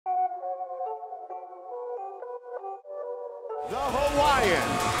The Hawaiian,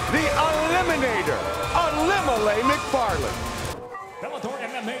 the Eliminator, Ilima-Lei Macfarlane. Bellator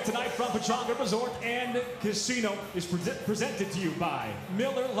MMA tonight from Pechanga Resort and Casino is presented to you by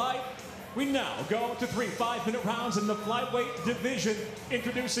Miller-Lite. We now go to 3 5-minute rounds in the flyweight division.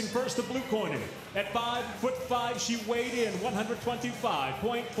 Introducing first the blue corner. At 5'5", she weighed in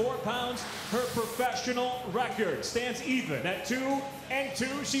 125.4 pounds. Her professional record stands even at 2-2.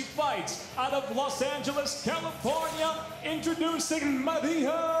 She fights out of Los Angeles, California. Introducing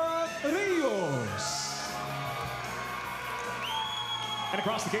Maria Rios. And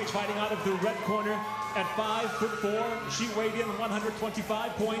across the cage, fighting out of the red corner at 5'4", she weighed in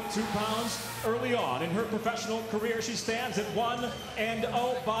 125.2 pounds. Early on in her professional career, she stands at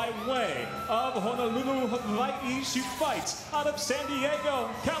 1-0 by way of Honolulu, Hawaii. She fights out of San Diego,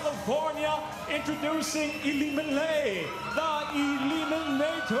 California. Introducing Ilima-Lei, the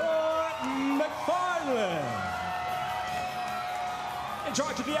Ilimanator Macfarlane. In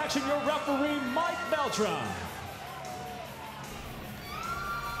charge of the action, your referee, Mike Beltran.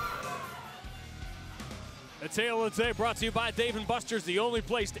 The Tale of the Day brought to you by Dave & Buster's, the only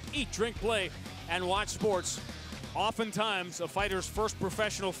place to eat, drink, play, and watch sports. Oftentimes, a fighter's first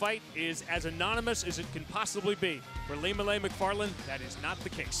professional fight is as anonymous as it can possibly be. For Ilima-Lei Macfarlane, that is not the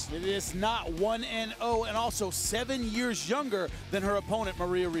case. It is not 1-0 and also 7 years younger than her opponent,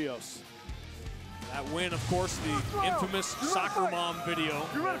 Maria Rios. That win, of course, the infamous soccer mom video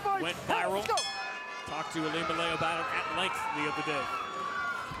went viral. Talked to Ilima-Lei about it at length the other day.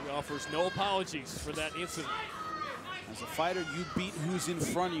 He offers no apologies for that incident. As a fighter, you beat who's in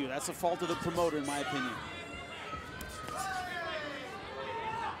front of you. That's the fault of the promoter, in my opinion.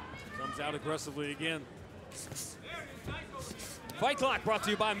 Comes out aggressively again. Fight Clock brought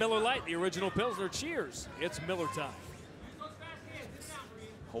to you by Miller-Lite, the original Pilsner. Cheers, it's Miller time.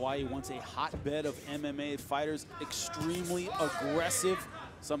 Hawaii once a hotbed of MMA fighters, extremely aggressive,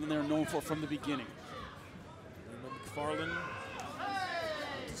 something they're known for from the beginning. Macfarlane,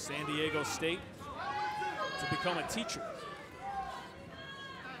 San Diego State to become a teacher.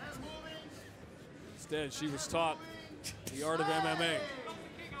 Instead, she was taught the art of MMA.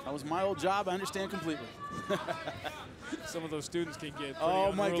 That was my old job. I understand completely. Some of those students can get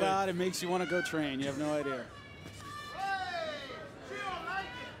oh my unruly. God, it makes you want to go train. You have no idea.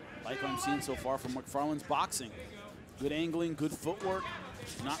 Like what I'm seeing so far from Macfarlane's boxing. Good angling, good footwork,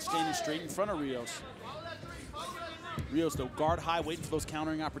 not standing straight in front of Rios. Rios, though, guard high, waiting for those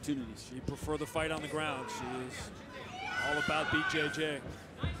countering opportunities. She prefers the fight on the ground. She is all about BJJ.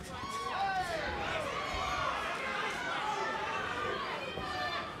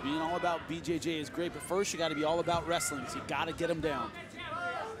 Being all about BJJ is great, but first you got to be all about wrestling, so you got to get them down.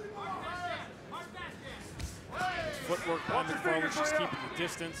 Footwork on Macfarlane, she's keeping the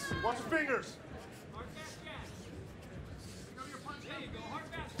distance. Watch your fingers.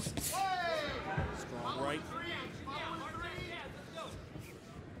 Strong right.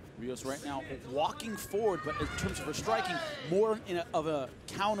 Rios right now walking forward, but in terms of her striking, more of a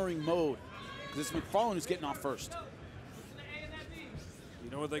countering mode, because it's Macfarlane who's getting off first.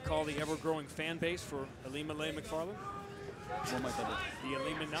 You know what they call the ever-growing fan base for Ilima-Lei Macfarlane? What might that be? The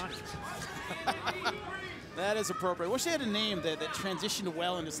Illuminati. That is appropriate. I wish they had a name that transitioned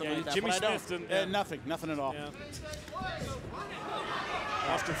well into something like that. Jimmy but Smith. Nothing at all. Yeah.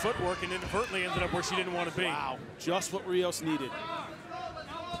 Lost her footwork and inadvertently ended up where she didn't want to be. Wow, just what Rios needed.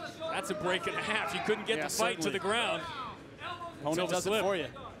 That's a break and a half. You couldn't get the fight certainly to the ground. Opponent does it for you.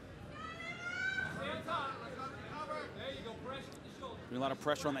 Putting a lot of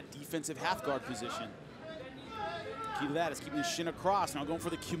pressure on that defensive half guard position. Key to that is keeping the shin across. Now going for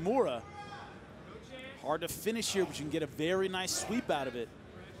the Kimura. Hard to finish here, but you can get a very nice sweep out of it.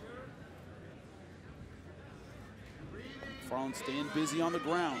 Macfarlane staying busy on the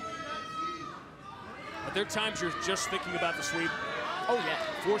ground. But there are times you're just thinking about the sweep. Oh yeah,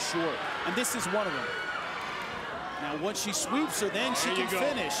 for sure. And this is one of them. Now once she sweeps her, then she can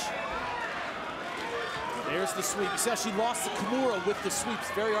finish. There's the sweep. You see how she lost the Kimura with the sweeps.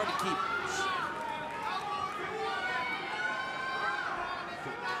 Very hard to keep.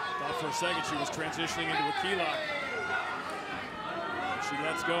 Thought for a second she was transitioning into a key lock. She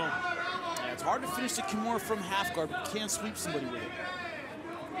lets go. Yeah, it's hard to finish the Kimura from half guard, but you can sweep somebody with it.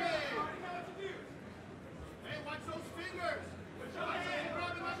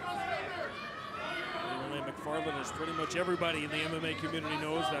 Macfarlane, as pretty much everybody in the MMA community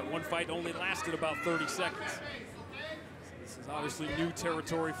knows, that one fight only lasted about 30 seconds. This is obviously new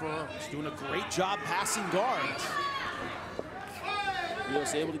territory for her. She's doing a great job passing guards.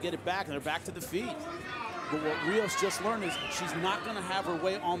 Rios able to get it back, and they're back to the feet. But what Rios just learned is she's not going to have her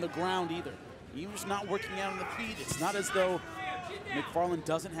way on the ground either. Even if she's not working out on the feet, it's not as though Macfarlane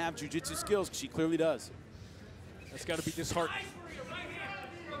doesn't have jiu-jitsu skills, because she clearly does. That's got to be disheartening.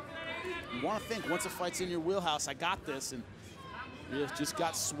 You want to think, once a fight's in your wheelhouse, I got this, and Rios just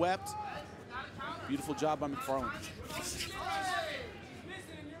got swept. Beautiful job by Macfarlane.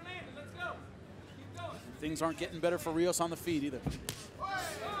 Things aren't getting better for Rios on the feet either.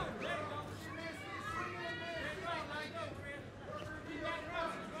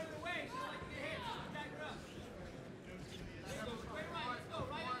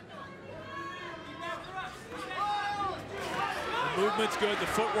 The movement's good, the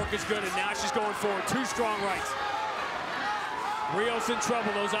footwork is good, and now she's going forward. 2 strong rights. Rios in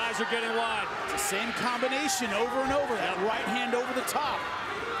trouble, those eyes are getting wide. It's the same combination over and over, that right hand over the top.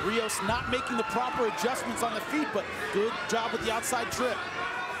 Rios not making the proper adjustments on the feet, but good job with the outside trip.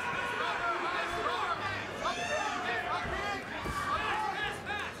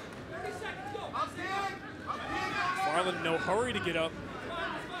 Macfarlane, no hurry to get up.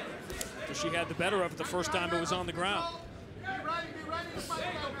 So she had the better of it the first time it was on the ground.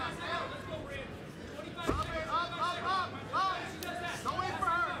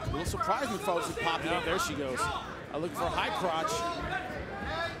 A little surprised Macfarlane was popping up. There she goes. I look for a high crotch.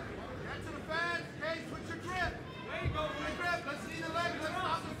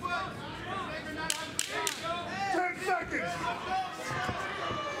 10 seconds.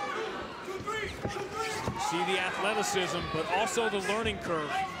 See the athleticism, but also the learning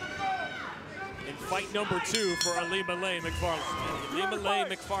curve. In fight number 2 for Ilima-Lei Macfarlane. Ilima-Lei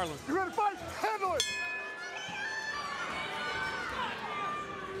Macfarlane. You ready to fight? Handle it.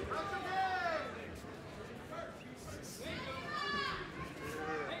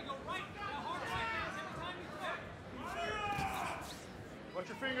 Watch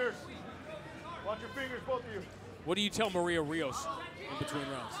your fingers. Watch your fingers, both of you. What do you tell Maria Rios in between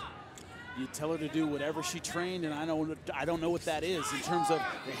rounds? You tell her to do whatever she trained, and I don't know what that is. In terms of,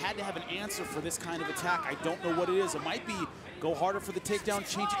 they had to have an answer for this kind of attack. I don't know what it is. It might be go harder for the takedown,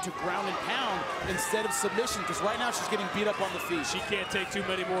 change it to ground and pound instead of submission, because right now she's getting beat up on the feet. She can't take too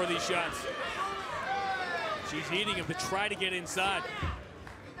many more of these shots. She's eating him to try to get inside.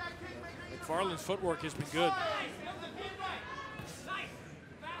 Macfarlane's footwork has been good.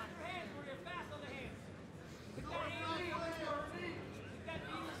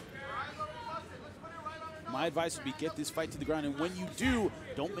 My advice would be get this fight to the ground, and when you do,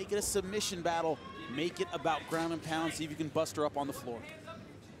 don't make it a submission battle. Make it about ground and pound. See if you can bust her up on the floor.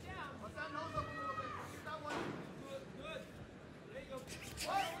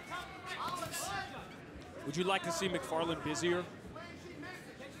 Would you like to see Macfarlane busier?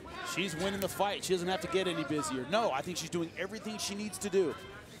 She's winning the fight. She doesn't have to get any busier. No, I think she's doing everything she needs to do.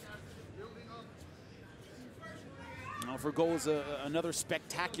 Now, if her goal is another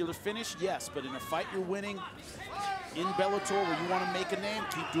spectacular finish, yes, but in a fight you're winning in Bellator where you want to make a name,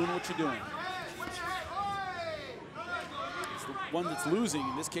 keep doing what you're doing. It's the one that's losing,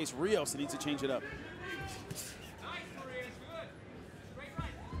 in this case Rios, that needs to change it up.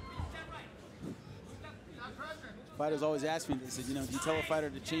 Fighters always ask me, they said, you know, do you tell a fighter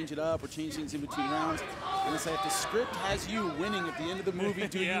to change it up or change things in between rounds? And I say, if the script has you winning at the end of the movie,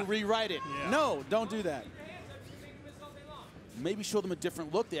 do you rewrite it? Yeah. No, don't do that. Maybe show them a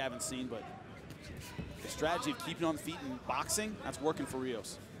different look they haven't seen, but the strategy of keeping on the feet in boxing, that's working for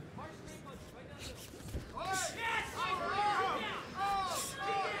Rios.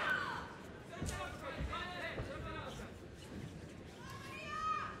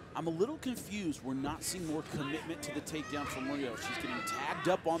 I'm a little confused. We're not seeing more commitment to the takedown from Rios. She's getting tagged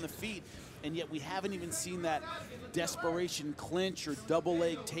up on the feet, and yet we haven't even seen that desperation clinch or double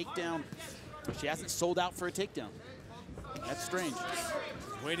leg takedown. She hasn't sold out for a takedown. That's strange.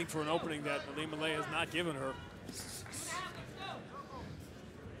 Waiting for an opening that Ilima-Lei has not given her.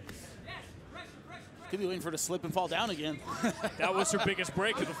 Could be waiting for her to slip and fall down again. That was her biggest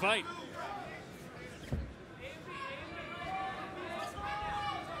break of the fight.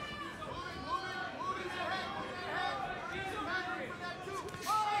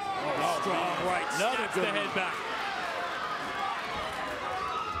 Oh, strong right. Snaps the head back.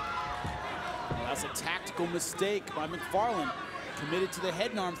 That's a tactical mistake by Macfarlane. Committed to the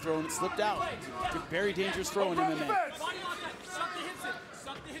head and arm throw, and it slipped out. It's a very dangerous throw in MMA. Suck the hips in.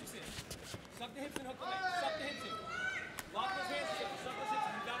 Suck the hips in. Suck the hips in, hook the leg. Suck the hips in. Lock those hands in. Suck those hips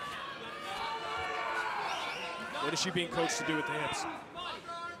in. You got it now. What is she being coached to do with the hips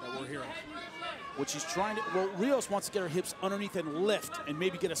that we're hearing? What she's trying to, well, Rios wants to get her hips underneath and lift and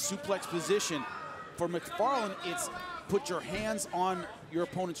maybe get a suplex position. For Macfarlane, it's put your hands on your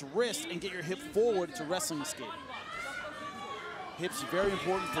opponent's wrist and get your hip forward to wrestling escape. Hips very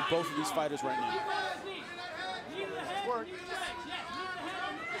important for both of these fighters right now. Work.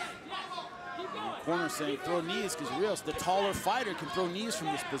 Corner saying throw knees because Rios, the taller fighter, can throw knees from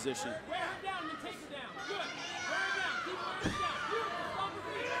this position.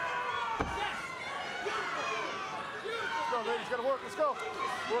 Let's go, ladies. Gotta work. Let's go.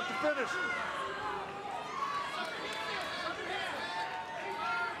 Work to finish.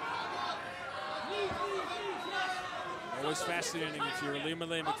 Always fascinating if you're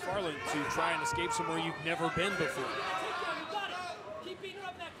Ilima-Lei Macfarlane to try and escape somewhere you've never been before.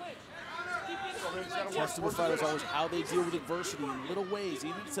 Test of the fight is always how they deal with adversity in little ways,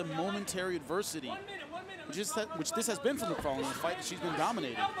 even if it's a momentary adversity, which this has been for Macfarlane in a fight that she's been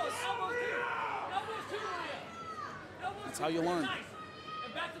dominating. That's how you learn.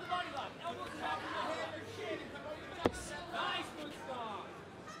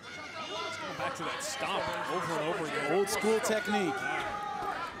 Back to that stomp over and over again. Old school technique.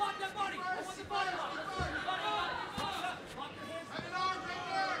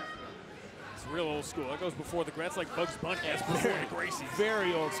 It's real old school. That goes before the That's like Bugs Bunny. That's before the Gracies.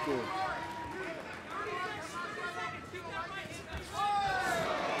 Very old school.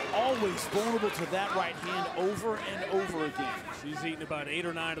 Always vulnerable to that right hand over and over again. She's eaten about 8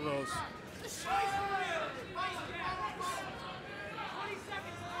 or 9 of those.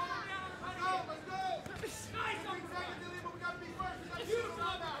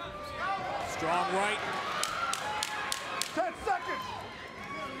 Strong right. 10 seconds.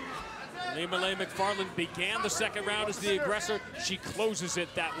 Ilima-Lei Macfarlane began the second round as the aggressor. She closes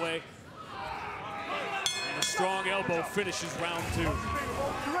it that way. And a strong elbow finishes round 2. You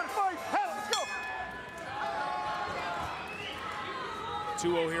ready to fight? Hell, let's go.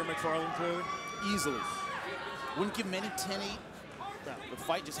 2-0 here, Macfarlane clearly. Easily. Wouldn't give many 10-8. The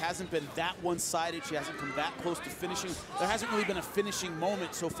fight just hasn't been that one-sided. She hasn't come that close to finishing. There hasn't really been a finishing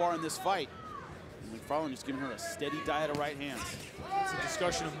moment so far in this fight. Macfarlane just giving her a steady diet of right hands. It's a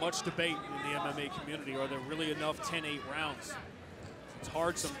discussion of much debate in the MMA community. Are there really enough 10-8 rounds? It's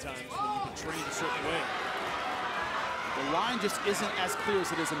hard sometimes when you've been trained a certain way. The line just isn't as clear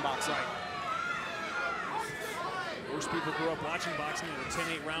as it is in boxing. Most people grew up watching boxing, and a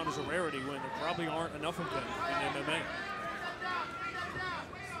 10-8 round is a rarity when there probably aren't enough of them in MMA.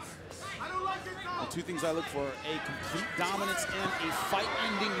 The two things I look for, a complete dominance and a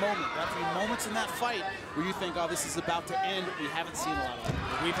fight-ending moment. There have to be moments in that fight where you think, oh, this is about to end. We haven't seen a lot of it.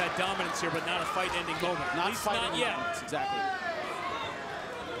 We've had dominance here, but not a fight-ending moment. Not fight-ending yet. moments, exactly.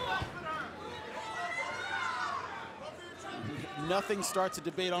 Nothing starts a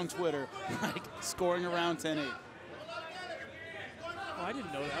debate on Twitter like scoring around 10-8. Oh, I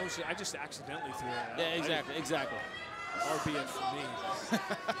didn't know that. I just accidentally threw that out. Yeah, exactly, exactly. RBF for me.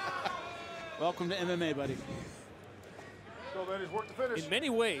 Welcome to MMA, buddy. Go, ladies. Work to finish. In many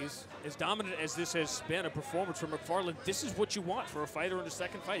ways, as dominant as this has been, a performance from Macfarlane, this is what you want for a fighter in a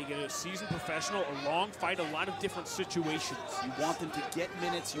second fight. You get a seasoned professional, a long fight, a lot of different situations. You want them to get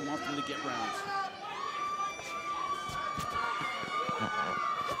minutes, you want them to get rounds.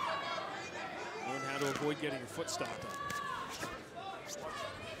 Learn how to avoid getting your foot stomped on.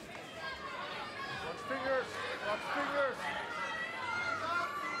 Watch fingers. Watch fingers.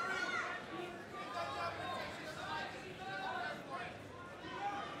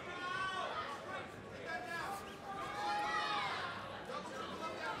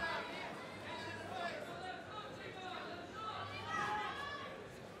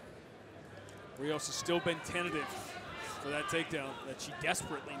 Rios has still been tentative for that takedown that she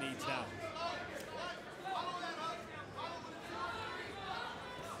desperately needs now.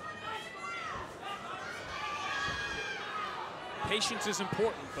 Patience is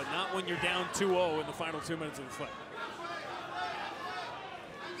important, but not when you're down 2-0 in the final 2 minutes of the fight.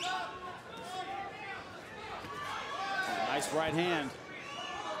 Nice right hand.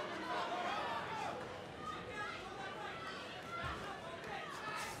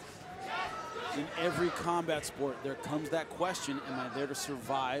 In every combat sport, there comes that question, am I there to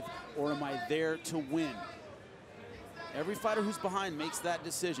survive or am I there to win? Every fighter who's behind makes that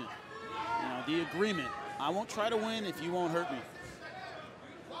decision. You know, the agreement, I won't try to win if you won't hurt me.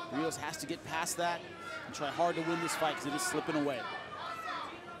 Rios has to get past that and try hard to win this fight because it is slipping away.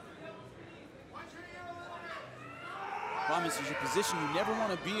 Problem is, there's a position you never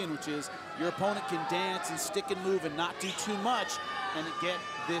want to be in, which is your opponent can dance and stick and move and not do too much and get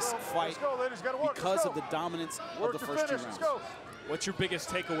this fight because of the dominance of the first 2 rounds. What's your biggest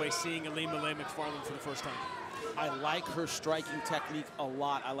takeaway seeing Ilima-Lei Macfarlane for the first time? I like her striking technique a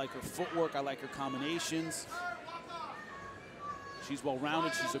lot. I like her footwork. I like her combinations. She's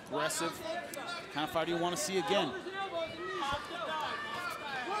well-rounded. She's aggressive. Kind of fighter you want to see again.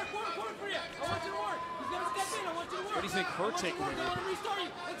 you think her takeaway will be? Restart you.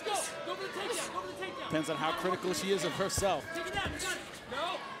 Let's go. Go for the takedown. Go for the takedown. Depends on how critical she is of herself. Take it down. You got it.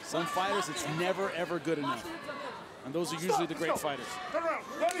 No. Some fighters, it's never, ever good enough. And those are usually the great fighters. Turn around.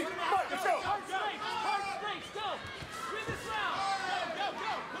 Ready? Fight. Let's go. Hard straight. Go. Win this round. Go.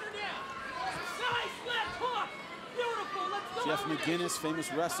 Put her down. Nice left hook. Beautiful. Let's go. Jeff McGinnis,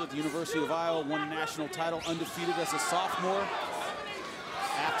 famous wrestler at the University of Iowa, won a national title, undefeated as a sophomore.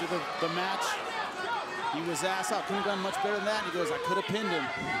 After the match, he was asked, "How could have done much better than that?" And he goes, "I could have pinned him.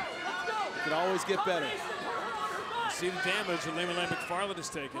 Could always get better." See the damage Ilima-Lei Macfarlane has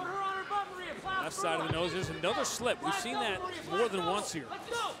taken. Left side of the nose. There's another slip. We've seen that more than once here. Let's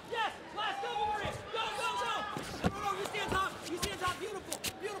go. Yes. Last double Maria. Go. No. You stand top. Beautiful.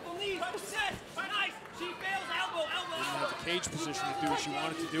 Knees. Set. Nice. She fails. Elbow. Didn't have the cage position to do what she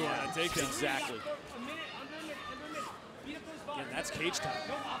wanted to do on that takedown. Exactly. Under a minute. Beat up those bodies. Again, that's cage time.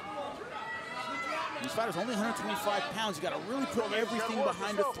 These fighters only 125 pounds. You got to really put everything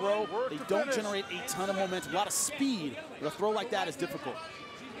behind a throw. They don't generate a ton of momentum, a lot of speed, but a throw like that is difficult. I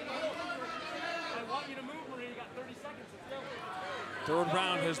want you to move, Maria. You got 30 seconds. Let's go. Third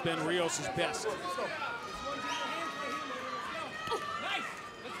round has been Rios' best. Nice. Let's go. Take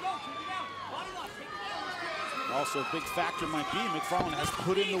it down. Body lock. Take it down. Also, a big factor might be Macfarlane has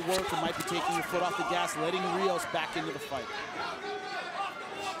put in the work and might be taking your foot off the gas, letting Rios back into the fight.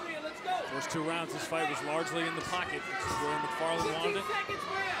 First 2 rounds, this fight was largely in the pocket. This is where Macfarlane wanted it.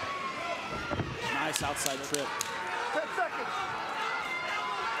 Nice outside trip. 10 seconds.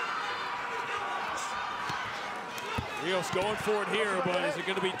 Rios going for it here, but is it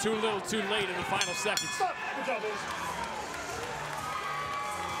going to be too little too late in the final seconds? Good job, boys.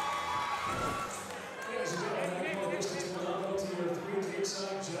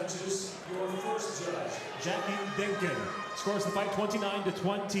 Judges, your first judge, Jackie Denkin, scores the fight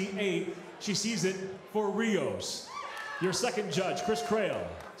 29-28. She sees it for Rios. Your second judge, Chris Crail,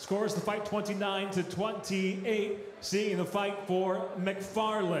 scores the fight 29-28, seeing the fight for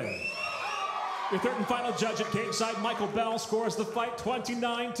Macfarlane. Your third and final judge at cage side, Michael Bell, scores the fight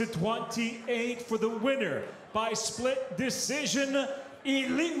 29-28 for the winner by split decision,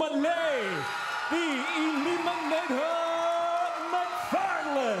 Ilima-Lei, the Ilimanator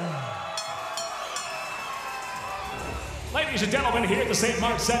Macfarlane. Ladies and gentlemen, here at the St.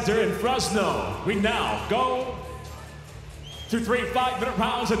 Mark Center in Fresno, we now go to 3 5-minute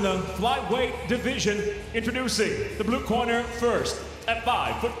rounds in the flyweight division. Introducing the blue corner first. At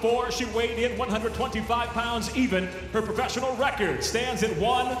 5'4", she weighed in 125 pounds even. Her professional record stands at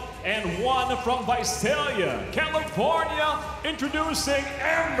 1-1 from Visalia, California. Introducing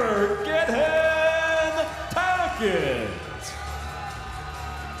Amber Tackett.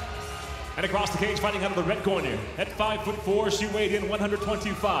 And across the cage, fighting out of the red corner. At 5'4", she weighed in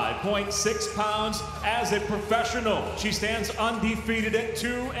 125.6 pounds as a professional. She stands undefeated at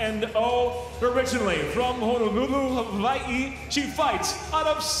 2-0. Originally from Honolulu, Hawaii, she fights out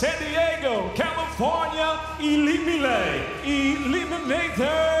of San Diego, California, Ilima-Lei, Ilimanator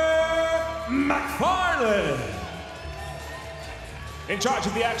Macfarlane. In charge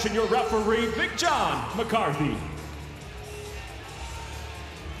of the action, your referee, Big John McCarthy.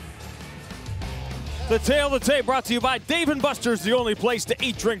 The Tale of the Tape brought to you by Dave & Buster's, the only place to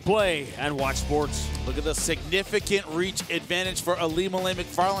eat, drink, play, and watch sports. Look at the significant reach advantage for Ilima-Lei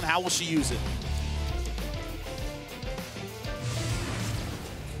Macfarlane. How will she use it?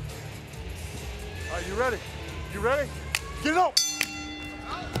 All right, you ready? Get it up.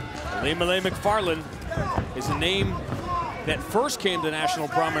 Ilima-Lei Macfarlane is a name that first came to national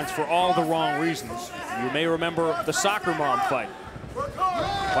prominence for all the wrong reasons. You may remember the soccer mom fight.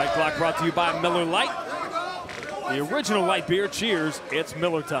 Fight Clock brought to you by Miller Lite. The original light beer. Cheers, it's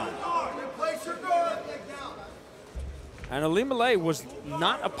Miller time. And Ilima-Lei was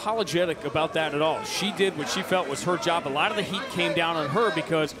not apologetic about that at all. She did what she felt was her job. A lot of the heat came down on her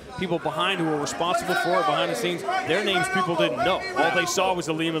because people behind who were responsible for it, behind the scenes, their names people didn't know. All they saw was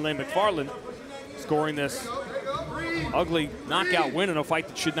Ilima-Lei Macfarlane scoring this ugly knockout win in a fight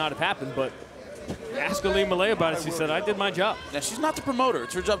that should not have happened. But ask Ilima-Lei about it. She said, I did my job. Now, she's not the promoter.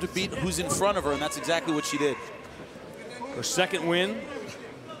 It's her job to beat who's in front of her, and that's exactly what she did. Her second win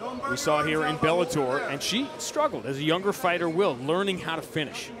we saw here in Bellator, and she struggled, as a younger fighter will, learning how to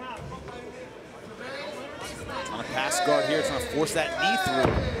finish. On a pass guard here, trying to force that knee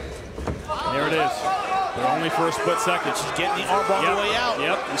through. There it is. But only for a split second. She's getting the armbar on the way out.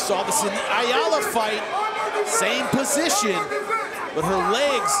 Yep. We saw this in the Ayala fight. Same position, but her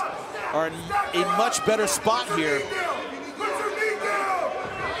legs are in a much better spot here.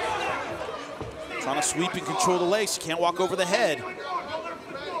 Trying to sweep and control the legs. She can't walk over the head.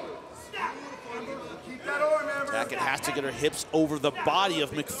 Tackett has to get her hips over the body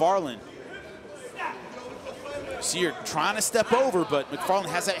of Macfarlane. See her trying to step over, but Macfarlane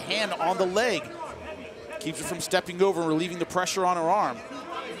has that hand on the leg. Keeps her from stepping over and relieving the pressure on her arm.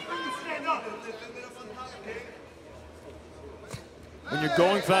 When you're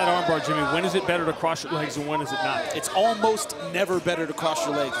going for that armbar, Jimmy, when is it better to cross your legs and when is it not? It's almost never better to cross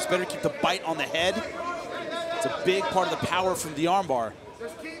your legs. It's better to keep the bite on the head. It's a big part of the power from the armbar.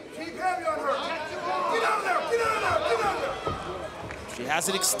 Just keep heavy on her. Get out there, get out there, get out there. She has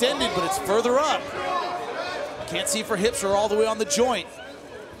it extended, but it's further up. Can't see if her hips are all the way on the joint.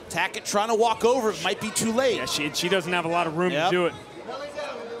 Tackett trying to walk over, it might be too late. Yeah, she doesn't have a lot of room to do it.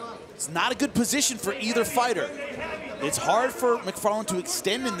 It's not a good position for either fighter. It's hard for Macfarlane to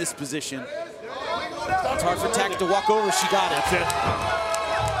extend in this position. It's hard for Tackett to walk over. She got it. That's it.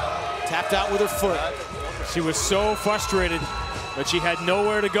 Tapped out with her foot. She was so frustrated, but she had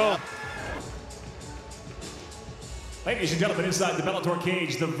nowhere to go. Ladies and gentlemen, inside the Bellator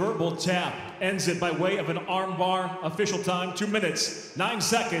cage, the verbal tap ends it by way of an armbar. Official time, 2 minutes, 9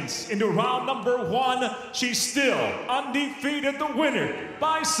 seconds. Into round number 1, she's still undefeated, the winner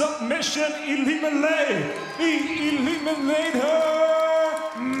by submission, Ilima-Lei, the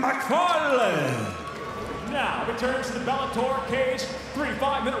Ilimanator, Macfarlane. Now returns to the Bellator cage, 3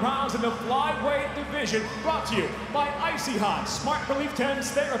 5-minute rounds in the flyweight division, brought to you by Icy Hot Smart Relief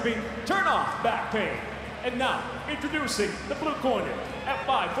Tense Therapy. Turn off back pain. And now, introducing the blue corner, at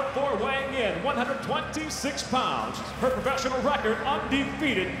 5'4", weighing in 126 pounds. Her professional record,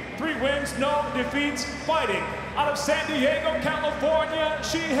 undefeated, 3 wins, no defeats, fighting out of San Diego, California.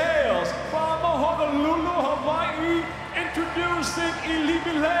 She hails from Honolulu, Hawaii. Introducing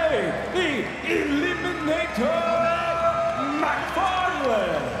Ilima-Lei, the Ilimanator,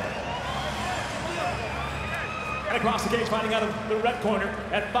 Macfarlane. And across the cage, fighting out of the red corner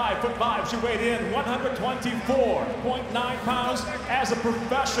at 5'5", she weighed in 124.9 pounds as a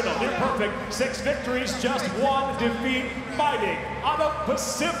professional. Near perfect, 6 victories, just 1 defeat. Fighting out of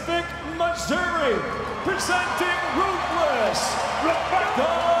Pacific, Missouri, presenting Ruthless, Rebecca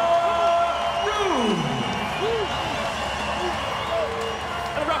Ruth.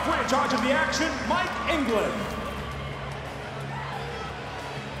 And the referee in charge of the action, Mike England.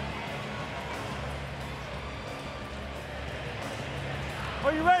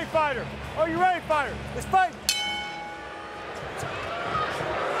 Are you ready, fighter? Are you ready, fighter? Let's fight.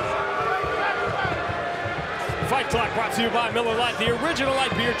 Fight Clock brought to you by Miller Lite, the original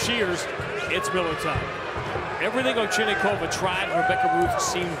light beer. Cheers. It's Miller time. Everything Ovchinnikova tried, Rebecca Ruth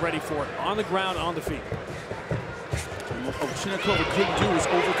seemed ready for it. On the ground, on the feet. What Ovchinnikova couldn't do was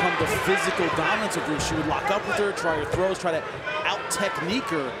overcome the physical dominance of Ruth. She would lock up with her, try her throws, try to out-technique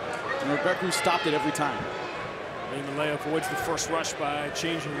her, and Rebecca Ruth stopped it every time. Ilima-Lei avoids the first rush by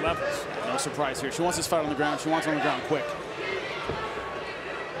changing levels. No surprise here. She wants this fight on the ground. She wants it on the ground quick.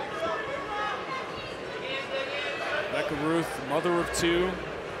 Rebecca Ruth, mother of 2,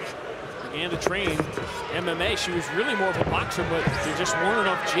 began to train MMA. She was really more of a boxer, but there just weren't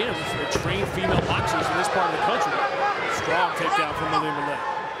enough gyms that train female boxers in this part of the country. Strong takedown from Ilima-Lei.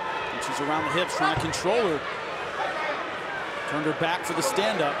 And she's around the hips, trying to control her. Turned her back for the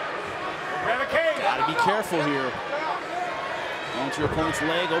stand-up. Gotta be careful here. Onto your opponent's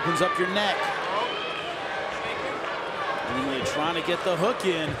leg, opens up your neck. Ilima-Lei trying to get the hook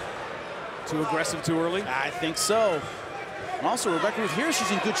in. Too aggressive too early? I think so. And also, Rebecca Ruth here,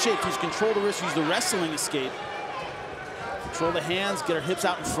 she's in good shape. She's control the wrist, use the wrestling escape. Control the hands, get her hips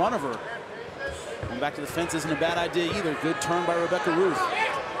out in front of her. Going back to the fence isn't a bad idea either. Good turn by Rebecca Ruth.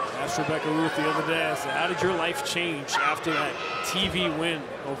 I asked Rebecca Ruth the other day, I said, how did your life change after that TV win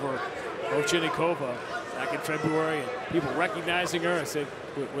over Ovchinnikova back in February, and people recognizing her? I said,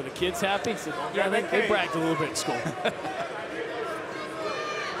 were the kids happy? He said, yeah, they bragged a little bit in school.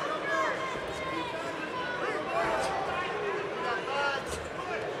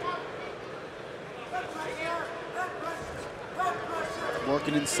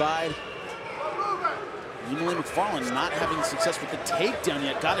 Working inside. Ilima-Lei Macfarlane not having success with the takedown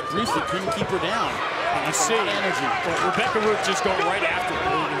yet. Got it briefly, couldn't keep her down. And you see energy. Well, Rebecca Ruth just going right after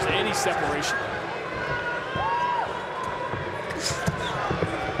her. When there's any separation.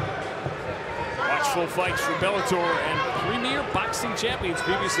 Watch full fights for Bellator and Premier Boxing Champions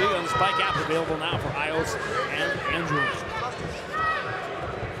previously on the Spike app, available now for iOS and Android.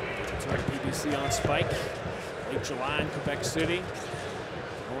 Sorry, PBC on Spike. Late July in Quebec City.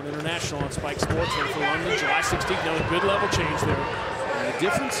 Going international on Spike Sports for London, July 16th. Another good level change there. And the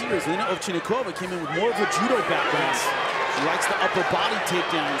difference here is Lena Ovchinnikova came in with more of a judo background. She likes the upper body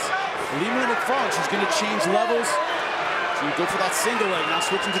takedowns. Ilima-Lei Macfarlane, she's going to change levels. She's going to go for that single leg, now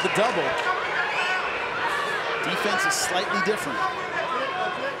switching to the double. Defense is slightly different.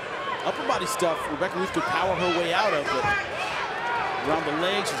 Upper body stuff, Rebecca Ruth could power her way out of, but around the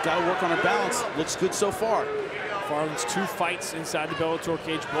legs, she's got to work on her balance. Looks good so far. Macfarlane's 2 fights inside the Bellator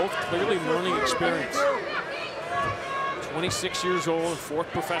cage, both clearly learning experience. 26 years old, 4th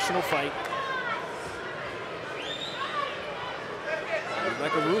professional fight.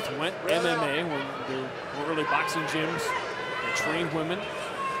 Rebecca Ruth went MMA when there weren't really boxing gyms. They trained women.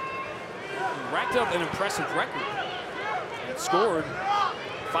 Racked up an impressive record. And scored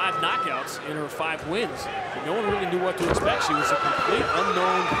 5 knockouts in her 5 wins. But no one really knew what to expect. She was a complete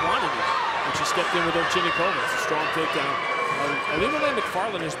unknown quantity when she stepped in with Ovchinnikova. It's a strong takedown. Ilima-Lei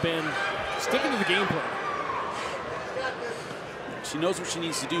Macfarlane has been sticking to the game plan. She knows what she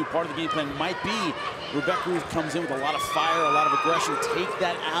needs to do. Part of the game plan might be Rebecca Ruth comes in with a lot of fire, a lot of aggression. Take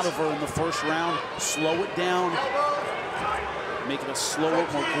that out of her in the first round. Slow it down. Make it a slower,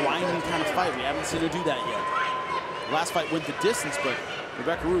 more grinding kind of fight. We haven't seen her do that yet. Last fight went the distance, but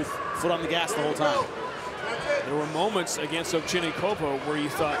Rebecca Ruth, foot on the gas the whole time. There were moments against Ovchinnikova where you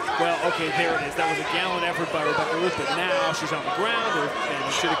thought, well, okay, there it is. That was a gallant effort by Rebecca Ruth, but now she's on the ground, and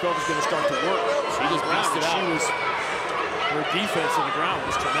Ovchinikova's going to start to work. She just passed it out. Her defense on the ground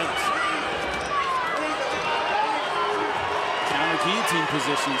was tremendous. Counter guillotine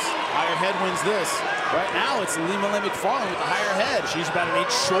positions. Higher head wins this. Right now, it's Ilima-Lei Macfarlane with the higher head. She's about an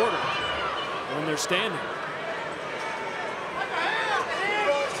inch shorter when they're standing.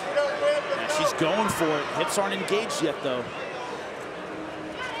 Yeah, she's going for it. Hips aren't engaged yet, though.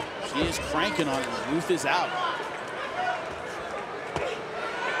 She is cranking on it. Ruth is out.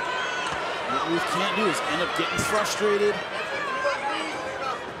 What Ruth can't do is end up getting frustrated.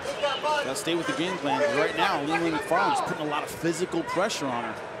 Gotta stay with the game plan. Right now, Ilima-Lei Macfarlane is putting a lot of physical pressure on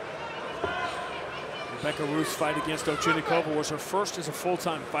her. Rebecca Ruth's fight against Ovchinnikova was her first as a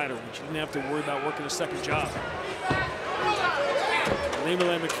full-time fighter when she didn't have to worry about working a second job.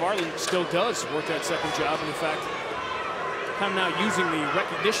 Ilima-Lei Macfarlane still does work that second job, and in fact, kind of now using the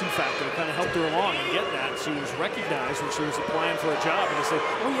recognition factor to kind of help her along and get that. She was recognized when she was applying for a job, and they said,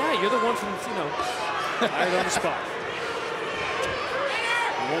 oh yeah, you're the one from, you know, hired on the spot.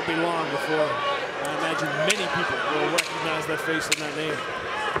 It won't be long before I imagine many people will recognize that face and that name.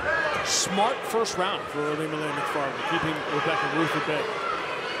 Smart first round for Ilima-Lei Macfarlane, keeping Rebecca Ruth at bay.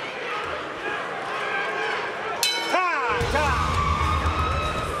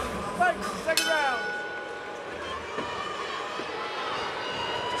 Second round.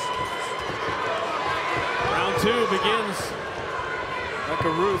 Round 2 begins. Rebecca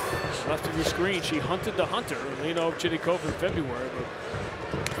Ruth, left of your screen, she hunted the hunter, Lena Ovchinnikova in February, but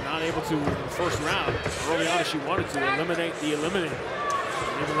not able to in the first round. Early on, she wanted to eliminate the eliminator.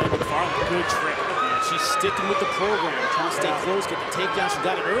 Ilima-Lei Macfarlane, good trick. Yeah, she's sticking with the program, trying to stay close, get the takedown. She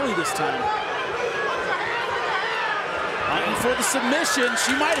got it early this time. Fighting for the submission.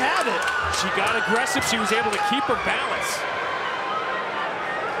 She might have it. She got aggressive. She was able to keep her balance.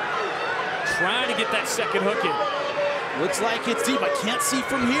 Trying to get that second hook in. Looks like it's deep. I can't see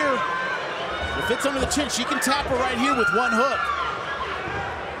from here. If it's under the chin, she can tap her right here with one hook.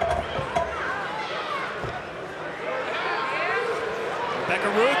 Rebecca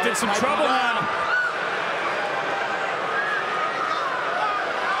Ruth did some trouble now.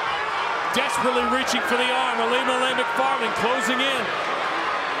 Desperately reaching for the arm. Ilima-Lei Macfarlane closing in.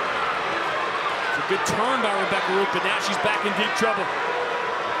 It's a good turn by Rebecca Ruth, but now she's back in deep trouble.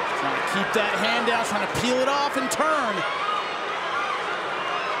 Trying to keep that hand down, trying to peel it off and turn.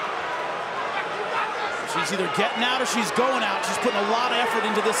 She's either getting out or she's going out. She's putting a lot of effort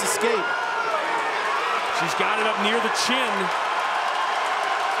into this escape. She's got it up near the chin.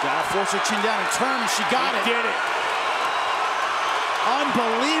 Gotta force her chin down and turn, and she got it. Get it.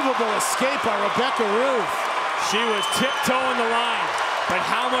 Unbelievable escape by Rebecca Ruth. She was tiptoeing the line, but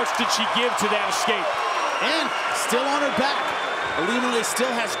how much did she give to that escape? And still on her back. Ilima-Lei still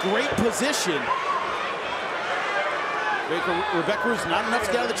has great position. Rebecca Ruth's not enough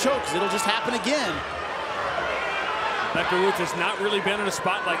to get out of the choke, because it'll just happen again. Rebecca Ruth has not really been in a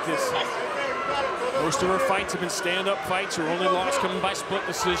spot like this. Most of her fights have been stand-up fights. Her only loss coming by split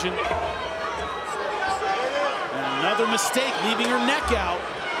decision. And another mistake, leaving her neck out.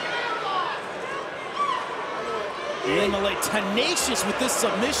 Ilima-Lei tenacious with this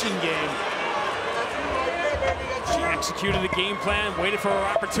submission game. She executed the game plan, waited for her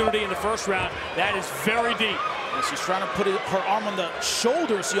opportunity in the first round. That is very deep. And she's trying to put her arm on the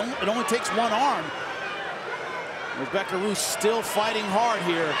shoulder, so it only takes one arm. Rebecca Ruth still fighting hard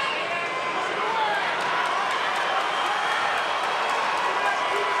here.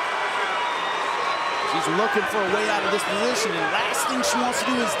 She's looking for a way out of this position, and last thing she wants to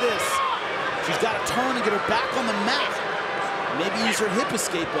do is this. She's got to turn and get her back on the mat. Maybe use her hip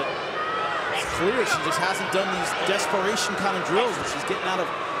escape, but it's clear she just hasn't done these desperation kind of drills where she's getting out of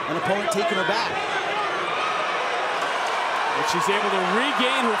an opponent taking her back. But she's able to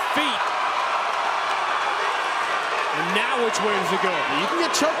regain her feet. And now which way does it go? You can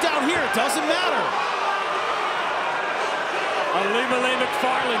get choked out here, it doesn't matter. Ilima-Lei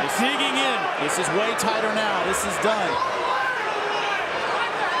Macfarlane digging in. This is way tighter now. This is done.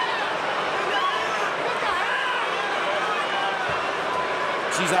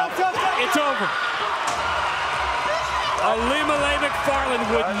 She's out. It's over. Ilima-Lei Macfarlane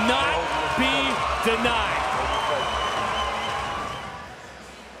would not be denied.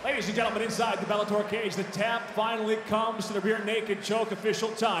 Ladies and gentlemen, inside the Bellator cage, the tap finally comes to the rear naked choke. Official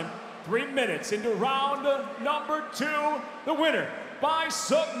time, 3 minutes into round number 2. The winner by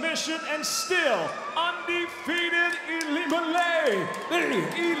submission and still undefeated Ilima-Lei, the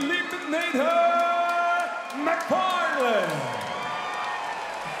Ilimanator Macfarlane.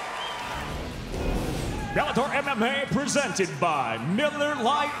 Bellator MMA presented by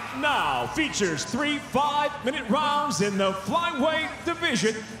Miller-Lei now features 3 5-minute rounds in the flyweight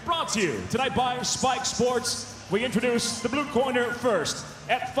division. Brought to you tonight by Spike Sports. We introduce the blue corner first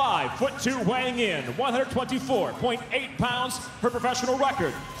at 5'2", weighing in 124.8 pounds. Her professional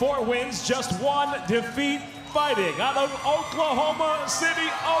record, 4 wins, just 1 defeat. Fighting out of Oklahoma City,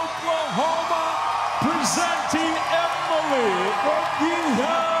 Oklahoma, presenting Emily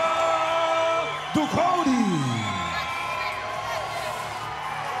Ducote.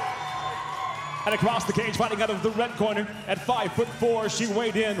 And across the cage, fighting out of the red corner at 5'4", she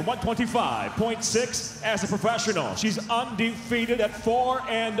weighed in 125.6 as a professional. She's undefeated at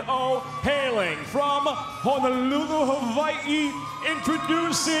 4-0, hailing from Honolulu, Hawaii,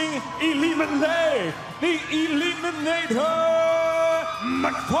 introducing Ilima-Lei, the Ilimanator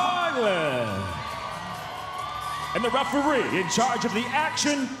Macfarlane. And the referee in charge of the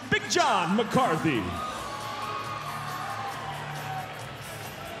action, Big John McCarthy.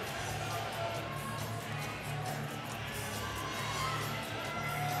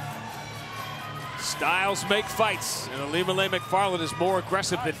 Styles make fights, and Ilima-Lei Macfarlane is more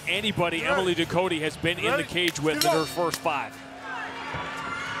aggressive than anybody Emily Ducote has been in the cage with in her first 5.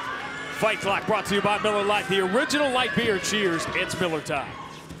 Fight clock brought to you by Miller Lite, the original light beer. Cheers, it's Miller time.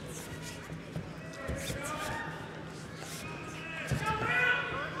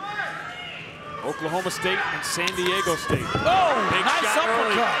 Oklahoma State and San Diego State. Oh, big nice shot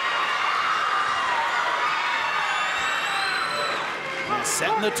uppercut.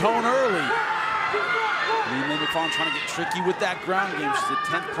 Setting the tone early. Ilima-Lei Macfarlane trying to get tricky with that ground game. She's a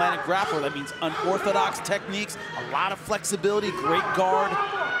 10th planet grappler. That means unorthodox techniques, a lot of flexibility, great guard.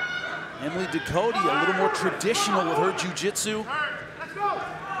 Emily Ducote, a little more traditional with her jiu-jitsu.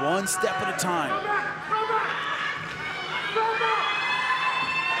 One step at a time.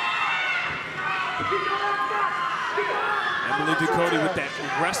 Emily Ducote with that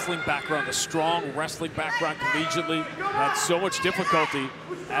wrestling background, a strong wrestling background collegiately, had so much difficulty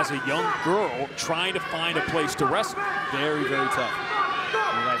as a young girl trying to find a place to wrestle. Very, very tough.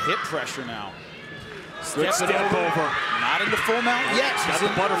 And that hip pressure now. Good step over. Not into full mount yet. She's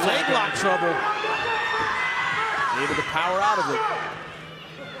in leg lock trouble. Able to power out of it.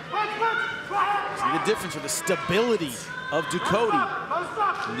 See the difference with the stability of Ducote.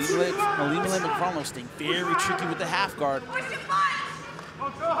 Ilima-Lei Macfarlane staying very tricky with the half guard.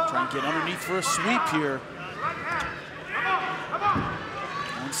 Trying to get underneath for a sweep here.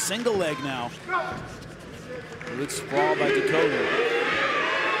 On single leg now. Good sprawl by Ducote.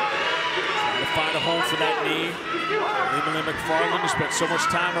 Trying to find a home for that knee. Ilima-Lei Macfarlane, who spent so much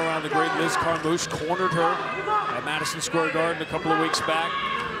time around the great Liz Carmouche, cornered her at Madison Square Garden a couple of weeks back.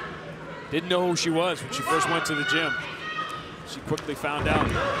 Didn't know who she was when she first went to the gym. She quickly found out.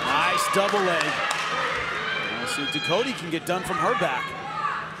 Nice double leg. We'll see what Ducote can get done from her back.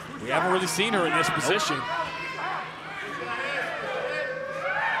 We haven't really seen her in this position.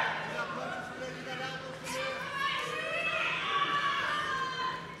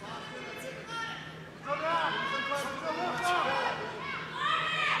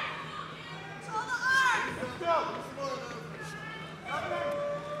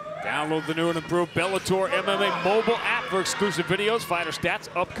 Download the new and improved Bellator MMA mobile app for exclusive videos, fighter stats,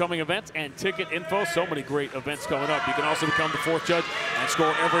 upcoming events, and ticket info. So many great events coming up. You can also become the 4th judge and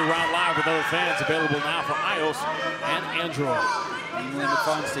score every round live with other fans. Available now for iOS and Android. Ilima-Lei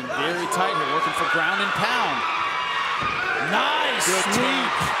Macfarlane staying very tight here, working for ground and pound. Nice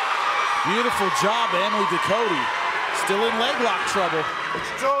sweep. Beautiful job, Emily Ducote. Still in leg lock trouble.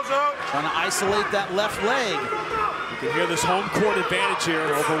 Toes out. Trying to isolate that left leg. You can hear this home court advantage here.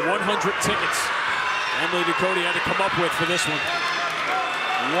 Over 100 tickets Emily Ducote had to come up with for this one.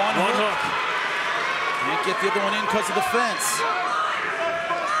 One hook. Can't get the other one in because of the fence.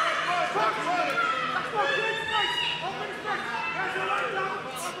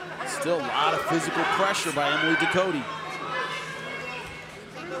 Still a lot of physical pressure by Emily Ducote.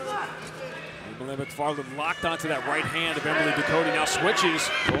 Macfarlane locked onto that right hand of Emily Ducote. Now switches.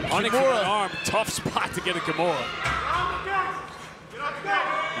 Hunting for an arm. Tough spot to get a Kimura.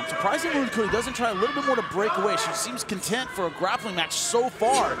 I'm surprised Emily Ducote doesn't try a little bit more to break away. She seems content for a grappling match so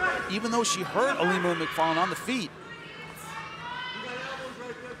far, even though she hurt Ilima Macfarlane on the feet.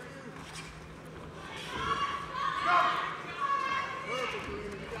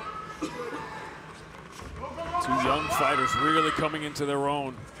 Two young fighters really coming into their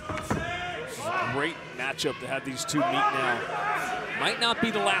own. Great matchup to have these two meet now. Might not be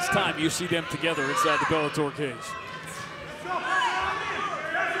the last time you see them together inside the Bellator cage.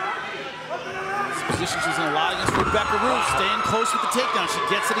 This position she's in a lot against Rebecca Roos, staying close with the takedown. She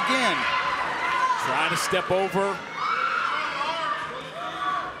gets it again. Trying to step over.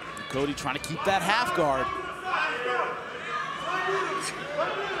 Ducote trying to keep that half guard.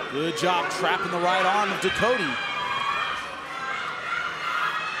 Good job trapping the right arm of Ducote.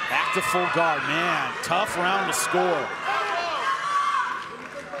 Back to full guard, man. Tough round to score.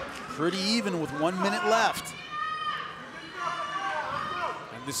 Pretty even with 1 minute left.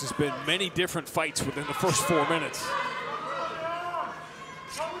 And this has been many different fights within the first 4 minutes.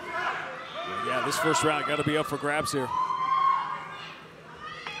 Yeah, this first round got to be up for grabs here.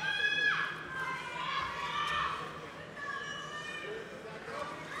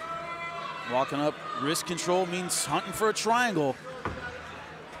 Walking up, wrist control means hunting for a triangle.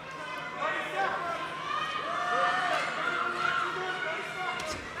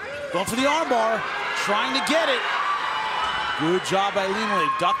 Going for the armbar, trying to get it. Good job by Ilima-Lei,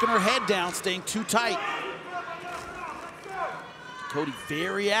 ducking her head down, staying too tight. Ducote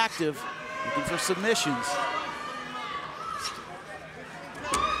very active, looking for submissions.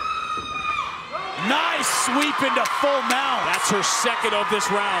 Nice sweep into full mount. That's her second of this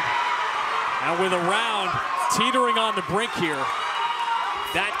round. And with a round teetering on the brink here,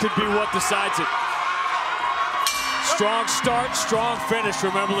 that could be what decides it. Strong start, strong finish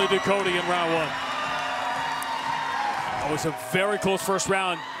from Emily Ducote in round one. It was a very close first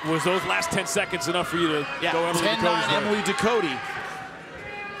round. Was those last 10 seconds enough for you to go Emily Ducote's way? Emily Ducote.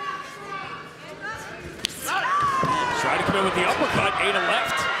 Try to come in with the uppercut, 8 to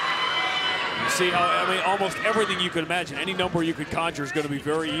left. You see how, I mean, almost everything you could imagine, any number you could conjure is going to be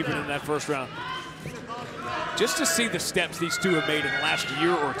very even in that first round. Just to see the steps these two have made in the last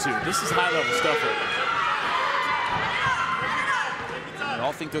year or two, this is high-level stuff right now. We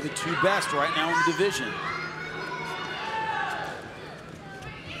all think they're the two best right now in the division.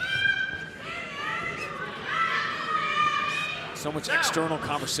 So much external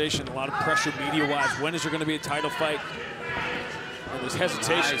conversation, a lot of pressure media-wise. When is there going to be a title fight? There was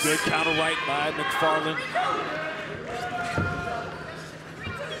hesitation. Nice. Good counter right by Macfarlane.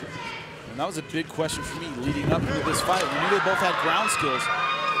 And that was a big question for me leading up into this fight. We knew they both had ground skills.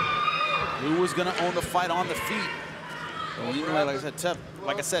 Who was going to own the fight on the feet? Ilima-Lei,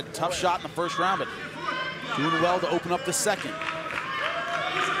 like I said, tough shot in the first round, but doing well to open up the second.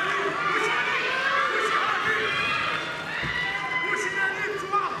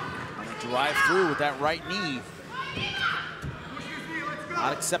 Drive through with that right knee.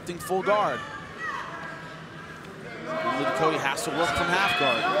 Not accepting full guard. Ducote has to work from half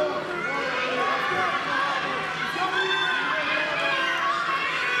guard.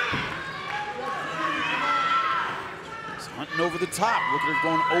 He's hunting over the top. Look at her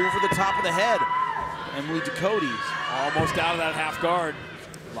going over the top of the head. Emily Ducote. Almost out of that half guard.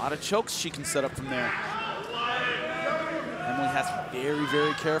 A lot of chokes she can set up from there. Emily has to be very,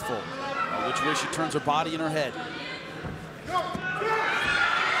 very careful which way she turns her body and her head.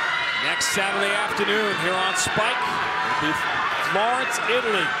 Next Saturday afternoon here on Spike will be Florence,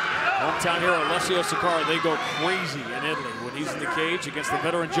 Italy. Hometown hero Alessio Sakara, they go crazy in Italy when he's in the cage against the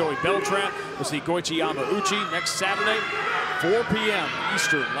veteran Joey Beltran. We'll see Goichi Yamauchi next Saturday, 4 p.m.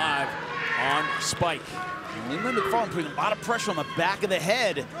 Eastern, live on Spike. Ilima Macfarlane putting a lot of pressure on the back of the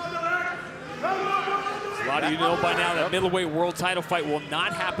head. A lot of you know by now that middleweight world title fight will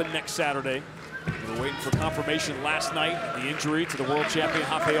not happen next Saturday. We were waiting for confirmation last night. The injury to the world champion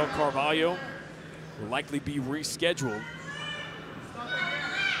Rafael Carvalho will likely be rescheduled.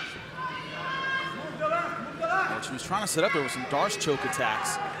 What she was trying to set up there was some Darce choke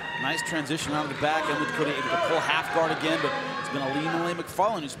attacks. Nice transition out of the back. Emily Ducote able to pull half guard again, but it's been Ilima-Lei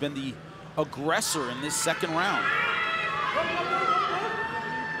Macfarlane who's been the aggressor in this second round.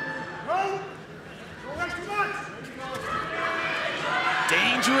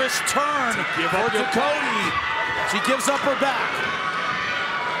 Dangerous turn for Ducote. She gives up her back.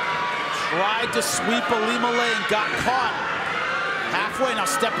 Tried to sweep Ilima-Lei and got caught. Halfway, now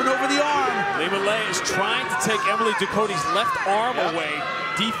stepping over the arm. Ilima-Lei is trying to take Emily Ducote's left arm away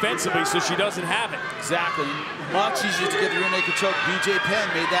defensively so she doesn't have it. Exactly. Much easier to get the rear naked choke. BJ Penn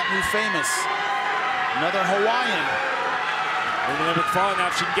made that move famous. Another Hawaiian. Ilima-Lei Macfarlane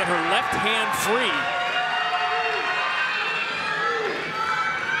now, if she can get her left hand free.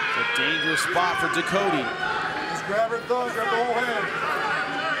 It's a dangerous spot for Ducote. Just grab her thumb, grab the whole hand.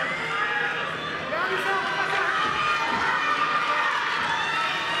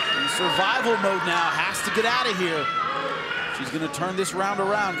 In survival mode now, has to get out of here. She's going to turn this round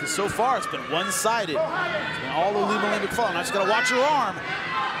around because so far it's been one-sided. It's been all Ilima-Lei Macfarlane. Now she's got to watch her arm.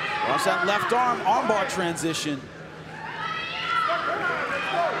 Watch that left arm armbar transition.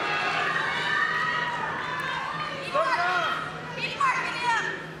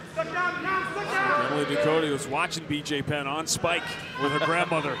 Emily Ducote was watching BJ Penn on Spike with her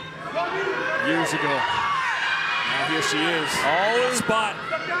grandmother years ago. Now here she is. Always spot.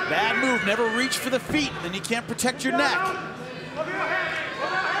 Bad move. Never reach for the feet. Then you can't protect your neck.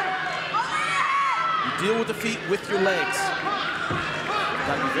 You deal with the feet with your legs.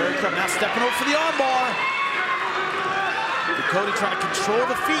 Gotta be very careful. Now stepping over for the armbar. Ducote trying to control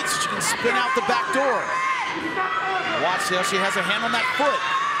the feet so she can spin out the back door. Watch how she has her hand on that foot.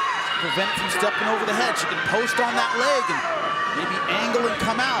 Prevent it from stepping over the head. She can post on that leg and maybe angle and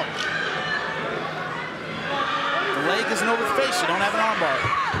come out. The leg isn't over the face. You don't have an armbar.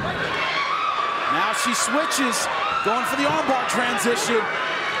 Now she switches, going for the armbar transition.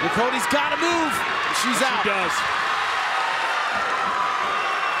 Ducote's got to move. She's out. She does.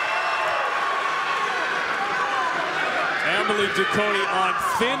 Emily Ducote on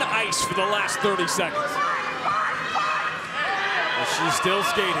thin ice for the last 30 seconds. But she's still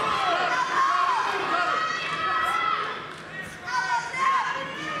skating.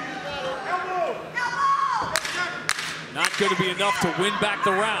 Not going to be enough to win back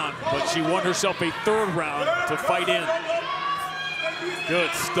the round, but she won herself a third round to fight in.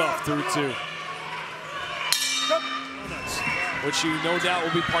 Good stuff through two. Which she no doubt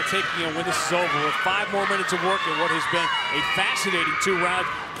will be partaking in when this is over, with 5 more minutes of work in what has been a fascinating 2 rounds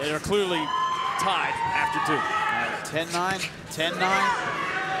that are clearly tied after 2. 10-9, 10-9.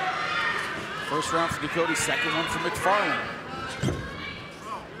 First round for Ducote, second one for Macfarlane.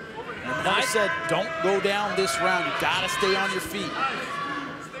 And I said, don't go down this round. You gotta stay on your feet.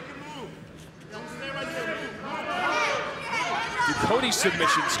 Ducote's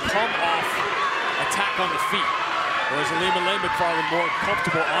submissions come off attack on the feet, whereas Ilima-Lei Macfarlane more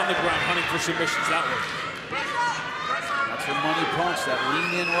comfortable on the ground hunting for submissions that way. That's her money punch, that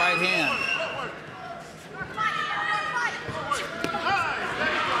lean in right hand.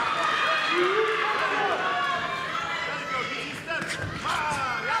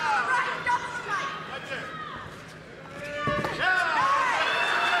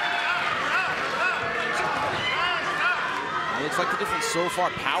 Looks like the difference so far,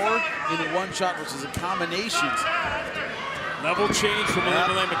 power in the one shot versus a combination. Level change from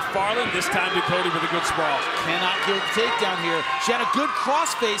Ilima-Lei Macfarlane, this time Ducote with a good sprawl. Cannot get a takedown here. She had a good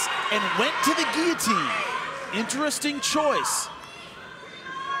crossface and went to the guillotine. Interesting choice.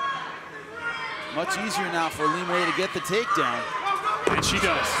 Much easier now for Ilima-Lei to get the takedown. And she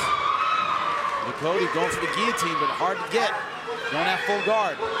does. Ducote going for the guillotine, but hard to get. Don't have full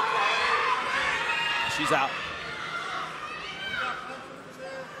guard. She's out.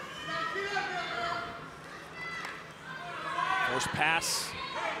 First pass,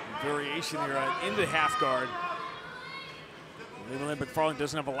 variation here into half guard. Ilima-Lei Macfarlane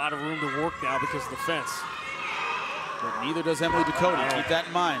doesn't have a lot of room to work now because of the fence. But neither does Emily Ducote. Keep that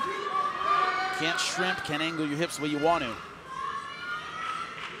in mind. Can't shrimp, can't angle your hips the way you want to.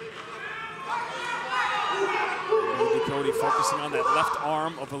 Ducote focusing on that left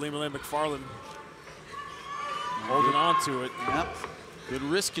arm of Ilima-Lei Macfarlane. Holding on to it. Yep. Good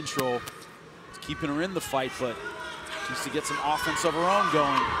wrist control. It's keeping her in the fight, but she needs to get some offense of her own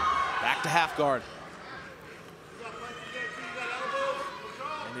going. Back to half guard.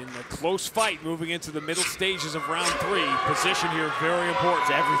 And in a close fight, moving into the middle stages of round 3, position here very important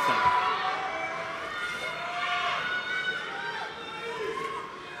to everything.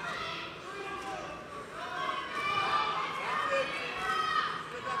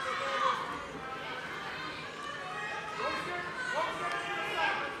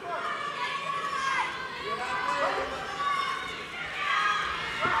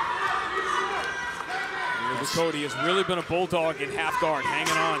 Ducote has really been a bulldog in half guard,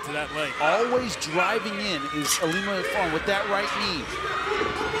 hanging on to that leg. Always driving in is Ilima-Lei with that right knee.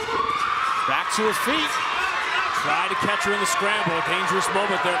 Back to her feet. Try to catch her in the scramble. A dangerous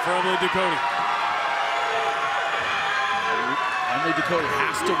moment there for Emily Ducote. Emily Ducote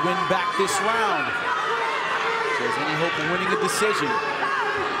has to win back this round. So there's any hope of winning a decision.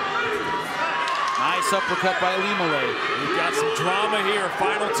 Nice uppercut by Ilima-Lei. We've got some drama here.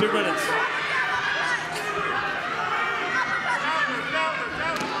 Final 2 minutes.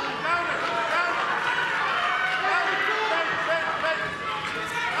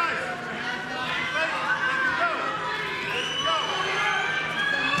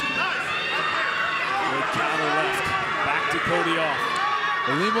 Ducote off.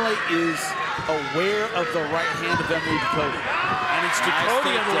 Ilima-Lei is aware of the right hand of Emily Ducote. And it's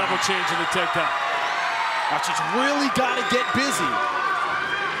Ducote on the level change in the takedown. Now she's really got to get busy.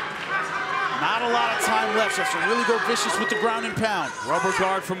 Not a lot of time left. She has to really go vicious with the ground and pound. Rubber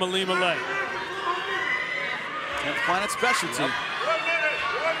guard from Ilima-Lei. Can't find its specialty.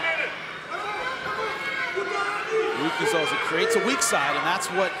 Weakness also creates a weak side, and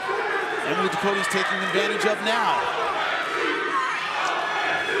that's what Emily Ducote is taking advantage of now.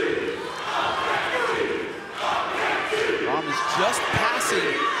 Is just passing,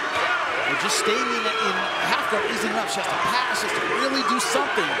 or just staying in half guard isn't enough. She has to pass, she has to really do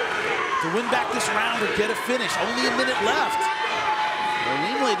something to win back this round or get a finish. Only a minute left.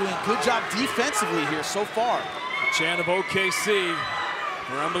 Ilima-Lei doing a good job defensively here so far. Chant of OKC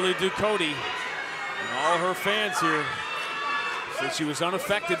for Emily Ducote and all her fans here. Said she was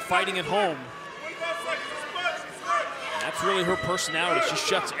unaffected fighting at home. That's really her personality. She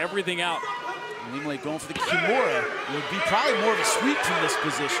shuts everything out. Ilima-Lei going for the Kimura. It would be probably more of a sweep from this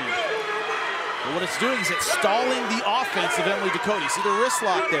position. But what it's doing is it's stalling the offense of Emily Ducote. See the wrist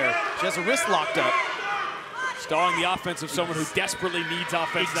lock there? She has a wrist locked up. Stalling the offense of someone who desperately needs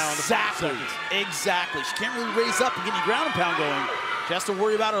offense now in the 5 seconds. Exactly. She can't really raise up and get any ground and pound going. She has to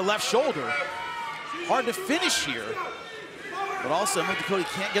worry about her left shoulder. Hard to finish here. But also Emily Ducote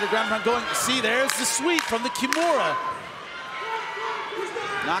can't get her ground and pound going. See, there's the sweep from the Kimura.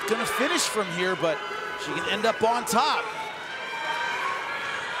 Not going to finish from here, but she can end up on top.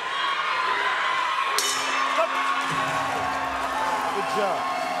 Good job.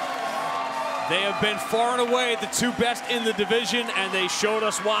 They have been far and away the 2 best in the division, and they showed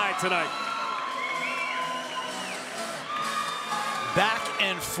us why tonight. Back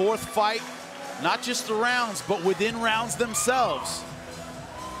and forth fight, not just the rounds, but within rounds themselves.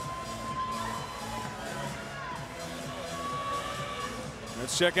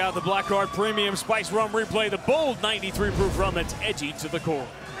 Let's check out the Black Card Premium Spice Rum Replay, the bold 93 proof rum that's edgy to the core.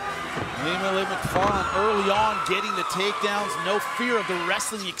 Ilima-Lei Macfarlane early on getting the takedowns, no fear of the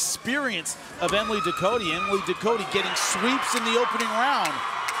wrestling experience of Emily Ducote. Emily Ducote getting sweeps in the opening round,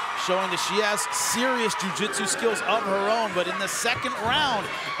 showing that she has serious jiu-jitsu skills of her own. But in the second round,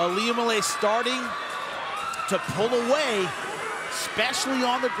 Ilima-Lei starting to pull away, especially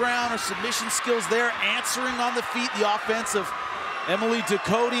on the ground. Her submission skills there, answering on the feet, the offense of Emily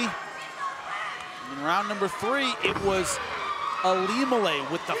Ducote. In round number 3, it was Ilima-Lei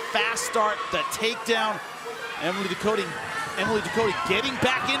with the fast start, the takedown. Emily Ducote getting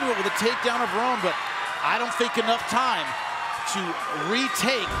back into it with a takedown of her own, but I don't think enough time to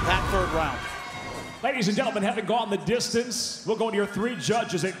retake that 3rd round. Ladies and gentlemen, having gone the distance, we'll go to your 3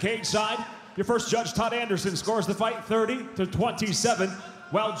 judges at cage side. Your first judge, Todd Anderson, scores the fight 30-27.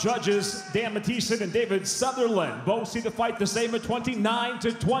 While judges Dan Mathieson and David Sutherland both see the fight the same at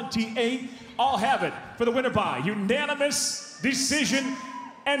 29-28. All have it for the winner by unanimous decision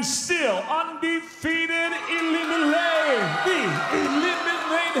and still undefeated Ilima-Lei, the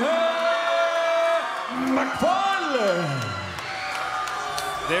Ilimanator, Macfarlane.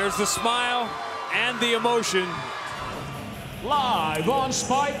 There's the smile and the emotion. Live on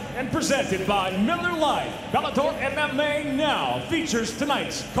Spike and presented by Ilima-Lei. Bellator MMA now features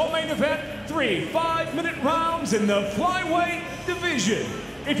tonight's co-main event, 3 5-minute rounds in the flyweight division.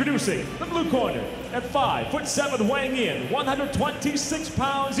 Introducing the blue corner at 5'7", weighing in 126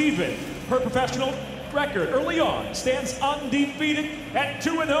 pounds even. Her professional record early on stands undefeated at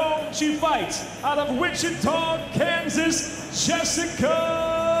 2-0. She fights out of Wichita, Kansas,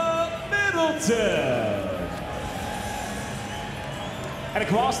 Jessica Middleton. And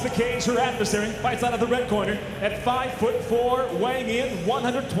across the cage, her adversary fights out of the red corner at 5'4", weighing in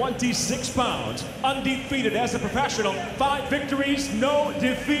 126 pounds. Undefeated as a professional, 5 victories, no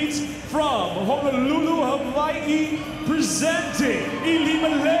defeats from Honolulu, Hawaii, presenting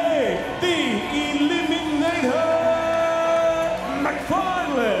Ilima-Lei, the Ilimanator,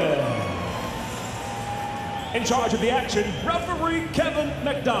 Macfarlane. In charge of the action, referee Kevin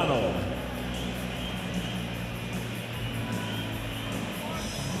McDonald.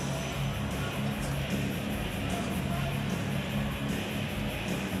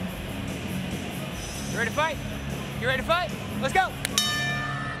 You ready to fight? You ready to fight? Let's go!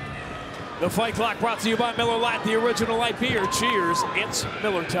 The fight clock brought to you by Miller-Lei, the original light beer. Cheers, it's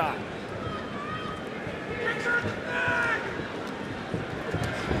Miller time.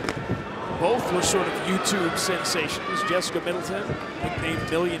 Both were sort of YouTube sensations. Jessica Middleton,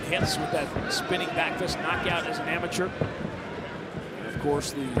 nicknamed Million Hits with that spinning back fist knockout as an amateur. And of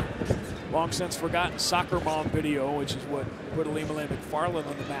course, the long since forgotten soccer mom video, which is what put Ilima-Lei Macfarlane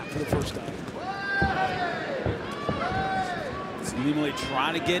on the map for the first time. Ilima-Lei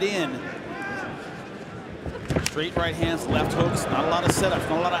trying to get in. Straight right hands, left hooks, not a lot of setups,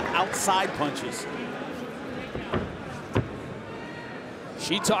 not a lot of outside punches.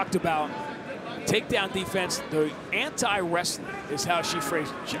 She talked about takedown defense, the anti-wrestling is how she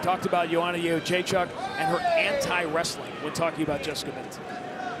phrased it. She talked about Joanna Jędrzejczyk and her anti-wrestling when talking about Jessica Middleton.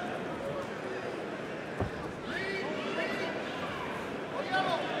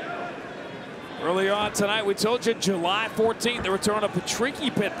 Earlier on tonight, we told you July 14th, the return of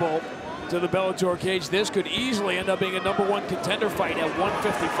Patricky Pitbull to the Bellator cage. This could easily end up being a #1 contender fight at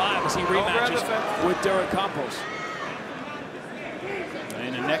 155 as he rematches with Derek Campos.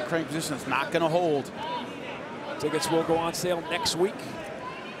 In a neck crank position, it's not going to hold. Tickets will go on sale next week.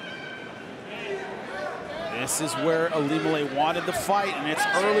 This is where Ilima-Lei wanted the fight, and it's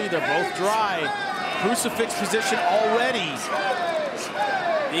early. They're both dry. Crucifix position already.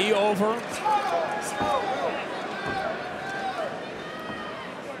 Knee over.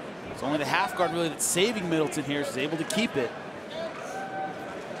 It's only the half guard really that's saving Middleton here. She's able to keep it.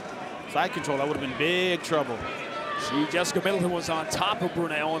 Side control, that would have been big trouble. Jessica Middleton was on top of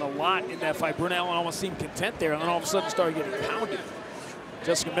Bruna Ellen a lot in that fight. Bruna Ellen almost seemed content there, and then all of a sudden started getting pounded.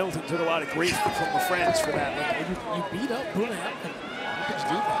 Jessica Middleton took a lot of grief from her friends for that. Like, you beat up Bruna Ellen. How could you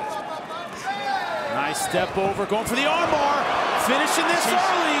do that? Nice step over, going for the armbar. Finishing this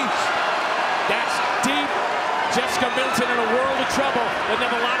early. That's deep. Jessica Middleton in a world of trouble. Doesn't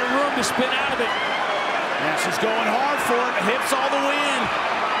have a lot of room to spin out of it. Yeah, she's going hard for it. Hips all the way in.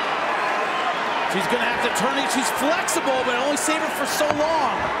 She's going to have to turn it. She's flexible, but only save her for so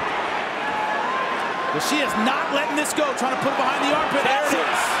long. But she is not letting this go. Trying to put it behind the armpit. There it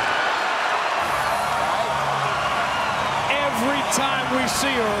is. Every time we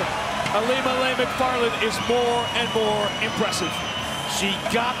see her, Ilima-Lei Macfarlane is more and more impressive. She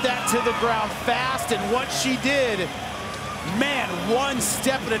got that to the ground fast, and what she did, man, one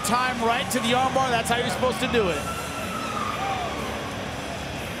step at a time right to the armbar. That's how you're supposed to do it.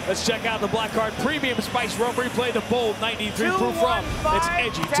 Let's check out the black card premium Spice Rum Replay, the bold 93 proof rum. It's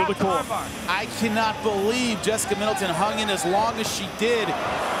edgy to the core. I cannot believe Jessica Middleton hung in as long as she did.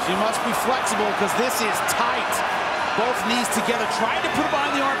 She must be flexible because this is tight. Both knees together, tried to put it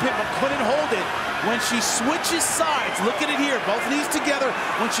behind the armpit, but couldn't hold it. When she switches sides, look at it here, both knees together.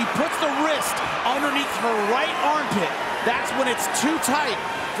 When she puts the wrist underneath her right armpit, that's when it's too tight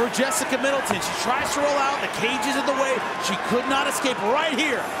for Jessica Middleton. She tries to roll out, the cage is in the way. She could not escape right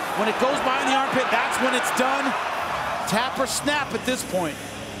here. When it goes behind the armpit, that's when it's done. Tap or snap at this point.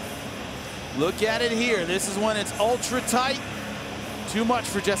 Look at it here. This is when it's ultra tight. Too much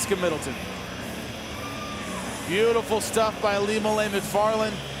for Jessica Middleton. Beautiful stuff by Ilima-Lei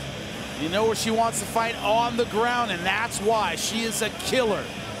Macfarlane. You know where she wants to fight, on the ground, and that's why she is a killer.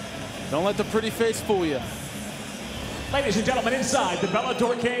 Don't let the pretty face fool you. Ladies and gentlemen, inside the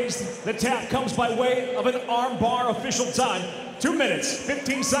Bellator cage, the tap comes by way of an arm bar. Official time, 2 minutes,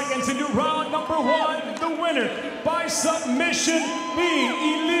 15 seconds into round number 1. The winner by submission, the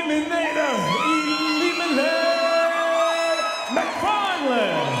Ilimanator, Ilima-Lei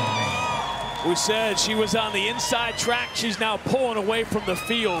Macfarlane. We said she was on the inside track. She's now pulling away from the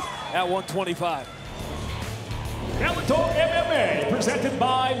field at 125. Bellator MMA, presented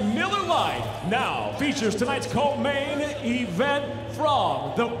by Miller-Lei, now features tonight's co-main event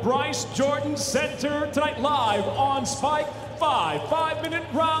from the Bryce Jordan Center. Tonight live on Spike, 5-minute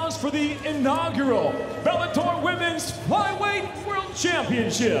rounds for the inaugural Bellator Women's Flyweight World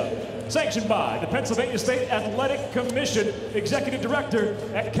Championship. Sanctioned by the Pennsylvania State Athletic Commission, Executive Director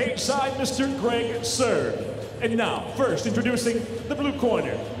at Cage Side, Mr. Greg Serb. And now, first introducing the blue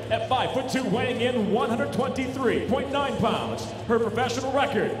corner. At 5'2", weighing in 123.9 pounds. Her professional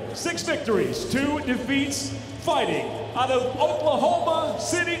record, 6 victories, 2 defeats, fighting out of Oklahoma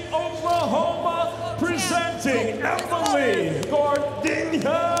City, Oklahoma, presenting Emily Gordillo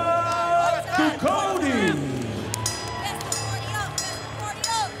Ducote.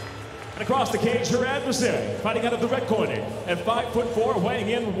 And across the cage, her adversary, fighting out of the red corner, at 5'4", weighing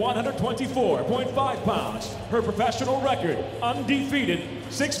in 124.5 pounds. Her professional record, undefeated,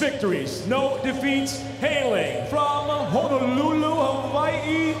 6 victories, no defeats, hailing from Honolulu,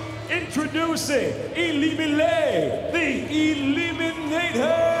 Hawaii, introducing Ilima-Lei, the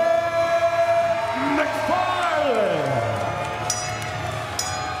Ilimanator, Macfarlane.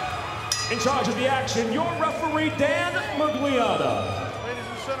 In charge of the action, your referee, Dan Magliata. Ladies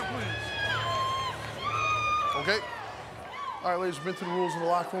in the center, please. Okay. All right, ladies, we've been through the rules in the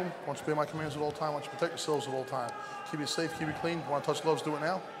locker room. I want you to obey my commands at all times. I want you to protect yourselves at all times. Keep it safe, keep it clean. If you want to touch gloves, do it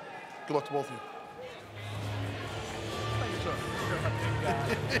now. Good luck to both of you.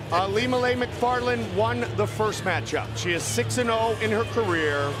 Ilima-Lei Macfarlane won the first matchup. She is 6-0 in her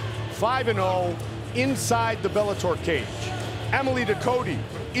career, 5-0 inside the Bellator cage. Emily Ducote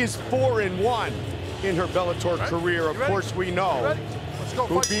is 4-1 in her Bellator career. Of course, we know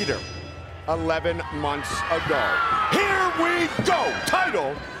who beat her 11 months ago. Here we go!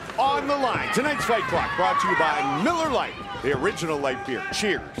 Title on the line. Tonight's Fight Clock brought to you by Miller Lite, the original light beer.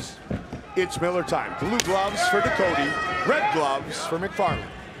 Cheers. It's Miller time. Blue gloves for Ducote, red gloves for Macfarlane.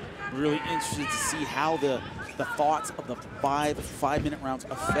 Really interested to see how the thoughts of the five-minute rounds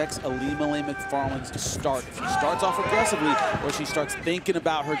affects Ilima-Lei Macfarlane's start. If she starts off aggressively or she starts thinking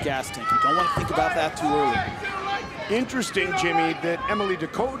about her gas tank. You don't want to think about that too early. Interesting, Jimmy, that Emily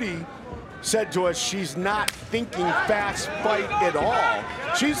Ducote said to us she's not thinking fast fight at all.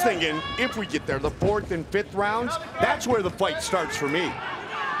 She's thinking if we get there, the 4th and 5th rounds, that's where the fight starts for me.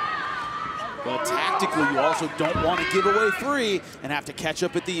 But tactically, you also don't want to give away 3 and have to catch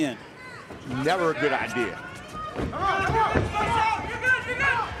up at the end. Never a good idea.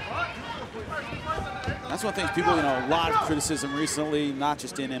 That's one of the things people, a lot of criticism recently, not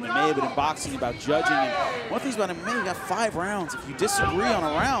just in MMA, but in boxing about judging. And one of the things about MMA, you got 5 rounds. If you disagree on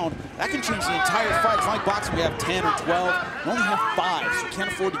a round, that can change the entire fight. It's not like boxing, we have 10 or 12. You only have 5, so you can't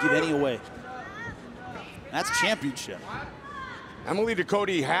afford to give any away. That's championship. Emily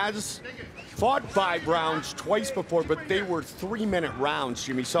Ducote has fought 5 rounds twice before, but they were 3-minute rounds,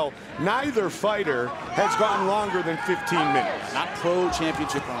 Jimmy. So neither fighter has gone longer than 15 minutes. Not pro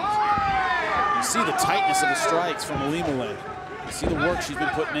championship rounds. You see the tightness of the strikes from Ilima-Lei. You see the work she's been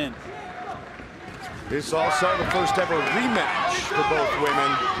putting in. This is also the first ever rematch for both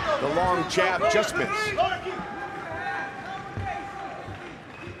women. The long jab just missed.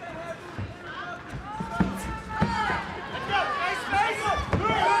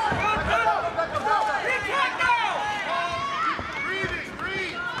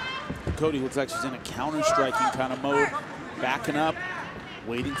 Ducote looks like she's in a counter-striking kind of mode, backing up,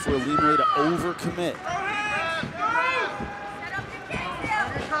 waiting for Ilima-Lei to overcommit.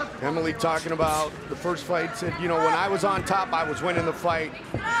 Emily talking about the first fight, said, when I was on top, I was winning the fight.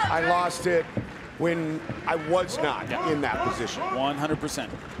 I lost it when I was not in that position. 100%.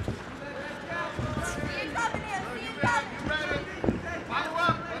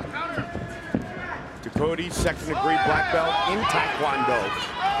 Ducote, second-degree black belt in Taekwondo.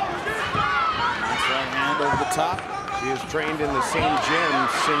 Nice right hand over the top. She has trained in the same gym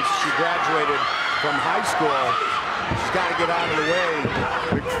since she graduated from high school. She's got to get out of the way.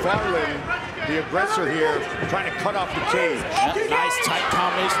 Macfarlane, the aggressor here, trying to cut off the cage. Yep, nice tight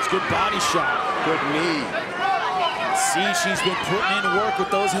combinations, good body shot. Good knee. See, she's been putting in work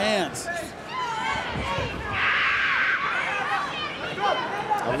with those hands.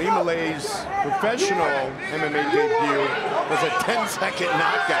 Ilima-Lei's professional MMA debut was a 10-second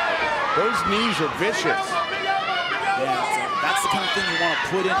knockout. Those knees are vicious. Yeah, that's the kind of thing you want to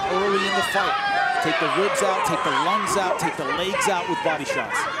put in early in the fight. Take the ribs out, take the lungs out, take the legs out with body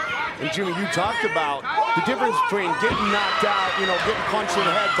shots. And Jimmy, you talked about the difference between getting knocked out, getting punched in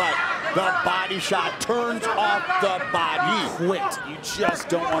the head, but the body shot turns off the body. Quit. You just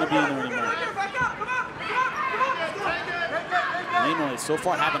don't want to be in there anymore. Ilima-Lei so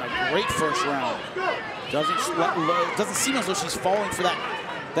far having a great first round. Doesn't seem as though she's falling for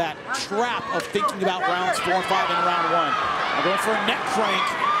that trap of thinking about rounds 4 and 5 in round 1. Now going for a neck crank.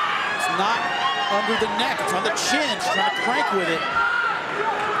 It's not under the neck, it's on the chin. She's trying to crank with it.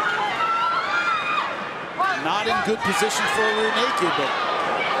 Not in good position for a rear naked, but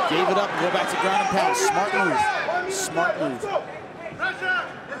gave it up and go back to ground and pound. Smart move. Smart move.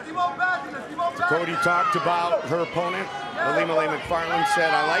 Ducote talked about her opponent. Ilima-Lei Macfarlane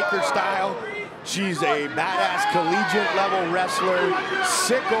said, I like her style. She's a badass collegiate level wrestler,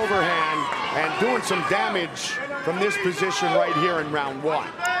 sick overhand, and doing some damage from this position right here in round 1.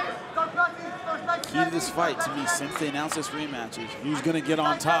 Key to this fight, to me, since they announced this rematch, is who's going to get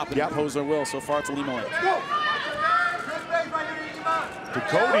on top and impose their will. So far, it's Ilima-Lei.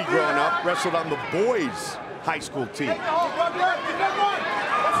 Ducote, growing up, wrestled on the boys' high school team.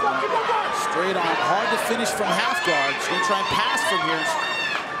 Straight on, hard to finish from half guard. She's gonna try and pass from here.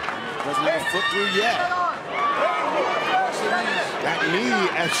 Doesn't have a foot through yet. That knee,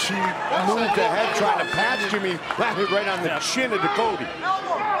 as she moved ahead trying to pass Jimmy, landed right on the chin of Ducote.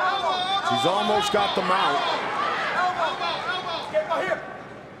 She's almost got the mount.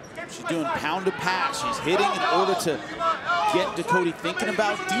 She's doing pound to pass. She's hitting in order to get Ducote thinking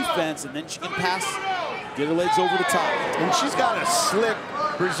about defense, and then she can pass, get her legs over the top. And she's got a slick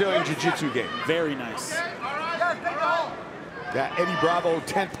Brazilian Jiu-Jitsu game. Very nice. That Eddie Bravo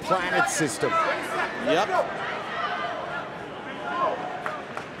 10th Planet system. Yep.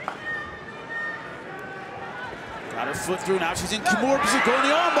 Got her foot through. Now she's in Kimura position, going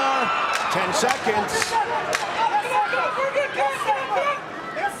the armbar. 10 seconds.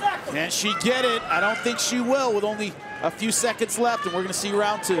 Can she get it? I don't think she will with only a few seconds left, and we're going to see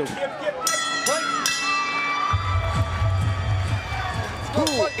round 2.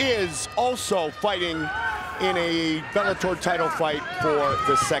 Who is also fighting in a Bellator title fight for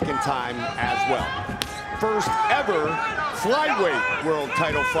the second time as well. First ever flyweight world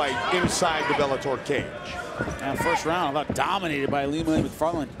title fight inside the Bellator cage. And first round, about dominated by Ilima-Lei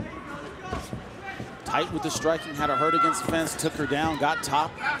Macfarlane. Tight with the striking, had her hurt against the fence, took her down, got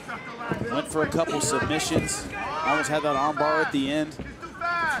top, went for a couple submissions, almost had that armbar at the end.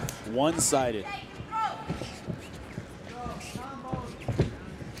 One-sided.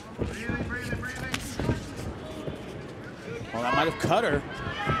 Well, that might have cut her.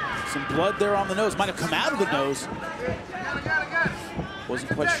 Some blood there on the nose. Might have come out of the nose.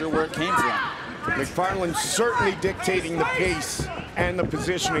 Wasn't quite sure where it came from. Macfarlane certainly dictating the pace and the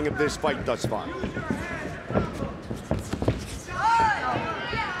positioning of this fight thus far.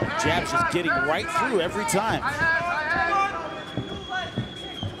 Jabs just getting right through every time.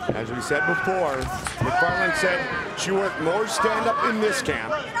 As we said before, Macfarlane said she worked more stand-up in this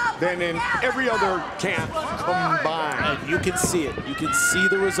camp than in every other camp combined. And you can see it. You can see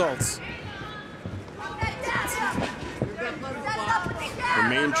the results. Her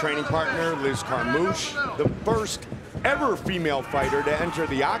main training partner, Liz Carmouche, the first ever female fighter to enter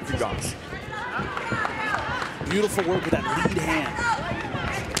the octagon. Beautiful work with that lead hand.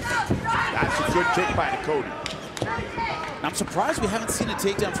 That's a good kick by Ducote. I'm surprised we haven't seen a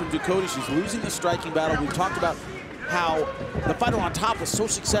takedown from Ducote. She's losing the striking battle. We've talked about how the fighter on top was so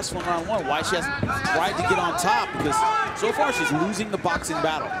successful in round 1, why she hasn't tried to get on top, because so far she's losing the boxing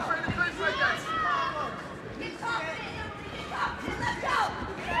battle.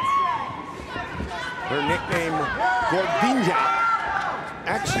 Her nickname, Gordinha,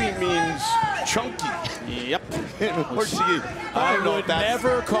 actually means chunky. Yep. In Portuguese. I would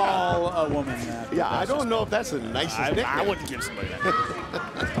never call a woman that. Yeah, I don't know if that's the nicest nickname. I wouldn't give somebody that.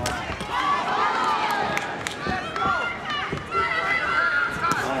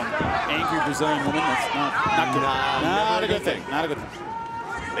 Angry Brazilian woman, that's not good. Not a good thing. Not a good thing.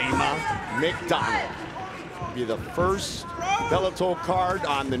 Lima McDonald will be the first Bellator card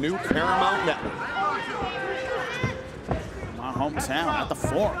on the new Paramount Network. My hometown at the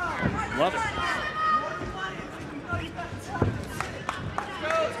Forum. Love it.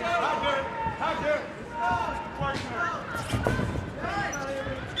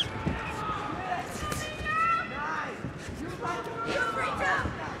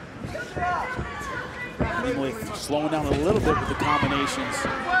 Anyway, slowing down a little bit with the combinations.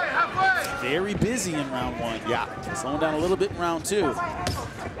 Very busy in round 1. Yeah. Slowing down a little bit in round 2.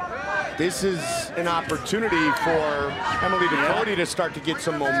 This is an opportunity for Emily Ducote to start to get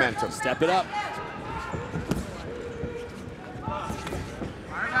some momentum. Step it up.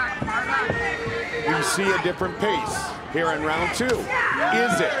 We see a different pace here in round 2. Is it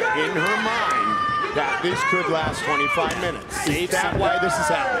in her mind that this could last 25 minutes? Is that why this is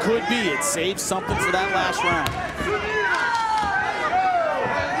happening? Could be. It saves something for that last round.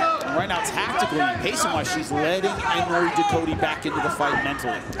 And right now, tactically and pacing-wise, she's letting Emily Ducote back into the fight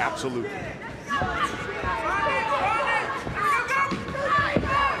mentally. Absolutely.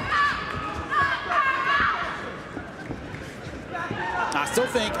 I still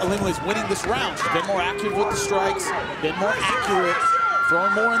think Ilima-Lei's winning this round. She's been more accurate with the strikes, been more accurate,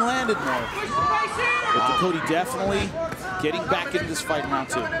 throwing more and landed more. But Ducote definitely getting back into this fight in round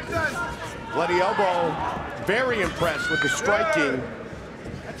 2. Bloody elbow, very impressed with the striking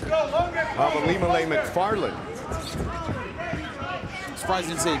of Ilima-Lei Macfarlane. I'm surprised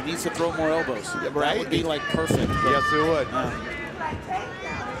you didn't say he needs to throw more elbows. Yeah, right? That would be like perfect. Yes, it would.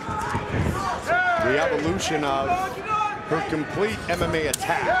 The evolution of her complete MMA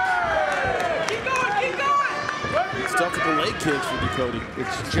attack. stuff with the leg kicks for Ducote.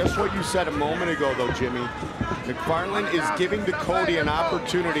 It's just what you said a moment ago, though, Jimmy. Macfarlane is giving Ducote an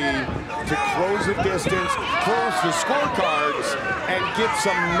opportunity to close the distance, close the scorecards, and get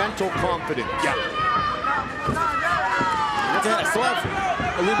some mental confidence. Yeah. I still have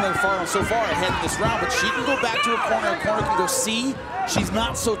Ilima-Lei so far ahead in this round, but she can go back to her corner. Her corner can go, see, she's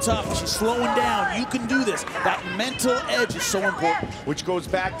not so tough. She's slowing down. You can do this. That mental edge is so important. Which goes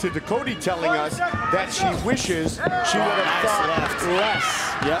back to Ducote telling us that she wishes she would have thought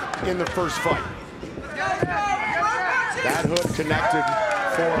less in the first fight. That hook connected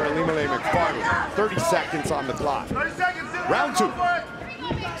for Ilima-Lei Macfarlane. 30 seconds on the clock. Round 2.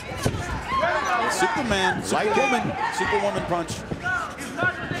 Superman, Superwoman, Superwoman punch.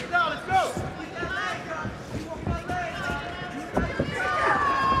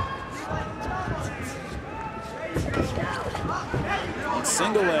 And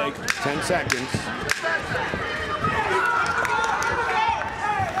single leg. 10 seconds.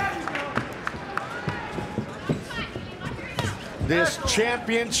 This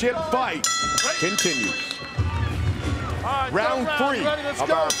championship fight continues. Round 3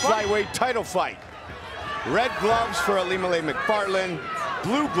 of our flyweight title fight. Red gloves for Ilima-Lei Macfarlane,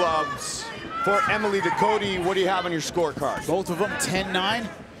 blue gloves for Emily Ducote. What do you have on your scorecard? Both of them 10-9.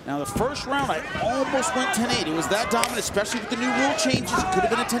 Now the first round, I almost went 10-8. It was that dominant, especially with the new rule changes. It could have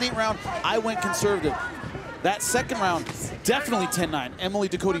been a 10-8 round. I went conservative. That second round, definitely 10-9. Emily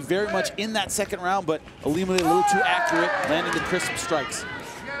Ducote very much in that second round, but Ilima-Lei a little too accurate, landing the crisp strikes.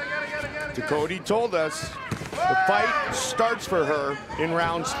 Ducote told us the fight starts for her in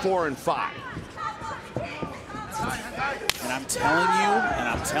rounds 4 and 5. And I'm telling you, and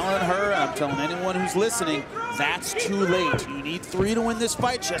I'm telling her, and I'm telling anyone who's listening, that's too late. You need 3 to win this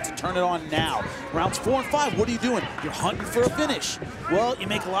fight. She has to turn it on now. Rounds 4 and 5, what are you doing? You're hunting for a finish. Well, you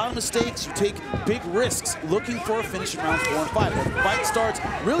make a lot of mistakes. You take big risks looking for a finish in rounds 4 and 5. The fight starts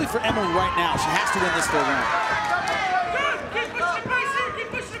really for Emily right now. She has to win this third round.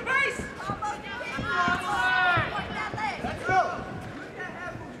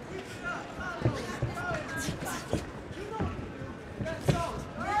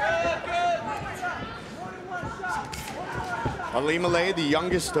 Ilima-Lei, the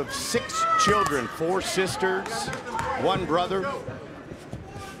youngest of 6 children, 4 sisters, 1 brother.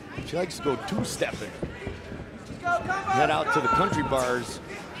 She likes to go 2-stepping. Head out to the country bars.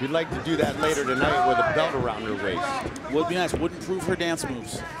 She'd like to do that later tonight with a belt around her waist. Would be nice. Wouldn't improve her dance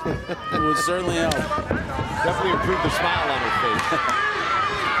moves. It would certainly help. Definitely improve the smile on her face.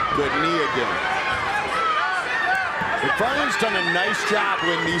 Good knee again. Macfarlane's done a nice job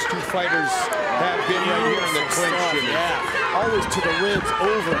when these 2 fighters have been right here in the clinch. Yeah, always to the ribs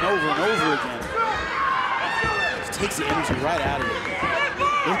over and over and over again. Just takes the energy right out of it.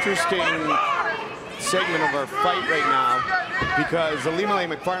 Interesting segment of our fight right now, because Ilima-Lei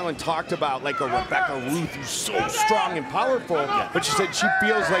Macfarlane talked about like a Rebecca Ruth who's so strong and powerful, but she said she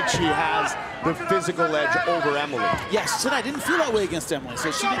feels like she has the physical edge over Emily. Yeah, she said I didn't feel that way against Emily,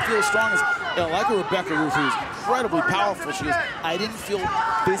 so she didn't feel as strong as, like a Rebecca Ruth, who's incredibly powerful. She goes, I didn't feel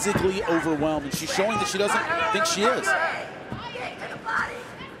physically overwhelmed, and she's showing that she doesn't think she is.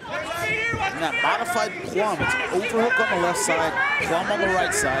 And that modified plum, it's an overhook on the left side, plum on the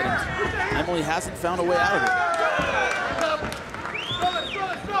right side, and Emily hasn't found a way out of it.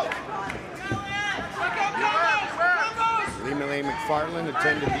 Ilima-Lei Macfarlane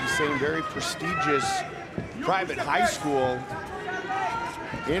attended the same very prestigious private high school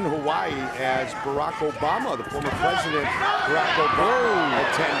in Hawaii as Barack Obama, the former president, Barack Obama,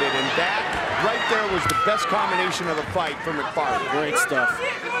 attended. And that right there was the best combination of the fight for Macfarlane. Great stuff.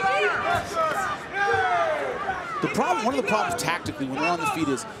 One of the problems tactically when they're on the feet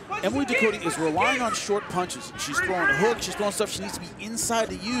is Emily Ducote is relying on short punches. She's throwing a hook, she's throwing stuff she needs to be inside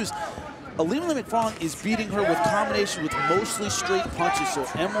to use. Ilima-Lei Macfarlane is beating her with combination with mostly straight punches, so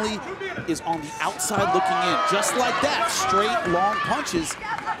Emily is on the outside looking in. Just like that, straight, long punches.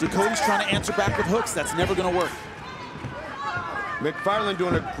 Ducote's trying to answer back with hooks. That's never going to work. Macfarlane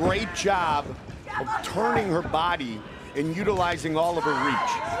doing a great job of turning her body and utilizing all of her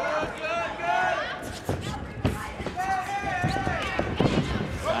reach.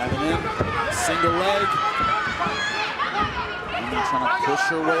 Diving in, single leg. Trying to push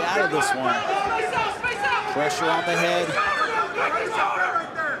her way out of this one. Pressure on the head.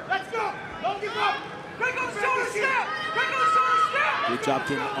 Good job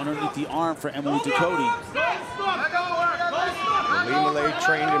getting underneath the arm for Emily Ducote. Ilima-Lei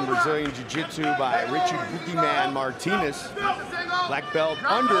trained in Brazilian Jiu-Jitsu by Richie Boogeyman Martinez. Black belt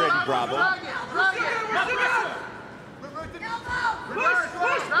under Eddie Bravo.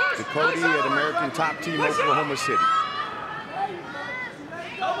 Ducote at American Top Team Oklahoma City.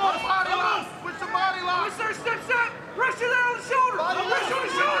 pressure there on the shoulder. No pressure on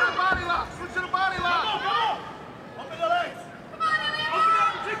the shoulder. Body lock. Switch to the body lock. Come on. Open the legs. Come on, Ilima. Open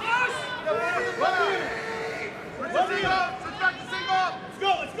up. Too close. Switch back to single. Let's go.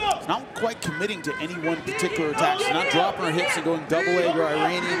 Let's go. She's not quite committing to any one particular attack. She's not dropping her hips and going double leg or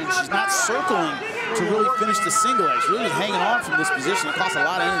Iranian, and she's not circling to really finish the single leg. She's really just hanging on from this position. It costs a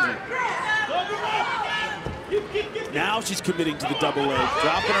lot of energy. Now she's committing to the double leg,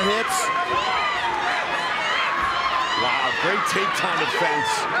 dropping her hips. Wow, great takedown defense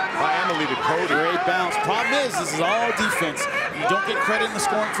by Emily Ducote. Great bounce. Problem is, this is all defense. You don't get credit in the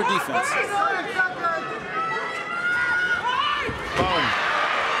scoring for defense. Boom.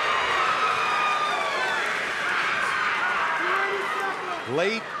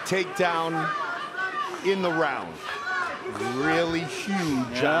 Late takedown in the round. Really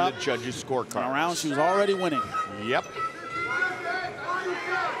huge on the judges' scorecard. Around, she was already winning. Yep.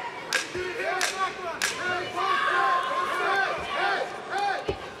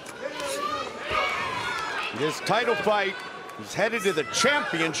 This title fight is headed to the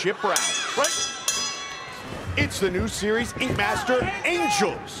championship round. It's the new series, Ink Master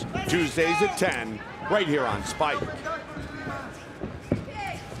Angels. Tuesdays at 10, right here on Spike.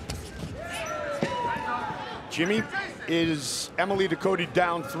 Jimmy, is Emily Ducote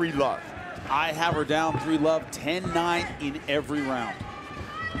down 3-love? I have her down 3-love, 10-9 in every round.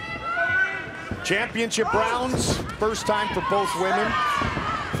 Championship rounds, first time for both women,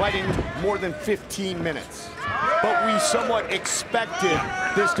 fighting more than 15 minutes. But we somewhat expected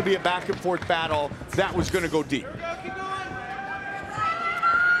this to be a back-and-forth battle that was going to go deep.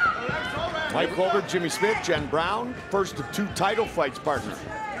 Mike Colbert, Jimmy Smith, Jen Brown, first of 2 title fights, partner.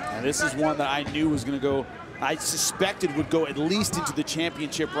 And this is one that I knew was going to go, I suspected would go at least into the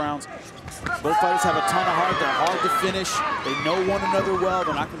championship rounds. Both fighters have a ton of heart. They're hard to finish. They know one another well.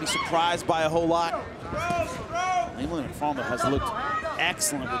 They're not going to be surprised by a whole lot. Ilima-Lei has looked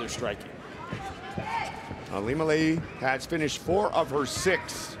excellent with her striking. Ilima-Lei has finished 4 of her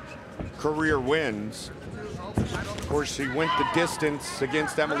 6 career wins. Of course, she went the distance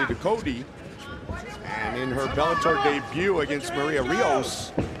against Emily Ducote. And in her Bellator debut against Maria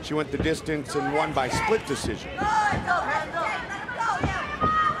Rios, she went the distance and won by split decision.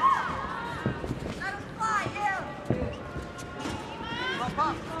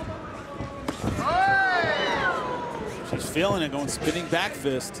 She's feeling it, going spinning back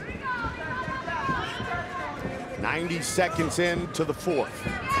fist. 90 seconds into the 4th.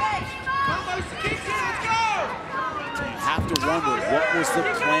 You have to wonder, what was the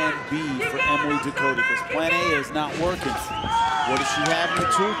plan B for Emily Ducote? Because plan A is not working. What does she have in the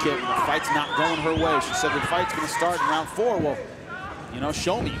toolkit when the fight's not going her way? She said the fight's going to start in round 4. Well, you know,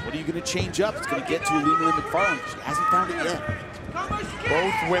 show me. What are you going to change up? It's going to get to Ilima-Lei Macfarlane. She hasn't found it yet.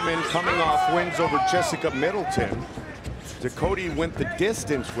 Both women coming off wins over Jessica Middleton. Ducote went the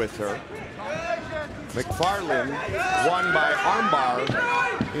distance with her. Macfarlane won by armbar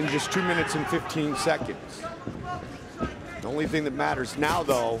in just 2 minutes and 15 seconds. The only thing that matters now,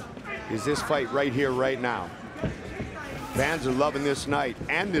 though, is this fight right here, right now. Fans are loving this night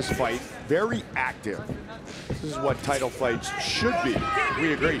and this fight. Very active. This is what title fights should be.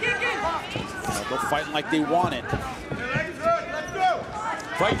 We agree. They're fighting like they want it.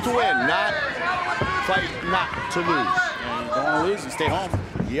 Fight to win, not fight not to lose. And you don't want to lose, you stay home.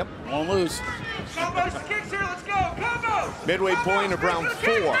 Yep. You won't lose. Midway point of round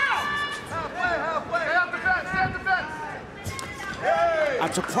 4.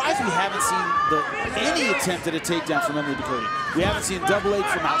 I'm surprised we haven't seen any attempt at a takedown from Emily Ducote. We haven't seen double leg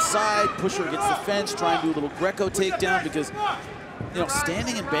from outside, push her against the fence, try and do a little Greco takedown because, you know,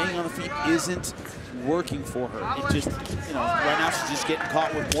 standing and banging on the feet isn't working for her. It just, you know, right now she's just getting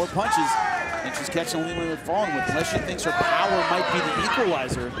caught with more punches and she's catching Ilima-Lei Macfarlane with. Unless she thinks her power might be the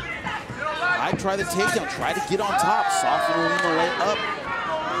equalizer, I'd try the takedown, try to get on top, soften Ilima-Lei up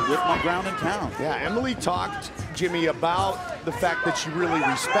with my ground and pound. Yeah, Emily talked, Jimmy, about the fact that she really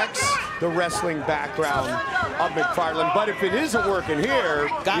respects the wrestling background of Macfarlane, but if it isn't working here,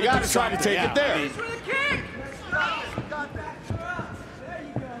 you got to try to take it there.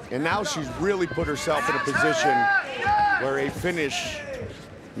 And now she's really put herself in a position where a finish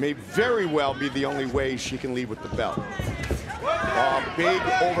may very well be the only way she can leave with the belt. A big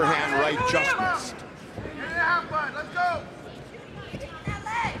overhand right just missed.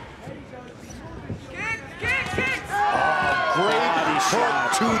 Great hook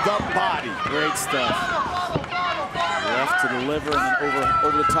to the body. Great stuff. Left to the liver and then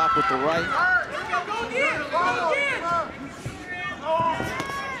over the top with the right.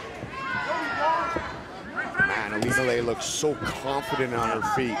 man, Ilima-Lei looks so confident on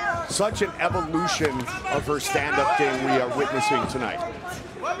her feet. Such an evolution of her stand-up game we are witnessing tonight.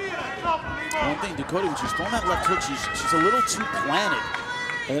 One thing, Dakota, when she's throwing that left hook, she's a little too planted.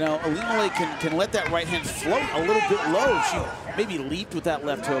 You know, Ilima-Lei can let that right hand float a little bit low. She maybe leaped with that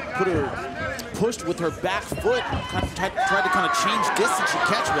left hook, pushed with her back foot, tried to kind of change distance and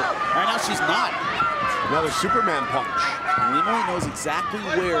catch, but right now she's not. Another Superman punch. Ilima-Lei knows exactly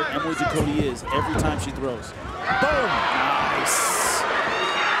where Emily Dakota is every time she throws. Boom! Nice.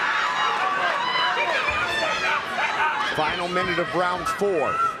 Final minute of round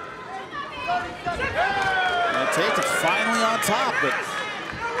 4. And Tate's finally on top, but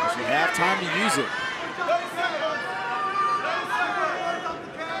she have time to use it.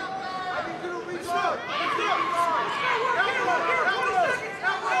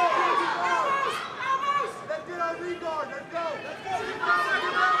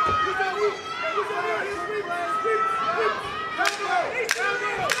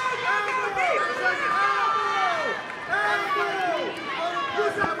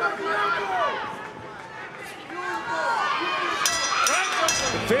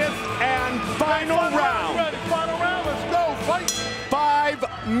 Fifth and final round. Final round, let's go, fight. 5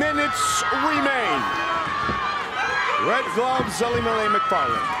 minutes remain. Red gloves, Ilima-Lei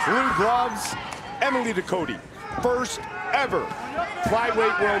Macfarlane. Blue gloves, Emily Dakota. First ever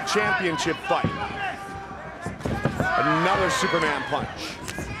flyweight world championship fight. Another Superman punch.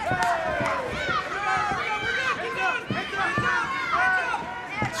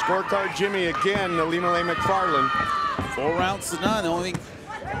 Scorecard Jimmy again, Ilima-Lei Macfarlane. 4 rounds to none. The only thing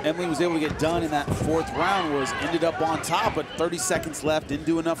Emily was able to get done in that 4th round was ended up on top, but 30 seconds left, didn't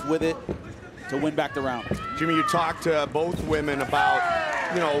do enough with it to win back the round. Jimmy, you talked to both women about,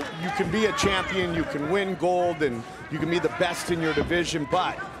 you know, you can be a champion, you can win gold, and you can be the best in your division,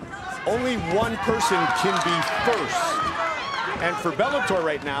 but only one person can be first. And for Bellator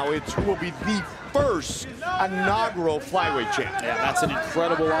right now, it's who will be the first inaugural flyweight champ. Yeah, that's an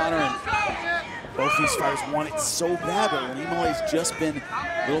incredible honor, and both these fighters want it so bad, but Ilima-Lei's just been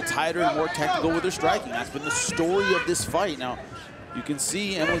a little tighter and more technical with her striking. That's been the story of this fight. Now, you can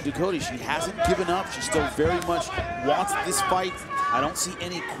see Emily Dakota, she hasn't given up. She still very much wants this fight. I don't see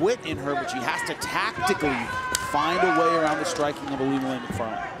any quit in her, but she has to tactically find a way around the striking of Ilima-Lei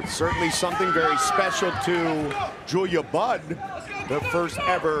Macfarlane. It's certainly something very special to Julia Budd, the first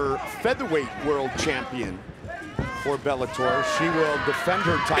ever featherweight world champion for Bellator. She will defend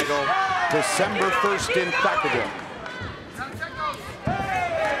her title December 1st in Vacaville.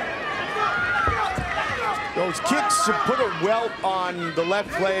 Those kicks have put a welt on the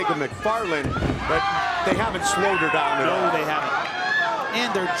left leg of Macfarlane, but they haven't slowed her down at all. No, they haven't.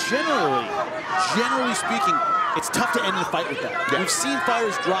 And they're generally speaking, it's tough to end the fight with that. Yeah. We've seen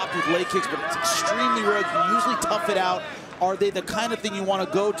fighters drop with leg kicks, but it's extremely rare. You can usually tough it out. Are they the kind of thing you want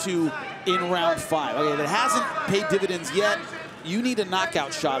to go to in round 5? Okay, that hasn't paid dividends yet. You need a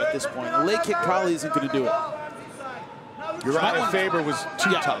knockout shot at this point. A leg kick probably isn't going to do it. Uriah Faber was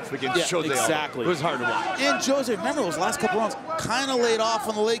too tough against Jose. Exactly. It was hard to watch. And Jose, remember those last couple rounds, kind of laid off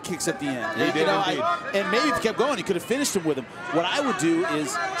on the leg kicks at the end. He did indeed. And maybe if he kept going, he could have finished him with him. What I would do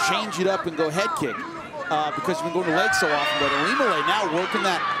is change it up and go head kick because you've been going to leg so often. But Ilima-Lei now working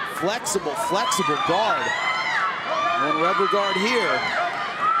that flexible guard. One rubber guard here.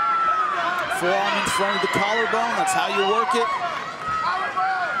 Forearm in front of the collarbone. That's how you work it.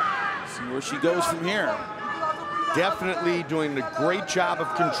 See where she goes from here. Definitely doing a great job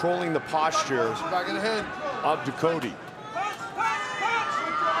of controlling the posture of Dakota.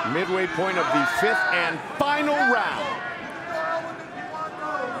 Midway point of the 5th and final round.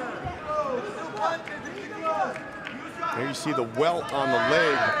 There you see the welt on the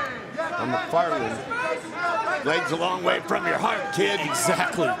leg on Macfarlane. Leg's a long way from your heart, kid.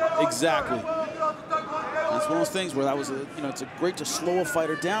 Exactly. That's one of those things where that was, it's great to slow a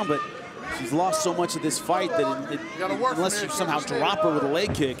fighter down, but she's lost so much of this fight that unless you somehow drop her with a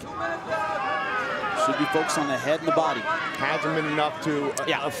leg kick, should be focused on the head and the body. Hasn't been enough to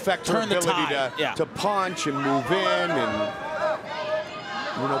affect her ability to punch and move in and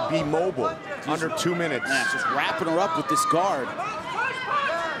be mobile. Under 2 minutes. Yeah, just wrapping her up with this guard.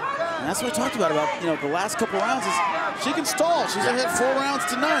 And that's what we talked about the last couple rounds is she can stall. She's ahead 4 rounds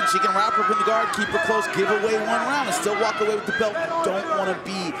to none. She can wrap her up in the guard, keep her close, give away 1 round, and still walk away with the belt. You don't want to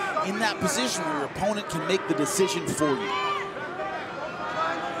be in that position where your opponent can make the decision for you.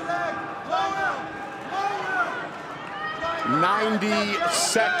 "90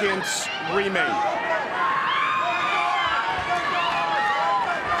 seconds remain.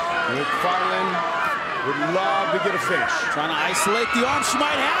 Macfarlane would love to get a finish. Trying to isolate the arm. She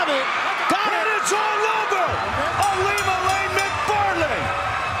might have it. Got it. It's all over! Ilima-Lei Macfarlane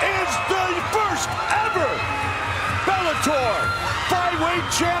is the first ever Bellator flyweight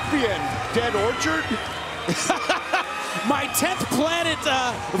champion. Dead Orchard? My 10th planet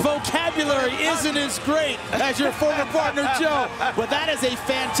vocabulary isn't as great as your former partner, Joe. But that is a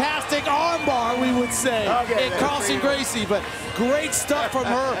fantastic armbar, we would say, in Carlson Gracie. But great stuff from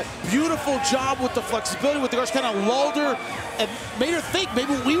her. Beautiful job with the flexibility, with the guards, kind of lulled her and made her think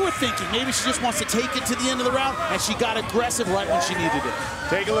maybe what we were thinking. Maybe she just wants to take it to the end of the round, and she got aggressive right when she needed it.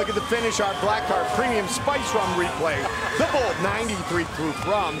 Take a look at the finish, our Black Card Premium Spice Rum replay. The bold 93 proof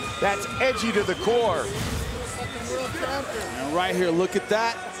rum that's edgy to the core. And right here, look at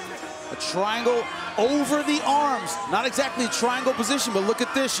that. A triangle over the arms. Not exactly a triangle position, but look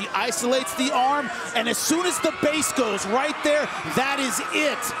at this. She isolates the arm, and as soon as the base goes right there, that is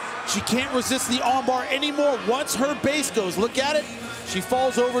it. She can't resist the armbar anymore once her base goes. Look at it. She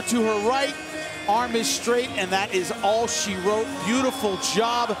falls over to her right. Arm is straight, and that is all she wrote. Beautiful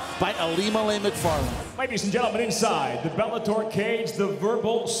job by Ilima-Lei Macfarlane. Ladies and gentlemen, inside the Bellator cage, the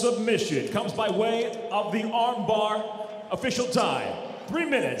verbal submission comes by way of the armbar. Official time, 3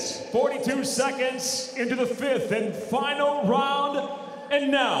 minutes, 42 seconds into the 5th and final round. And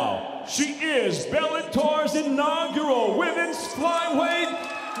now, she is Bellator's inaugural women's flyweight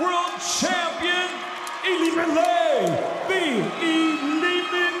world champion, Ilima-Lei, the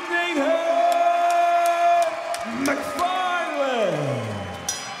Ilimanator Macfarlane.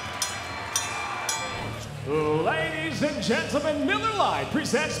 Ladies and gentlemen, Miller-Lei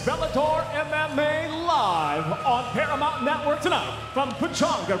presents Bellator MMA live on Paramount Network tonight from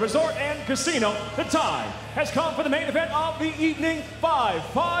Pechanga Resort and Casino. The time has come for the main event of the evening. 5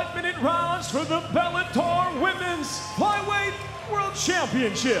 5-minute rounds for the Bellator Women's Flyweight World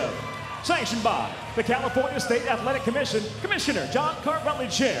Championship. Sanctioned by the California State Athletic Commission, Commissioner John Carvelli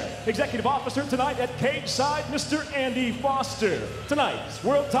Chair. Executive Officer tonight at cage side, Mr. Andy Foster. Tonight's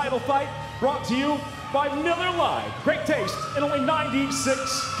world title fight brought to you by Miller-Lei. Great taste and only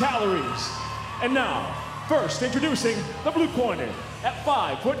 96 calories. And now, first introducing the blue corner at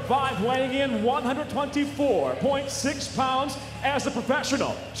 5'5", weighing in 124.6 pounds as a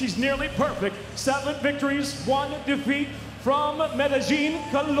professional. She's nearly perfect. 7 victories, 1 defeat. From Medellin,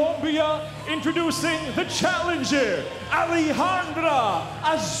 Colombia, introducing the challenger, Alejandra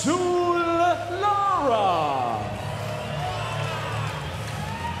Azul Lara.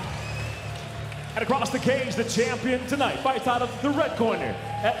 And across the cage, the champion tonight fights out of the red corner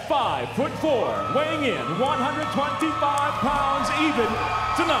at 5'4", weighing in 125 pounds even.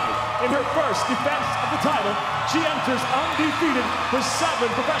 Tonight, in her first defense of the title, she enters undefeated with 7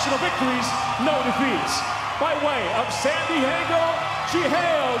 professional victories, no defeats. By way of San Diego, she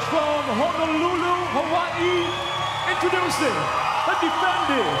hails from Honolulu, Hawaii. Introducing the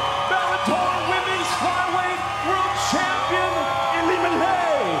defending Bellator Women's Flyweight World Champion,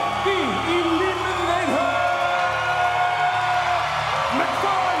 Ilima-Lei, the Ilimanator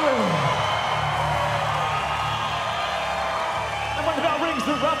Macfarlane. And when the bell rings,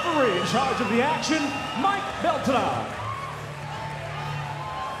 the referee in charge of the action, Mike Beltran.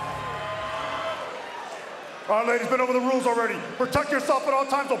 All right, ladies, been over the rules already. Protect yourself at all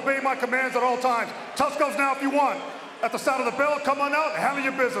times. Obey my commands at all times. Touch goes now if you want. At the sound of the bell, come on out and handle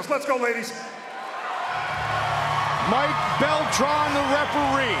your business. Let's go, ladies. Mike Beltran, the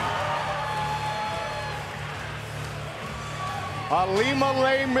referee.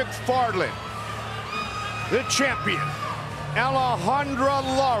 Ilima-Lei Macfarlane, the champion. Alejandra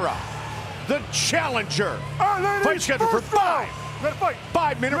Lara, the challenger. All right, Fight ladies, scheduled for 5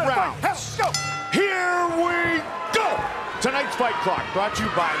 5-minute rounds. Let's go. Here we go! Tonight's fight clock brought to you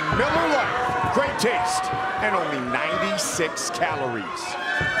by Miller-Lei. Great taste and only 96 calories.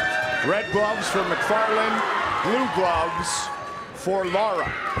 Red gloves for Macfarlane, blue gloves for Lara.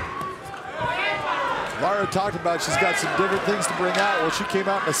 Lara talked about she's got some different things to bring out. Well, she came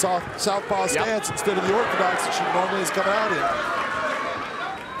out in a southpaw stance instead of the orthodox that she normally is coming out in.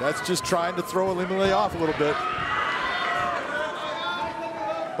 That's just trying to throw Ilima-Lei off a little bit.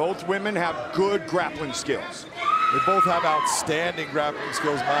 Both women have good grappling skills. They both have outstanding grappling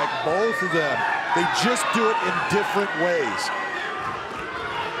skills, Mike. Both of them. They just do it in different ways.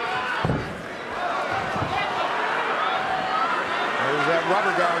 There's that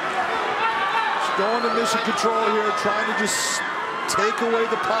rubber guard. She's going to mission control here, trying to just take away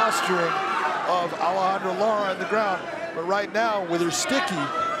the posturing of Alejandra Lara on the ground. But right now, with her sticky,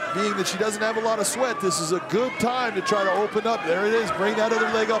 being that she doesn't have a lot of sweat, this is a good time to try to open up. There it is, bring that other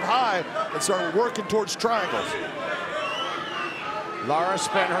leg up high and start working towards triangles. Lara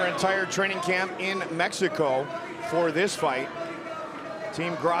spent her entire training camp in Mexico for this fight.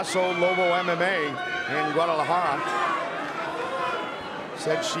 Team Grasso Lobo MMA in Guadalajara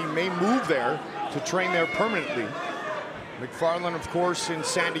said she may move there to train there permanently. Macfarlane, of course, in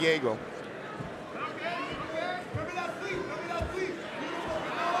San Diego.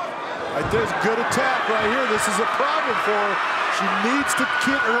 Right there's good attack right here. This is a problem for her. She needs to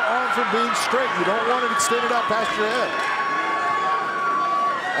keep her arm from being straight. You don't want it extended out past your head.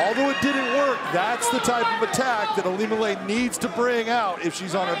 Although it didn't work, that's the type of attack that Ilima-Lei needs to bring out if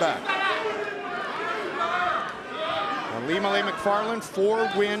she's on her back. Ilima-Lei Macfarlane, 4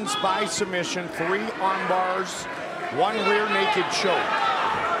 wins by submission, 3 arm bars, 1 rear naked choke.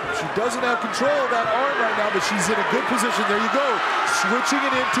 She doesn't have control of that arm right now, but she's in a good position. There you go. Switching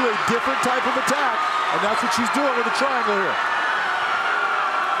it into a different type of attack, and that's what she's doing with the triangle here.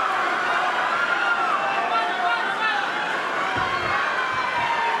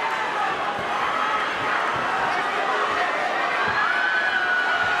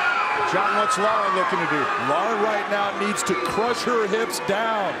 John, what's Lara looking to do? Lara right now needs to crush her hips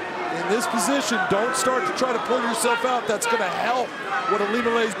down. In this position, don't start to try to pull yourself out. That's going to help what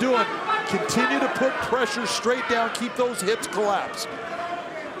Ilima-Lei's doing. Continue to put pressure straight down. Keep those hips collapsed.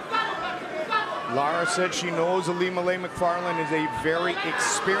 Lara said she knows Ilima-Lei Macfarlane is a very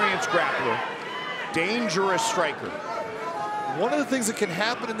experienced grappler, dangerous striker. One of the things that can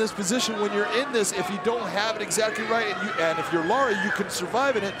happen in this position when you're in this, if you don't have it exactly right, and if you're Lara, you can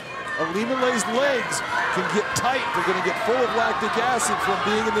survive in it. Ilima-Lei's legs can get tight. They're going to get full of lactic acid from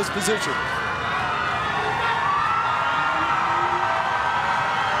being in this position.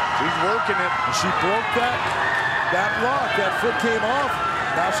 She's working it. She broke that lock. That foot came off.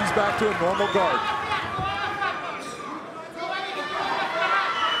 Now she's back to a normal guard.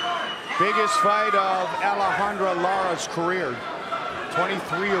 Biggest fight of Alejandra Lara's career.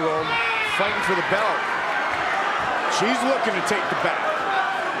 23-year-old fighting for the belt. She's looking to take the back.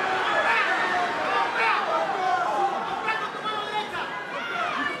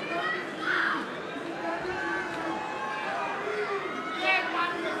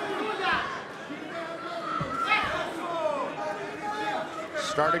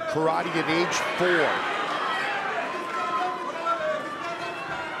 Started karate at age 4.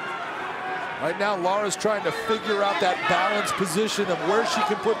 Right now, Lara's trying to figure out that balanced position of where she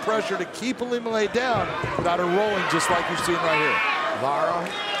can put pressure to keep Ilima-Lei down without her rolling, just like you're seeing right here. Lara,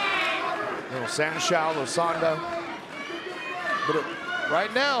 little Sanshao, Losanda. But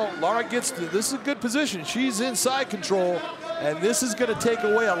right now, Lara gets to, this is a good position. She's inside control, and this is going to take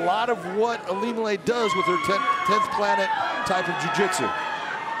away a lot of what Ilima-Lei does with her 10th planet type of jiu-jitsu.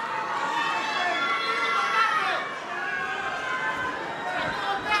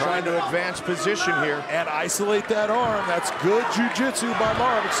 Trying to advance position here. And isolate that arm. That's good jiu-jitsu by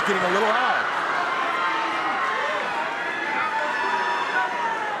Lara, but she's getting a little high.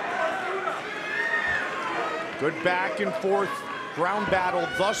 Good back and forth ground battle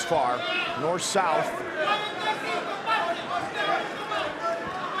thus far, north-south.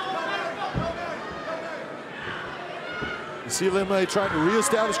 You see Ilima-Lei trying to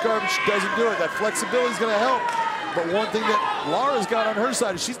reestablish guard, but she doesn't do it. That flexibility is going to help. But one thing that Lara's got on her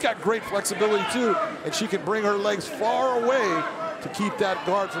side is she's got great flexibility too, and she can bring her legs far away to keep that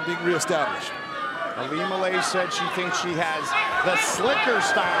guard from being reestablished. Ilima-Lei said she thinks she has the slicker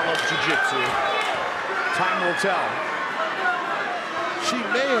style of jiu-jitsu. Time will tell. She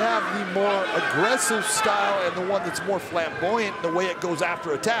may have the more aggressive style and the one that's more flamboyant in the way it goes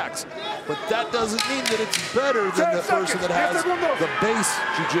after attacks. But that doesn't mean that it's better than the person that has the base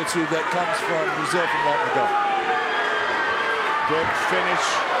jiu-jitsu that comes from Brazil from long ago. Good finish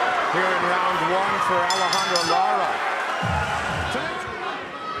here in round 1 for Alejandra Lara.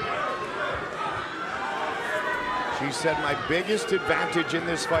 She said, my biggest advantage in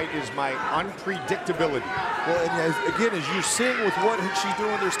this fight is my unpredictability. Well, and again, as you're seeing with what she's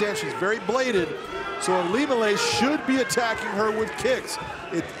doing with her stance, she's very bladed. So Ilima-Lei should be attacking her with kicks.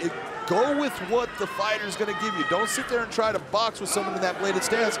 Go with what the fighter's going to give you. Don't sit there and try to box with someone in that bladed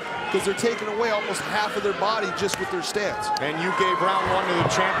stance, because they're taking away almost half of their body just with their stance. And you gave round 1 to the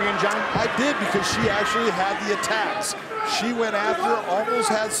champion, John? I did, because she actually had the attacks. She went after, almost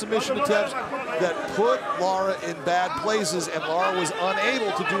had submission attempts that put Lara in bad places, and Lara was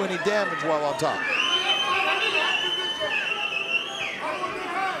unable to do any damage while on top.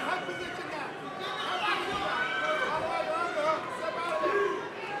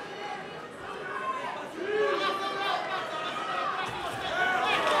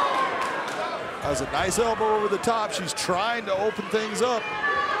 That was a nice elbow over the top. She's trying to open things up.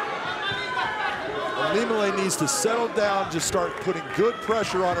 Ilima-Lei needs to settle down, just start putting good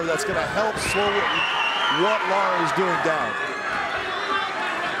pressure on her. That's going to help slow what Lara is doing down.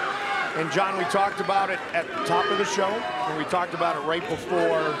 And John, we talked about it at the top of the show, and we talked about it right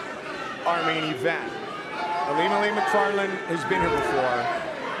before our main event. Ilima-Lei Macfarlane has been here before,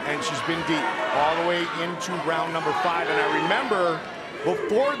 and she's been deep all the way into round number 5. And I remember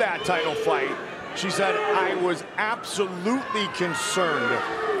before that title fight, she said, I was absolutely concerned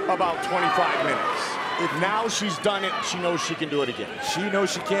about 25 minutes. If now she's done it, she knows she can do it again. She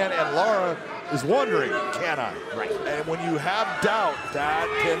knows she can, and Lara is wondering, can I? Right. And when you have doubt, that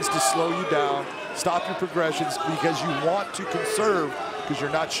tends to slow you down, stop your progressions, because you want to conserve, because you're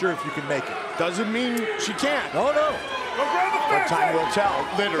not sure if you can make it. Doesn't mean she can't. No, no. But time will tell.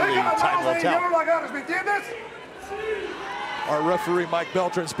 Literally, time will tell. Our referee, Mike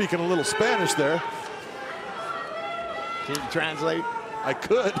Beltran, speaking a little Spanish there. Can you translate? I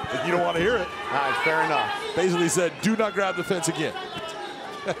could, but you don't want to hear it. Fair enough. Basically said, do not grab the fence again.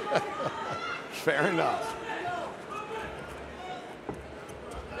 Fair enough.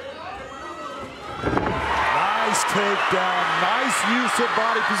 Nice takedown, nice use of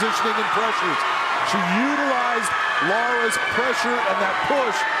body positioning and pressures. She utilized Lara's pressure and that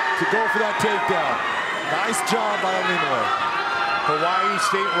push to go for that takedown. Nice job by Ilima-Lei. Hawaii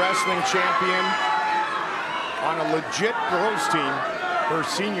State Wrestling Champion on a legit girls team her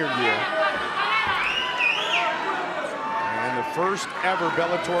senior year. And the first ever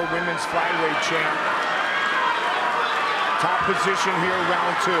Bellator Women's Flyweight champ. Top position here,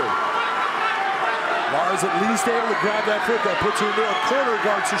 round 2. Lara's at least able to grab that foot. That puts her into a corner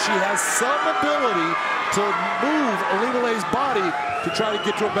guard, so she has some ability to move Ilima-Lei's body to try to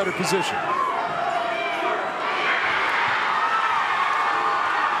get to a better position.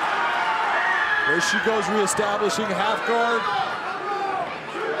 There she goes, reestablishing half guard.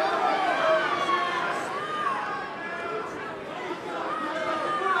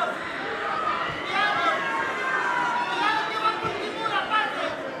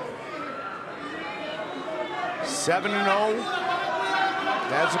 Seven 7-0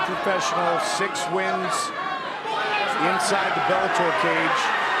 as a professional, 6 wins inside the Bellator cage.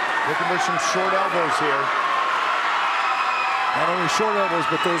 Looking for some short elbows here. Not only short elbows,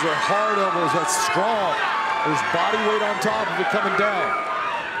 but those are hard elbows. That's strong. There's body weight on top of it coming down.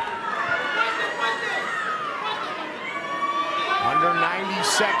 Under 90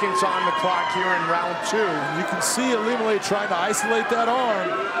 seconds on the clock here in round 2. And you can see Ilima-Lei trying to isolate that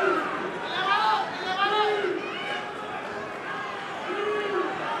arm.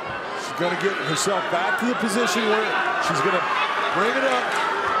 She's going to get herself back to the position where she's going to bring it up.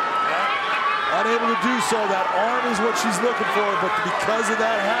 Unable to do so. That arm is what she's looking for, but because of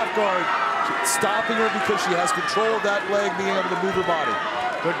that half guard, stopping her because she has control of that leg, being able to move her body.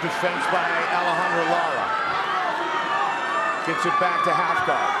 Good defense by Alejandra Lara. Gets it back to half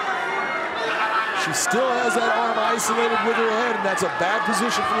guard. She still has that arm isolated with her head, and that's a bad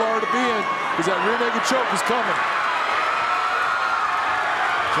position for Lara to be in, because that rear naked choke is coming.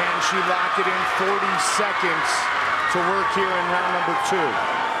 Can she lock it in? 40 seconds to work here in round number 2.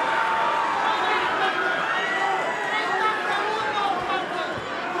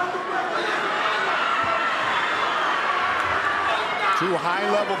 2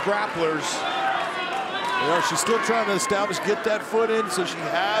 high-level grapplers. Yeah, she's still trying to establish, get that foot in, so she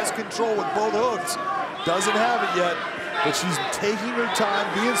has control with both hooks. Doesn't have it yet, but she's taking her time,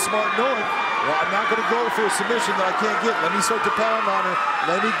 being smart, knowing, well, I'm not going to go for a submission that I can't get. Let me start to pound on her.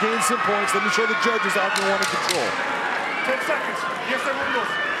 Let me gain some points. Let me show the judges I'm the one in control. 10 seconds. Yes, segundos.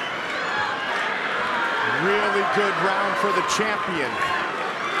 Really good round for the champion.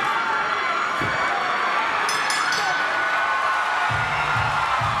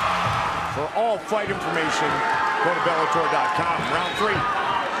 For all fight information, go to Bellator.com. Round 3.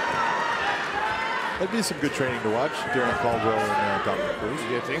 That'd be some good training to watch, Darren Caldwell and Dominic Cruz.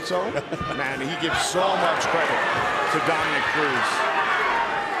 You think so? Man, he gives so much credit to Dominic Cruz.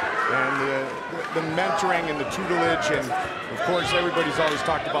 And the mentoring and the tutelage, and of course, everybody's always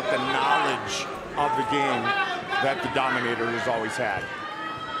talked about the knowledge of the game that the Dominator has always had.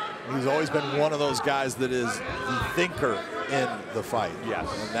 He's always been one of those guys that is the thinker in the fight. Yes.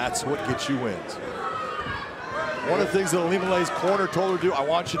 And that's what gets you wins. One of the things that Ilima-Lei's corner told her to do, I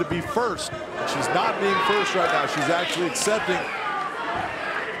want you to be first. And she's not being first right now. She's actually accepting.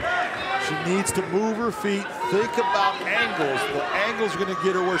 She needs to move her feet, think about angles. The angles are going to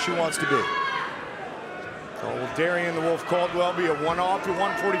get her where she wants to be. So will Darian the Wolf Caldwell be a one-off at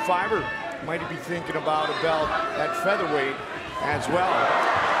 145, or might he be thinking about a belt at featherweight as well?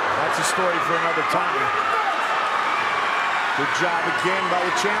 That's a story for another time. Good job again by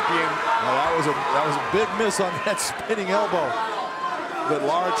the champion. Well, that was a big miss on that spinning elbow. But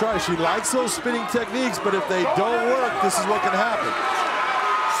Lara tries. She likes those spinning techniques, but if they don't work, this is what can happen.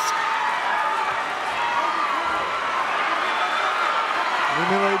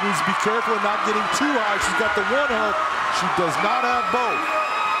 Ilima-Lei needs to be careful of not getting too high. She's got the one hook. She does not have both.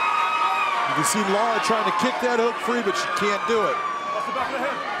 You can see Lara trying to kick that hook free, but she can't do it. Off the back of the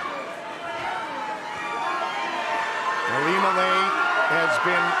head. Ilima-Lei has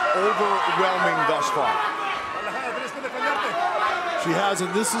been overwhelming thus far. She has, and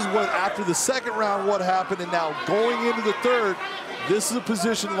this is what, after the second round, what happened, and now going into the third, this is a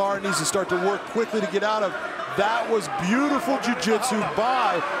position Lara needs to start to work quickly to get out of. That was beautiful jiu-jitsu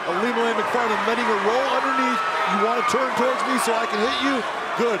by Ilima-Lei Macfarlane, letting her roll underneath. You want to turn towards me so I can hit you?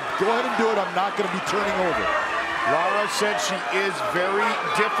 Good, go ahead and do it. I'm not going to be turning over. Lara said she is very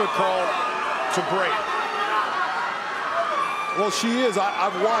difficult to break. Well, she is.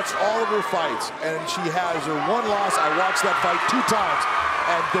 I've watched all of her fights, and she has her one loss. I watched that fight 2 times,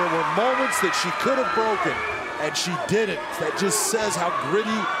 and there were moments that she could have broken, and she didn't. That just says how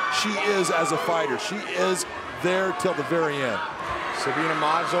gritty she is as a fighter. She is there till the very end. Sabina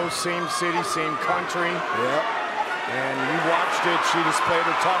Mazo, same city, same country. Yep. And you watched it. She displayed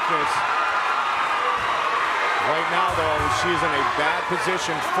her toughness. Right now, though, she's in a bad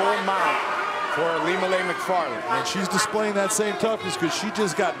position, full mount for Ilima-Lei Macfarlane. And she's displaying that same toughness because she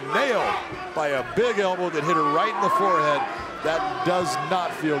just got nailed by a big elbow that hit her right in the forehead. That does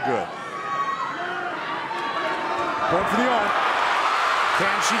not feel good. Going for the arm.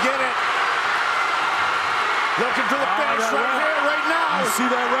 Can she get it? Looking for the finish right here, right now. You see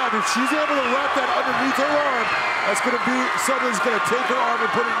that wrap. If she's able to wrap that underneath her arm, that's going to be something that's going to take her arm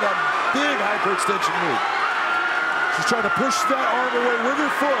and put it in that big hyperextension move. She's trying to push that arm away with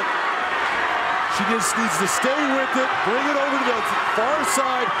her foot. She just needs to stay with it, bring it over to the far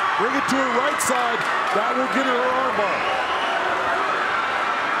side, bring it to her right side. That will get her arm bar.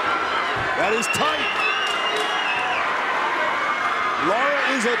 That is tight. Lara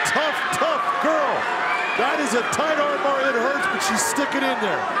is a tough, tough girl. That is a tight arm bar. It hurts, but she's sticking in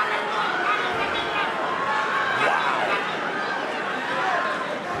there.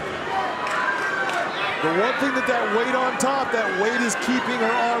 The one thing that weight on top, that weight is keeping her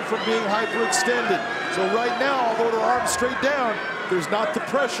arm from being hyperextended. So right now, although her arm's straight down, there's not the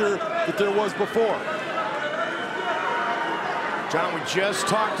pressure that there was before. John, we just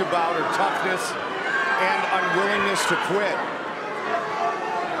talked about her toughness and unwillingness to quit.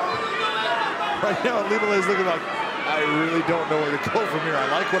 Right now, Ilima-Lei is looking like, I really don't know where to go from here. I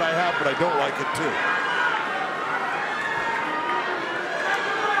like what I have, but I don't like it too.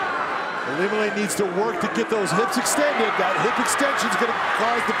 Ilima-Lei needs to work to get those hips extended. That hip extension is going to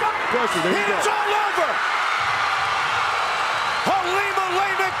cause the pressure. There you go. It's all over.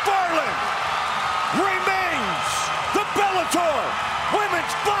 Ilima-Lei Macfarlane remains the Bellator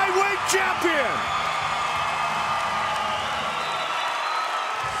Women's Flyweight Champion.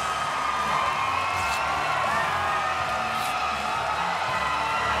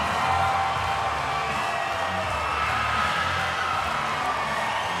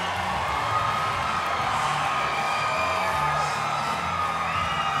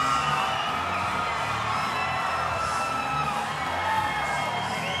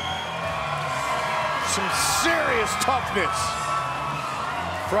 Some serious toughness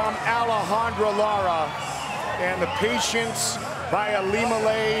from Alejandra Lara, and the patience by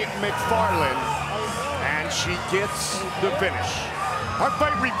Ilima-Lei Macfarlane, and she gets the finish. Our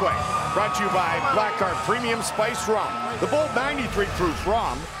fight replay brought to you by Blackheart Premium Spiced Rum, the bold 93 proof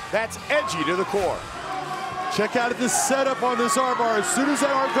rum that's edgy to the core. Check out this setup on this armbar. As soon as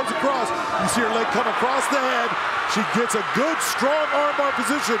that arm comes across, you see her leg come across the head. She gets a good, strong armbar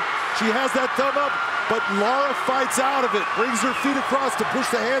position. She has that thumb up, but Lara fights out of it, brings her feet across to push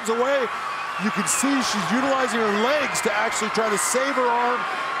the hands away. You can see she's utilizing her legs to actually try to save her arm,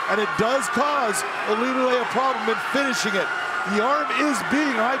 and it does cause Ilima-Lei a problem in finishing it. The arm is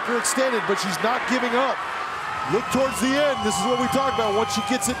being hyperextended, but she's not giving up. Look towards the end. This is what we talked about. Once she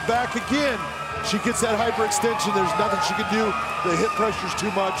gets it back again, she gets that hyperextension. There's nothing she can do. The hip pressure's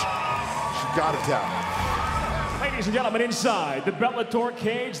too much. She got it down. Ladies and gentlemen, inside the Bellator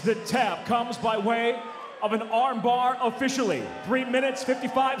cage, the tap comes by way of an armbar officially. 3 minutes,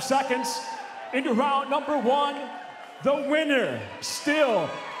 55 seconds into round number 1. The winner, still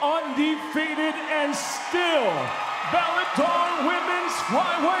undefeated and still Bellator Women's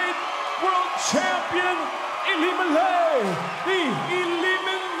Flyweight World Champion, Ilima-Lei, the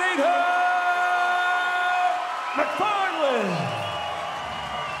Ilimanator Macfarlane.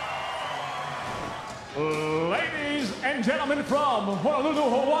 Ladies and gentlemen from Honolulu,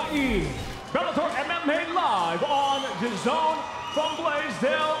 Hawaii, Bellator MMA live on DAZN from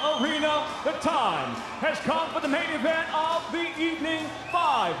Blaisdell Arena. The time has come for the main event of the evening.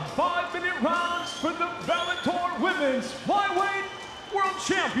 5 5-minute rounds for the Bellator Women's Flyweight World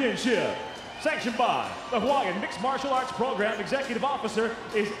Championship. Sanctioned by the Hawaiian Mixed Martial Arts Program Executive Officer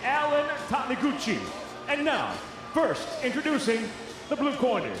is Alan Taniguchi. And now, first introducing the blue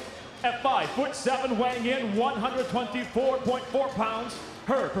corner. At 5'7", weighing in 124.4 pounds,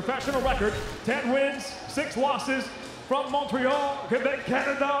 her professional record, 10 wins, 6 losses. From Montreal, Quebec,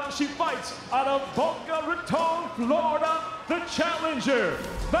 Canada, she fights out of Boca Raton, Florida, the challenger,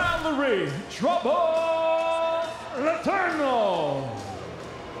 Valerie "Trouble" Letourneau.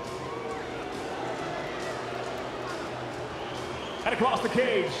 And across the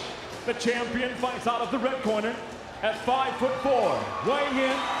cage, the champion fights out of the red corner at 5'4", weighing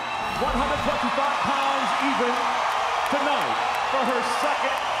in 125 pounds even. Tonight, for her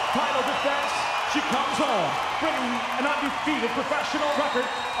second title defense, she comes home, bringing an undefeated professional record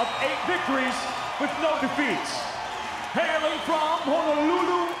of 8 victories with no defeats. Hailing from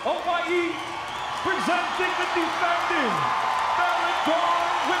Honolulu, Hawaii, presenting the defending Bellator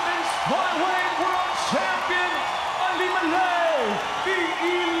Women's Flyweight World Champion, Ilima-Lei, the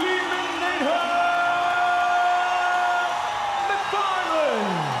Ilimanator,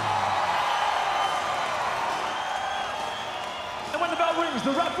 Macfarlane. And when the bell rings,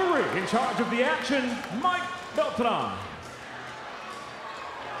 the referee in charge of the action, Mike Beltran.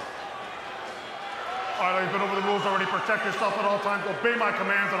 All right, ladies, been over the rules already. Protect yourself at all times. Obey my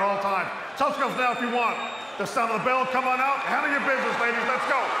commands at all times. Tough gloves now if you want. The sound of the bell, come on out. Handle your business, ladies. Let's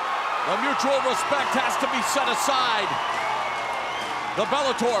go. The mutual respect has to be set aside. The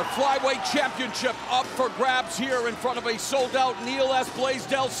Bellator Flyweight Championship up for grabs here in front of a sold-out Neil S.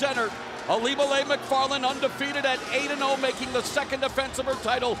 Blaisdell Center. Ilima-Lei Macfarlane undefeated at 8-0, making the second defense of her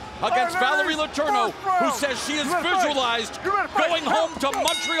title against Valerie Letourneau, who says she is visualized going home to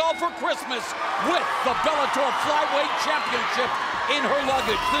Montreal for Christmas with the Bellator Flyweight Championship in her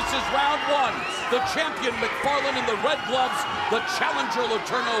luggage. This is round 1. The champion Macfarlane in the red gloves, the challenger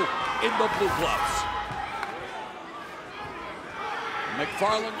Letourneau in the blue gloves.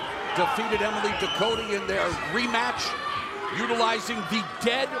 Macfarlane defeated Emily Ducote in their rematch, utilizing the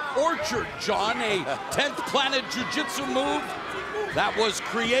Dead Orchard, John, a 10th Planet Jiu-Jitsu move that was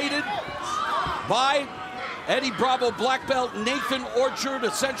created by Eddie Bravo black belt Nathan Orchard,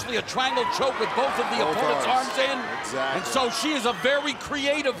 essentially a triangle choke with both of the opponent's arms in. Exactly. And so she is a very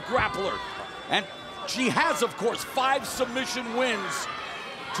creative grappler. And she has, of course, 5 submission wins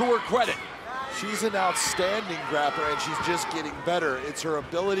to her credit. She's an outstanding grappler, and she's just getting better. It's her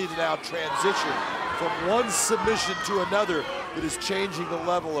ability to now transition from one submission to another that is changing the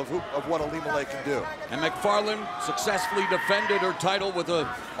level of what Ilima-Lei can do. And Macfarlane successfully defended her title with an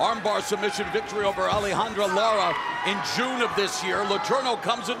armbar submission victory over Alejandra Lara in June of this year. Letourneau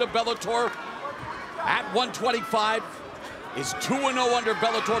comes into Bellator at 125, is 2-0 under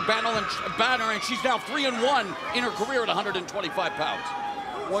Bellator banner, and she's now 3-1 in her career at 125 pounds.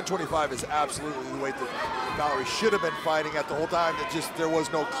 125 is absolutely the weight that Valerie should have been fighting at the whole time. That just there was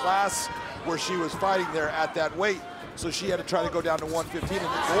no class where she was fighting there at that weight, so she had to try to go down to 115, and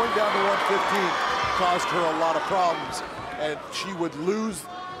going down to 115 caused her a lot of problems, and she would lose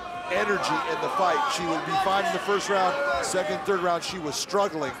energy in the fight. She would be fine in the first round, second, third round she was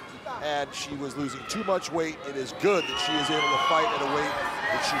struggling, and she was losing too much weight. It is good that she is able to fight at a weight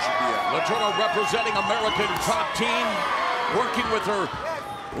that she should be at. Letourneau representing American Top Team, working with her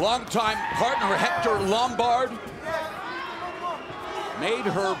longtime partner Hector Lombard. Made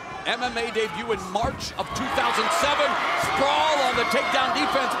her MMA debut in March of 2007. Sprawl on the takedown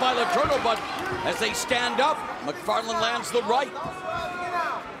defense by Letourneau, but as they stand up, Macfarlane lands the right.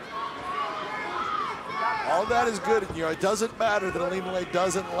 All that is good. You know, it doesn't matter that Ilima-Lei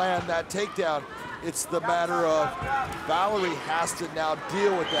doesn't land that takedown. It's the matter of Valerie has to now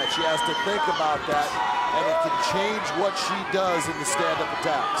deal with that. She has to think about that, and it can change what she does in the stand-up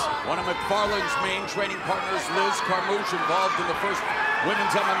attacks. One of Macfarlane's main training partners, Liz Carmouche, involved in the first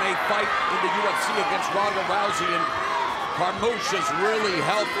women's MMA fight in the UFC against Ronda Rousey, and Carmouche has really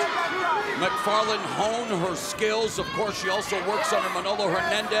helped Macfarlane hone her skills. Of course, she also works under Manolo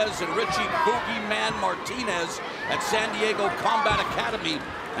Hernandez and Richie Boogie Man Martinez at San Diego Combat Academy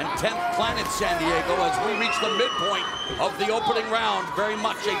and 10th Planet San Diego as we reach the midpoint of the opening round. Very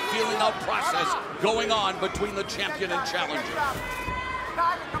much a feeling out process going on between the champion and challenger.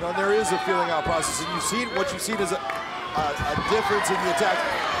 You know, there is a feeling out process, and what you've seen is a difference in the attack.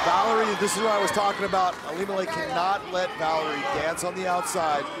 Valerie, this is what I was talking about. Ilima-Lei cannot let Valerie dance on the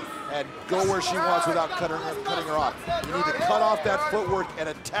outside and go where she wants without cutting her off. You need to cut off that footwork and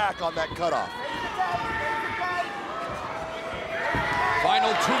attack on that cutoff.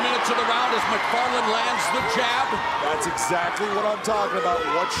 Final 2 minutes of the round as Macfarlane lands the jab. That's exactly what I'm talking about,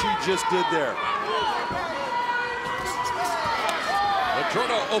 what she just did there.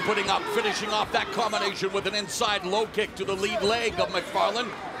 Letourneau opening up, finishing off that combination with an inside low kick to the lead leg of Macfarlane.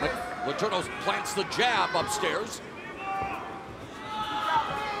 Letourneau plants the jab upstairs.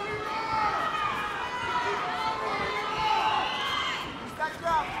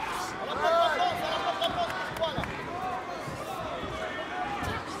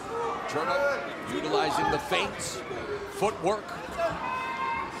 Letourneau utilizing the feints, footwork.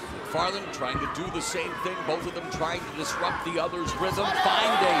 Macfarlane trying to do the same thing, both of them trying to disrupt the other's rhythm,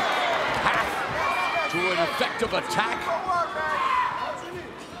 find a path to an effective attack.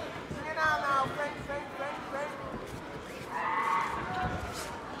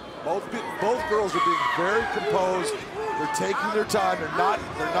 Both girls are being very composed. They're taking their time. They're not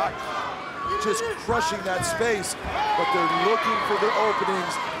just crushing that space, but they're looking for their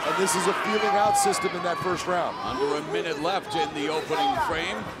openings, and this is a feeling out system in that first round. Under a minute left in the opening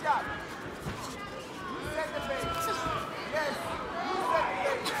frame.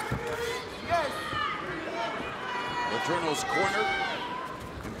 Letourneau's corner,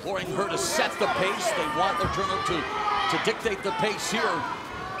 imploring her to set the pace. They want Letourneau to dictate the pace here,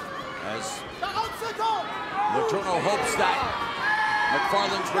 as Letourneau hopes that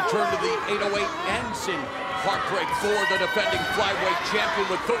Macfarlane's return to the 808 ends in heartbreak for the defending flyweight champion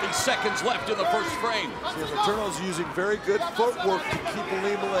with 30 seconds left in the first frame. See, Letourneau's using very good footwork to keep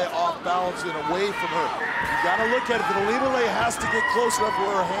Ilima-Lei off balance and away from her. You gotta look at it, but Ilima-Lei has to get close enough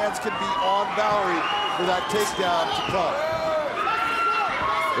where her hands can be on Valerie for that takedown to come.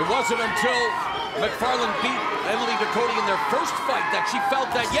 It wasn't until Macfarlane beat Emily Ducote in their first fight that she felt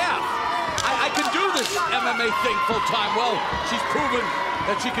that, yeah, I can do this MMA thing full time. Well, she's proven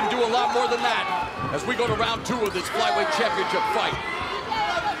that she can do a lot more than that as we go to round 2 of this flyweight championship fight.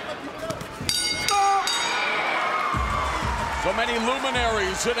 So many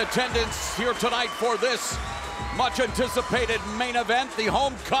luminaries in attendance here tonight for this much anticipated main event, the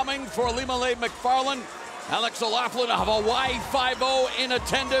homecoming for Ilima-Lei Macfarlane. Alex O'Loughlin of Hawaii 5-0 in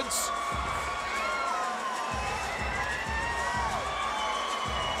attendance.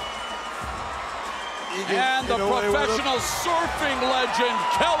 And the professional surfing legend,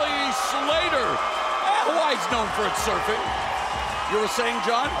 Kelly Slater. Hawaii's known for its surfing. You were saying,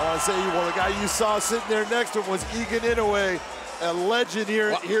 John? I want to say, well, the guy you saw sitting there next to him was Egan Inoue, a legend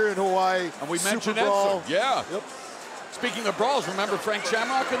here in Hawaii. And we mentioned Super Brawl. it. Yeah. Yep. Speaking of brawls, remember Frank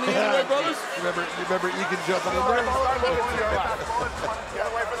Shamrock and the Inoue brothers? Remember Egan jumping in there?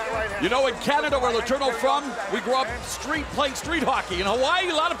 You know, in Canada, where Letourneau from, we grew up playing street hockey. In Hawaii,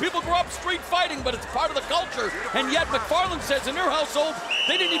 a lot of people grew up street fighting, but it's part of the culture. And yet, Macfarlane says in their household,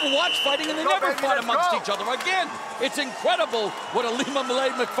 they didn't even watch fighting and they never fought amongst each other. Again, it's incredible what Ilima-Lei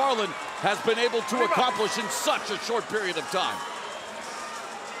Macfarlane has been able to accomplish in such a short period of time.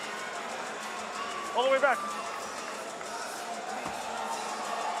 All the way back.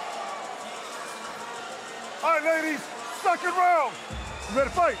 All right, ladies, second round. You ready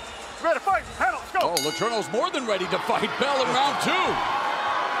to fight? You ready to fight? Handle, let's go. Oh, Letourneau's more than ready to fight Bell in round 2.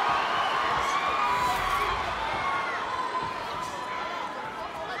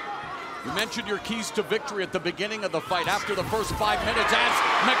 You mentioned your keys to victory at the beginning of the fight. After the first 5 minutes, as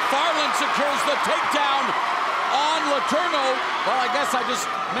Macfarlane secures the takedown on Letourneau. Well, I guess I just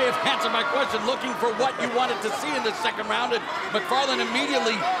may have answered my question, looking for what you wanted to see in the second round, and Macfarlane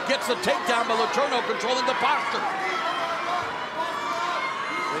immediately gets the takedown, but Letourneau controlling the posture.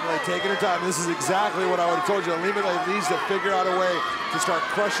 Ilima-Lei taking her time. This is exactly what I would have told you. Ilima-Lei needs to figure out a way to start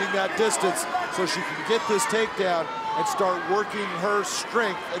crushing that distance so she can get this takedown and start working her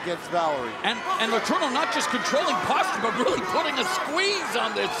strength against Valerie. And Letourneau not just controlling posture, but really putting a squeeze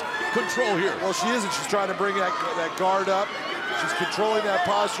on this control here. Well, she isn't. She's trying to bring that guard up. She's controlling that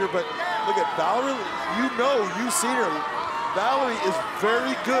posture, but look at Valerie. You've seen her. Valerie is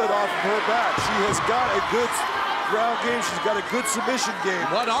very good off of her back. She has got a good ground game. She's got a good submission game.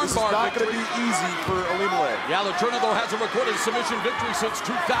 One this is not going to be easy for Ilima-Lei. Yeah, Letourneau, though, has a recorded submission victory since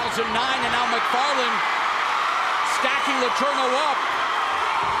 2009, and now Macfarlane stacking Letourneau up.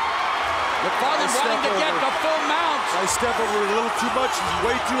 Macfarlane wanting to get the full mount. I step over a little too much. He's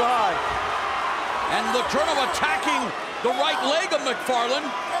way too high. And Letourneau attacking the right leg of Macfarlane.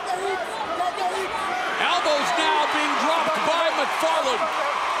 Elbows now being dropped by Macfarlane.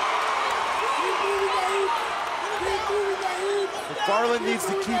 Macfarlane needs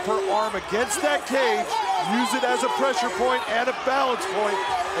to keep her arm against that cage, use it as a pressure point and a balance point,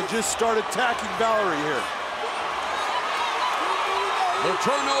 and just start attacking Valerie here.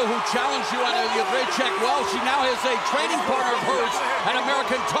 Letourneau, who challenged you on the great check, well, she now has a training partner of hers, an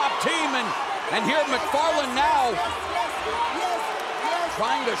American top team, and here Macfarlane now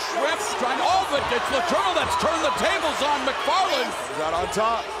trying to shrimp, oh, but it's Letourneau that's turned the tables on Macfarlane. He's out on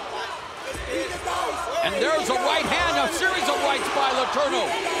top. And there's a right hand, a series of rights by Letourneau.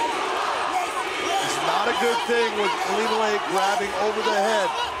 It's not a good thing with Ilima-Lei grabbing over the head.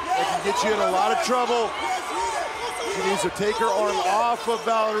 It can get you in a lot of trouble. She needs to take her arm off of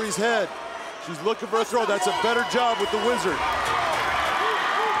Valerie's head. She's looking for a throw. That's a better job with the Wizard.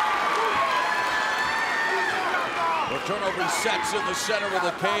 Letourneau resets in the center of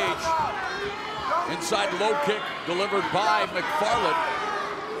the cage. Inside low kick delivered by Macfarlane.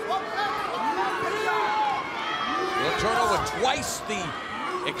 Letourneau with twice the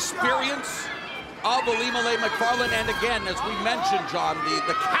experience of Ilima-Lei Macfarlane, and again, as we mentioned, John,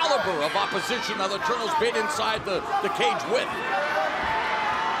 the caliber of opposition that Letourneau's been inside the cage with.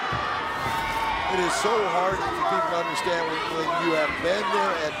 It is so hard for people to understand when you have been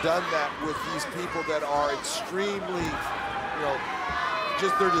there and done that with these people that are extremely,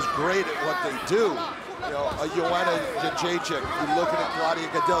 they're just great at what they do. Joanna Jędrzejczyk, you're looking at Claudia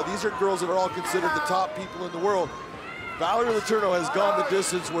Gadelha. These are girls that are all considered the top people in the world. Valerie Letourneau has gone the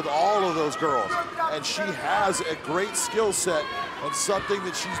distance with all of those girls, and she has a great skill set, and something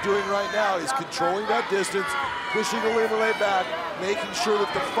that she's doing right now is controlling that distance, pushing Ilima-Lei back, making sure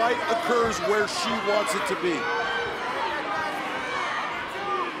that the fight occurs where she wants it to be.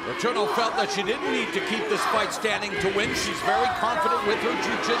 Letourneau felt that she didn't need to keep this fight standing to win. She's very confident with her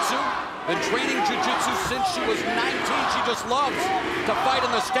jiu-jitsu. Been training jiu-jitsu since she was 19. She just loves to fight in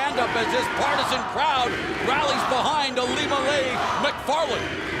the stand-up as this partisan crowd rallies behind Ilima-Lei Macfarlane.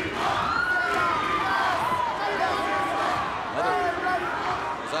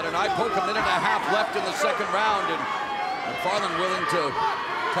 Was that an eye poke? A minute and a half left in the second round, and Macfarlane willing to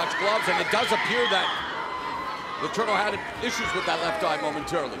touch gloves, and it does appear that Letourneau had issues with that left eye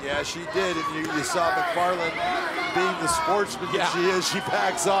momentarily. Yeah, she did, and you saw Macfarlane being the sportsman that she is. She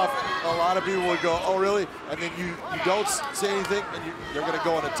backs off. A lot of people would go, oh, really? And then you don't say anything, and they're going to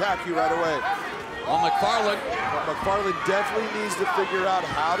go and attack you right away. Well, Macfarlane definitely needs to figure out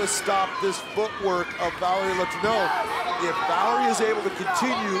how to stop this footwork of Valerie Letourneau. If Valerie is able to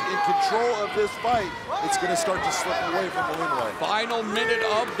continue in control of this fight, it's going to start to slip away from Ilima-Lei. Final minute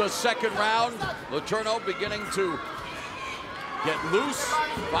of the second round. Letourneau beginning to get loose,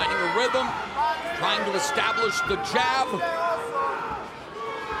 finding a rhythm, trying to establish the jab.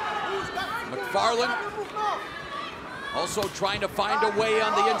 Macfarlane also trying to find a way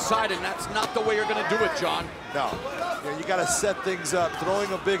on the inside, and that's not the way you're going to do it, John. No, you got to set things up.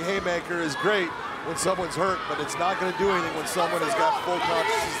 Throwing a big haymaker is great when someone's hurt, but it's not going to do anything when someone has got full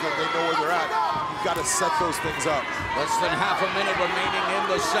consciousness that they know where they're at. You've got to set those things up. Less than half a minute remaining in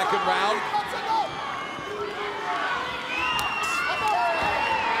the second round.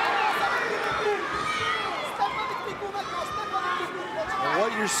 And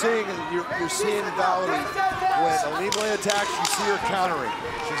what you're seeing is you're seeing Valerie, when Ilima-Lei attacks, you see her countering.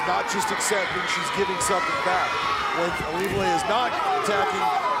 She's not just accepting, she's giving something back. When Ilima-Lei is not attacking,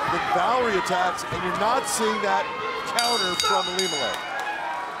 then Valerie attacks, and you're not seeing that counter from Ilima-Lei.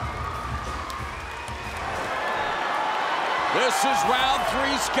 This is round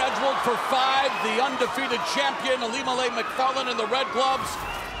 3, scheduled for 5. The undefeated champion, Ilima-Lei Macfarlane in the red gloves.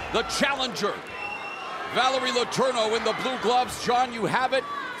 The challenger, Valerie Letourneau in the blue gloves. John, you have it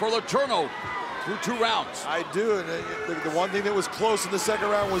for Letourneau through 2 rounds. I do, and the one thing that was close in the second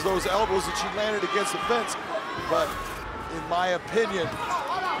round was those elbows that she landed against the fence. But in my opinion,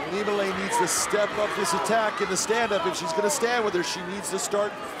 Ilima-Lei needs to step up this attack in the stand-up. If she's going to stand with her, she needs to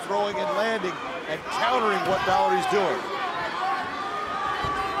start throwing and landing and countering what Valerie's doing.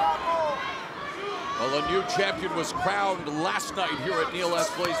 Well, a new champion was crowned last night here at Neil S.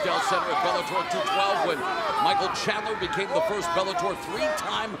 Blaisdell Center at Bellator 212 when Michael Chandler became the first Bellator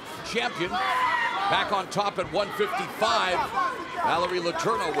 3-time champion. Back on top at 155. Valerie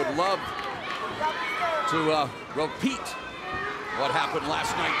Letourneau would love to repeat what happened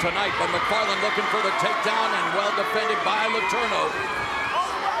last night tonight, but Macfarlane looking for the takedown and well defended by Letourneau.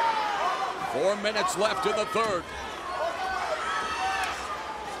 4 minutes left in the third.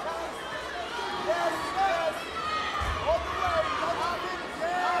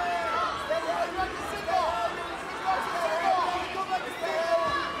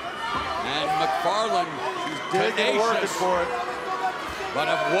 And Macfarlane, tenacious, for it. but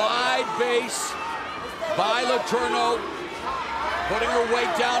a wide base by Letourneau, putting her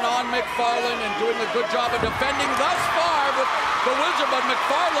weight down on Macfarlane and doing a good job of defending thus far with the Wizard, but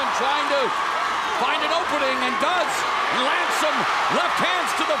Macfarlane trying to find an opening and does land some left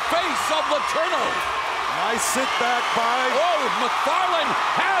hands to the face of Letourneau. Nice sit back by... Oh, Macfarlane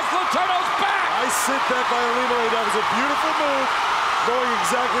has Letourneau's back! Nice sit back by Ilima-Lei. That was a beautiful move. knowing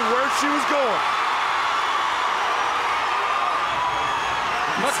exactly where she was going.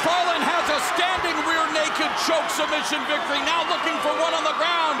 Macfarlane has a standing rear naked choke submission victory. Now looking for one on the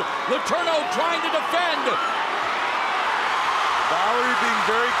ground. Letourneau trying to defend. Valerie being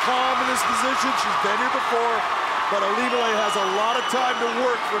very calm in this position. She's been here before, but Ilima-Lei has a lot of time to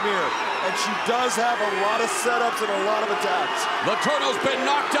work from here. And she does have a lot of setups and a lot of attacks. Letourneau's been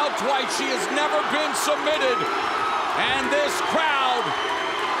knocked out twice. She has never been submitted. And this crowd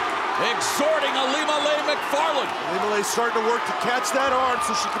exhorting Ilima-Lei Macfarlane. Ilima-Lei's starting to work to catch that arm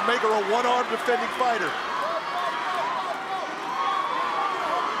so she can make her a one-arm defending fighter.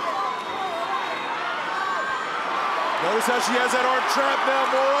 Notice how she has that arm trapped now,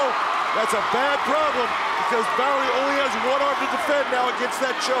 Moro. That's a bad problem because Valerie only has one arm to defend now against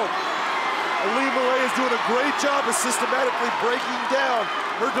that choke. Ilima-Lei is doing a great job of systematically breaking down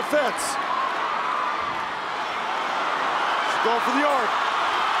her defense. She's going for the arm.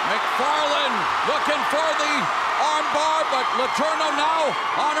 Macfarlane looking for the arm bar, but Letourneau now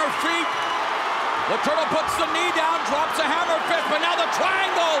on her feet. Letourneau puts the knee down, drops a hammer fist, but now the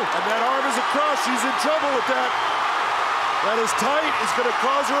triangle. And that arm is across. She's in trouble with that. That is tight. It's going to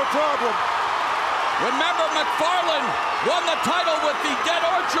cause her a problem. Remember, Macfarlane won the title with the Dead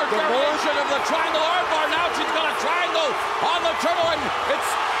Orchard variation of the triangle arm bar. Now she's got a triangle on Letourneau, and it's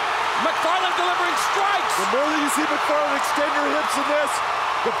Macfarlane delivering strikes. The more that you see Macfarlane extend her hips in this,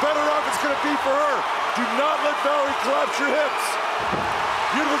 the better off it's going to be for her. Do not let Valerie collapse your hips.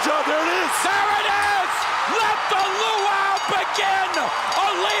 Beautiful job. There it is. There it is. Let the luau begin.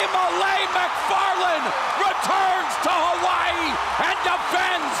 Ilima-Lei Macfarlane returns to Hawaii and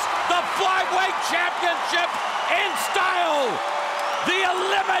defends the flyweight championship in style. The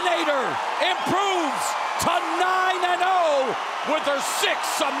Ilimanator improves to 9-0 with her 6th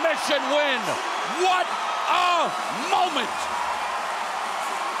submission win. What a moment.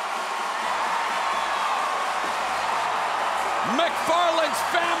 Macfarlane's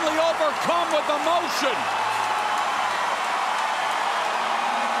family overcome with emotion.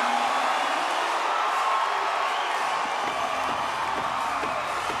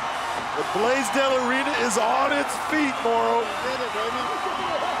 The Blaisdell Arena is on its feet, Moro.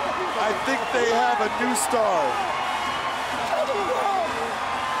 I think they have a new star.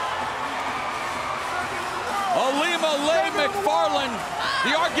 Ilima-Lei Macfarlane,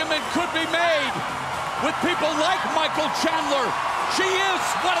 the argument could be made with people like Michael Chandler. She is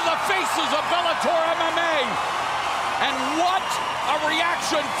one of the faces of Bellator MMA. And what a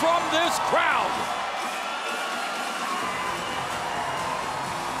reaction from this crowd.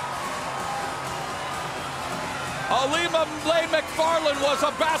 Ilima-Lei Macfarlane was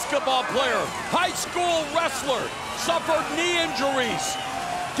a basketball player, high school wrestler, suffered knee injuries,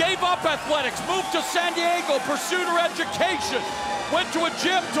 gave up athletics, moved to San Diego, pursued her education, went to a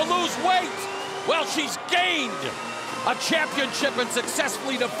gym to lose weight. Well, she's gained a championship and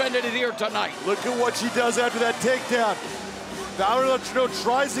successfully defended it here tonight. Look at what she does after that takedown. Valerie Letourneau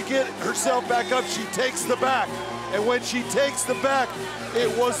tries to get herself back up. She takes the back. And when she takes the back,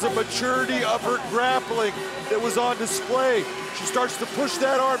 it was the maturity of her grappling that was on display. She starts to push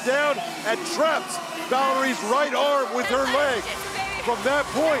that arm down and traps Valerie's right arm with her leg. From that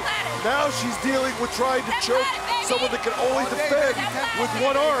point, now she's dealing with trying to choke someone that can only defend with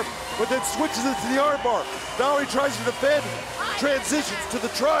one arm, but then switches it to the arm bar. Valerie tries to defend, transitions to the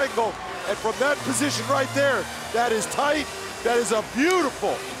triangle, and from that position right there, that is tight. That is a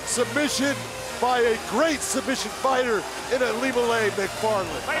beautiful submission by a great submission fighter in Ilima-Lei Macfarlane.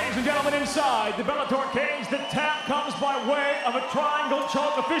 Ladies and gentlemen, inside the Bellator cage, the tap comes by way of a triangle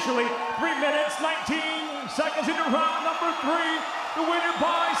choke officially. 3 minutes, 19 seconds into round number 3. The winner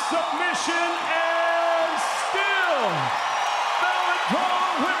by submission and still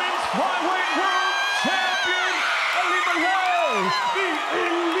Bellator Women's Flyweight World Champion, Ilima-Lei, the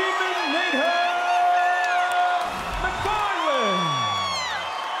Ilimanator Macfarlane.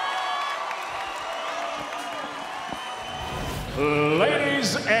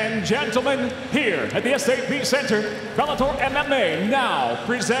 Ladies and gentlemen, here at the SAP Center, Bellator MMA now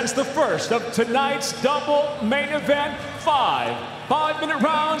presents the first of tonight's double main event. 5-minute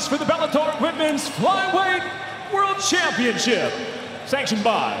rounds for the Bellator Women's Flyweight World Championship. Sanctioned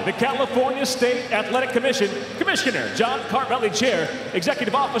by the California State Athletic Commission, Commissioner John Carvelli Chair,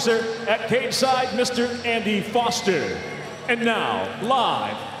 Executive Officer at Cage Side, Mr. Andy Foster. And now,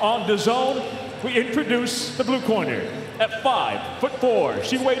 live on DAZN, we introduce the blue corner. At 5'4",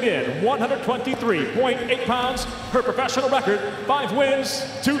 she weighed in 123.8 pounds. Her professional record, 5 wins,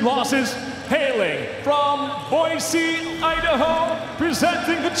 2 losses. Hailing from Boise, Idaho,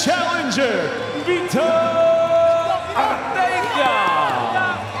 presenting the challenger, Vita Arteaga.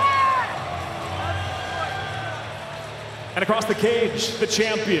 And across the cage, the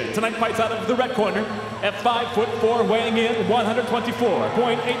champion. Tonight fights out of the red corner at 5'4", weighing in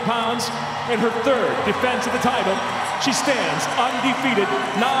 124.8 pounds. In her third defense of the title, she stands undefeated,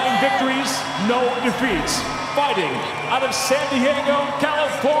 9 victories, no defeats. Fighting out of San Diego,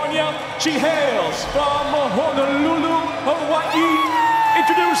 California, she hails from Honolulu, Hawaii.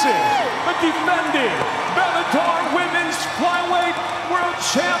 Introducing the defending Bellator Women's Flyweight World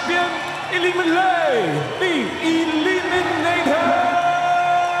Champion, Ilima-Lei, the Ilimanator,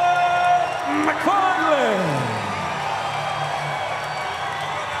 Macfarlane.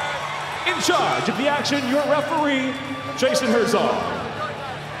 In charge of the action, your referee, Jason Herzog.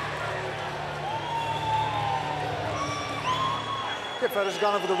 Okay, fighters,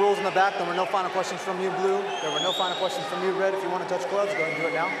 gone over the rules in the back. There were no final questions from you, Blue. There were no final questions from you, Red. If you want to touch gloves, go ahead and do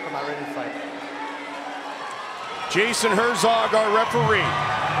it now. Come out ready to fight. Jason Herzog, our referee.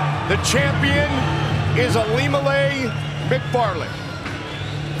 The champion is Ilima-Lei Macfarlane.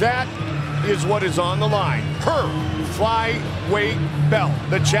 That is what is on the line. Her flyweight belt.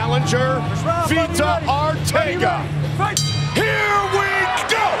 The challenger, Vita Arteaga. Here we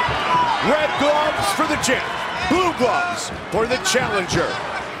go! Red gloves for the champ. Blue gloves for the challenger.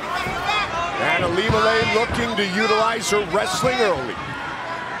 And Ilima-Lei looking to utilize her wrestling early.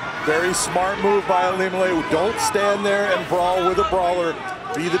 Very smart move by Ilima-Lei. Don't stand there and brawl with a brawler.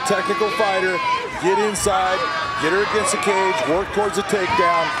 Be the technical fighter. Get inside, get her against the cage, work towards a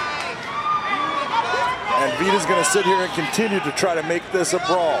takedown. And Vita's gonna sit here and continue to try to make this a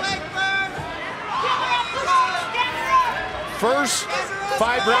brawl. First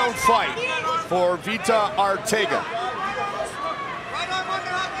 5-round fight for Vita Arteaga.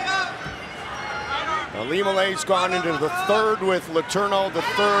 Ilima-Lei's gone into the third with Letourneau, the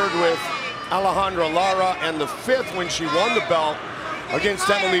third with Alejandra Lara, and the fifth when she won the belt against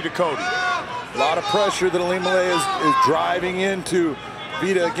Emily Ducote. A lot of pressure that Ilima-Lei is driving into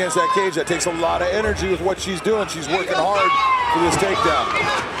Vita against that cage. That takes a lot of energy with what she's doing. She's working hard for this takedown.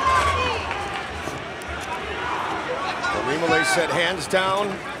 Ilima-Lei said hands down,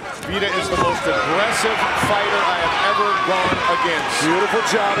 Vita is the most aggressive fighter I have ever gone against. Beautiful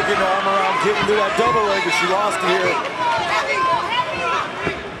job of getting her arm around, getting to that double leg, but she lost it here.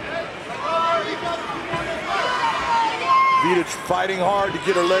 Vita fighting hard to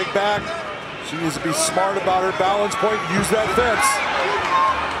get her leg back. She needs to be smart about her balance point, use that fence.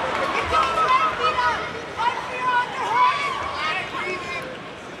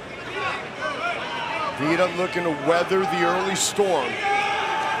 Vita looking to weather the early storm.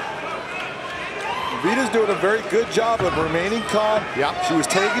 Vita's doing a very good job of remaining calm. Yep. She was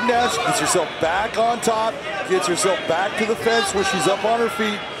taken down, she gets herself back on top, gets herself back to the fence where she's up on her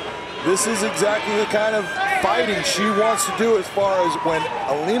feet. This is exactly the kind of fighting she wants to do as far as when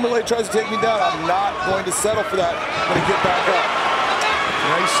Ilima-Lei tries to take me down, I'm not going to settle for that. I'm going to get back up.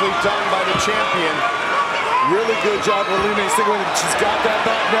 Nicely done by the champion. Really good job of Ilima-Lei sticking with it. She's got that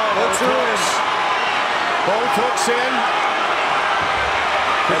back now. Hooks her in. Both hooks in.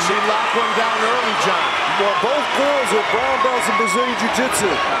 Can she lock one down early, John? Well, both girls are brown belts in Brazilian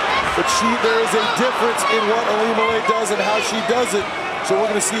Jiu-Jitsu, but there is a difference in what Ilima-Lei does and how she does it. So we're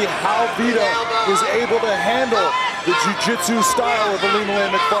going to see how Vita is able to handle the Jiu-Jitsu style of Ilima-Lei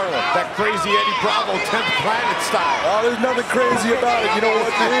Macfarlane. That crazy Eddie Bravo 10th Planet style. Oh, there's nothing crazy about it. You know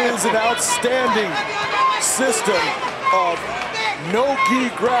what? It is an outstanding system of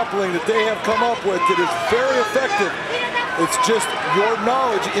no-gi grappling that they have come up with that is very effective. It's just your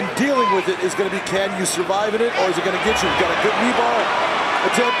knowledge in dealing with it is going to be, can you survive in it, or is it going to get you? You've got a good knee bar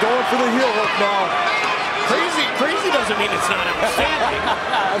attempt going for the heel hook now. Crazy doesn't mean it's not outstanding.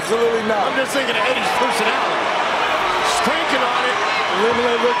 Absolutely not. I'm just thinking of Eddie's personality. Just cranking on it.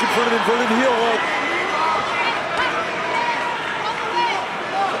 Ilima-Lei looking for an inverted heel hook.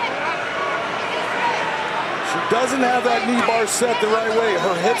 She doesn't have that knee bar set the right way.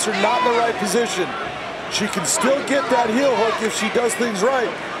 Her hips are not in the right position. She can still get that heel hook if she does things right.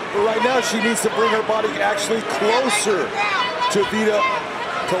 But right now she needs to bring her body actually closer to Vita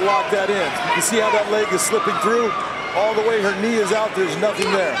to lock that in. You can see how that leg is slipping through. All the way her knee is out, there's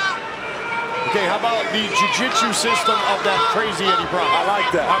nothing there. Okay, how about the jiu-jitsu system of that crazy Eddie Bravo? I like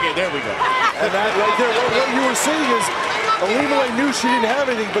that. Okay, there we go. And that right there, what you were seeing is Ilima-Lei knew she didn't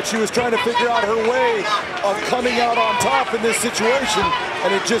have anything, but she was trying to figure out her way of coming out on top in this situation,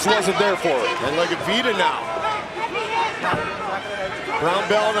 and it just wasn't there for her. And look at Vita now. Brown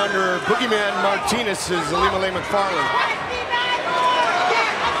belt under Boogeyman Martinez is Ilima-Lei Macfarlane.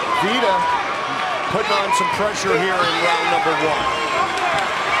 Vita putting on some pressure here in round number 1.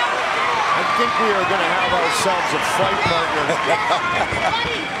 I think we are going to have ourselves a fight partner.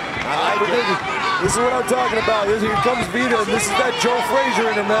 I like it. This is what I'm talking about. Here comes Vita, and this is that Joe Frazier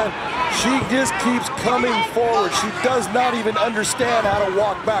in her, man. She just keeps coming forward. She does not even understand how to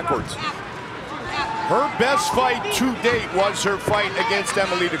walk backwards. Her best fight to date was her fight against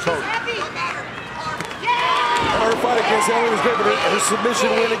Emily Dakota. Her fight against Emily was great, but her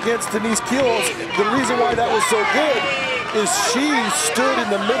submission win against Denise Keels, the reason why that was so good is she stood in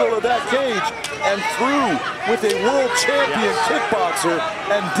the middle of that cage and threw with a world champion kickboxer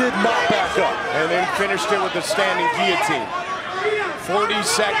and did not back up. And then finished it with a standing guillotine. 40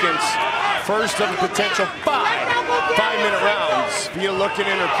 seconds, first of a potential five-minute rounds. Vita looking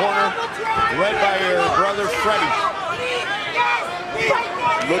in her corner, led by her brother Freddie.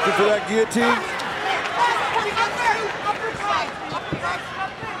 Looking for that guillotine.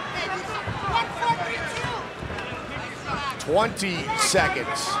 20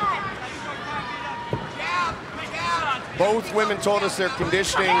 seconds. Both women told us their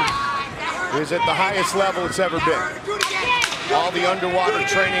conditioning is at the highest level it's ever been. All the underwater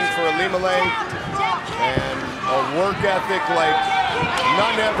training for Ilima-Lei and a work ethic like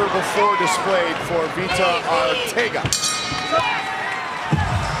none ever before displayed for Vita Arteaga.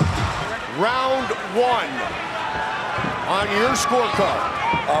 Round one on your scorecard.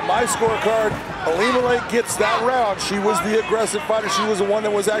 On my scorecard, Ilima-Lei gets that round. She was the aggressive fighter. She was the one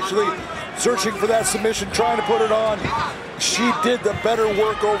that was actually searching for that submission, trying to put it on. She did the better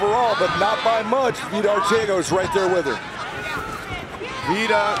work overall, but not by much. Vita Arteaga was right there with her.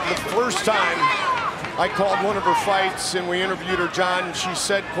 Vita, the first time I called one of her fights and we interviewed her, John, she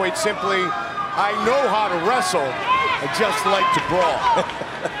said quite simply, I know how to wrestle, I just like to brawl.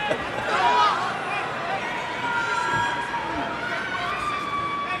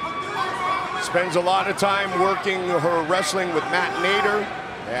 Spends a lot of time working her wrestling with Matt Nader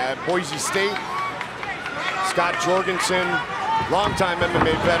at Boise State. Scott Jorgensen, longtime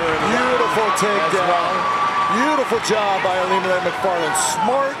MMA veteran. Beautiful takedown. Well. Beautiful job by Ilima-Lei Macfarlane.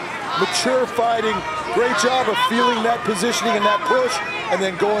 Smart, mature fighting. Great job of feeling that positioning and that push and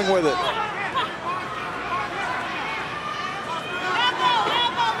then going with it.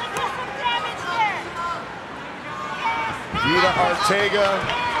 Vita Arteaga.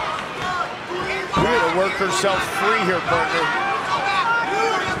 Vita work herself free here, partner.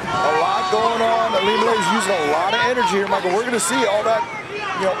 A lot going on. Ilima-Lei's using a lot of energy here, Michael. We're going to see all that,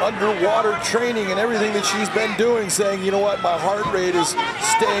 underwater training and everything that she's been doing, saying, you know what, my heart rate is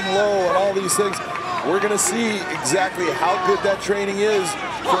staying low and all these things. We're going to see exactly how good that training is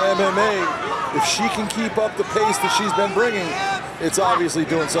for MMA. If she can keep up the pace that she's been bringing, it's obviously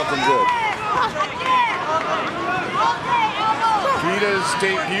doing something good. Vita's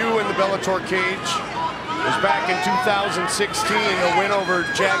debut in the Bellator cage was back in 2016, a win over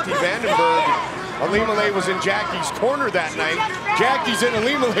Jackie Vandenberg. Ilima-Lei was in Jackie's corner that night. Jackie's in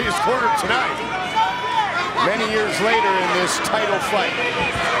Ilima-Lei's corner tonight. Many years later in this title fight.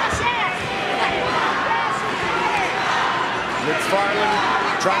 Macfarlane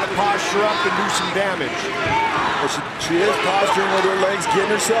trying to posture up and do some damage. Well, she is posturing with her legs,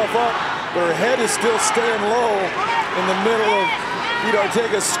 getting herself up, but her head is still staying low in the middle of Vita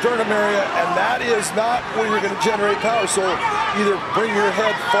Arteaga's sternum area, and that is not where you're going to generate power. So either bring your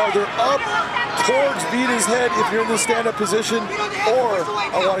head farther up towards Vita's head if you're in the stand-up position, or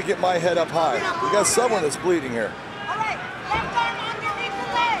I want to get my head up high. We got someone that's bleeding here. All right, left arm underneath the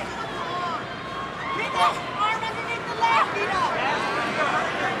leg. Vita, arm underneath the leg, Vita.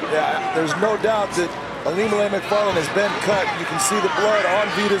 Yeah, there's no doubt that Ilima-Lei Macfarlane has been cut. You can see the blood on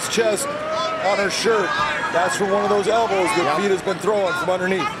Vita's chest, on her shirt. That's from one of those elbows that Vita's been throwing from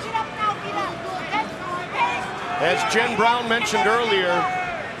underneath. As Jen Brown mentioned earlier,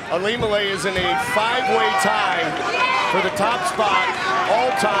 Ilima-Lei is in a five-way tie for the top spot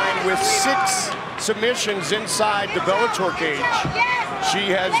all time with 6 submissions inside the Bellator cage.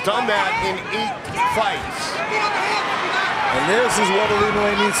 She has done that in 8 fights. And this is what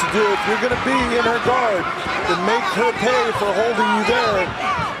Ilima-Lei needs to do. If you're going to be in her guard, then make her pay for holding you there.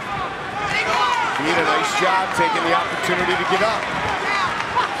 Vita, nice job taking the opportunity to get up.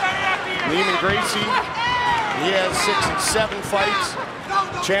 Lehman Gracie, he has 6 and 7 fights.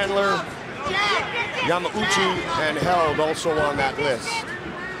 Chandler, Yamauchi, and Held also on that list.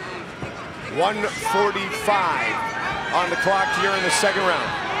 1:45 on the clock here in the second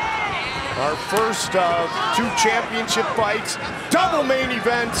round. Our first of 2 championship fights, double main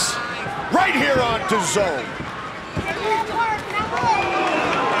events, right here on DAZN.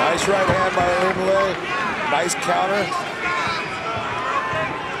 Nice right hand by Ilima-Lei. Nice counter.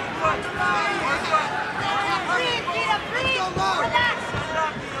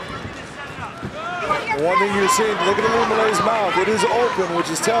 One thing you're seeing, look at Ilima-Lei's mouth. It is open, which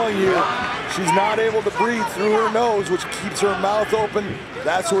is telling you she's not able to breathe through her nose, which keeps her mouth open.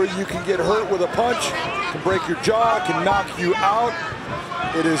 That's where you can get hurt with a punch, can break your jaw, can knock you out.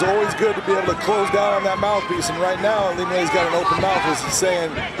 It is always good to be able to close down on that mouthpiece, and right now, Ilima-Lei's got an open mouth, which is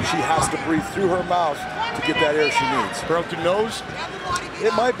saying she has to breathe through her mouth to get that air she needs. Broken nose?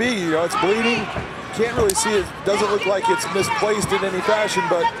 It might be, you know, it's bleeding. Can't really see it. Doesn't look like it's misplaced in any fashion,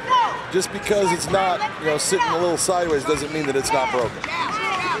 but just because it's not, you know, sitting a little sideways doesn't mean that it's not broken. We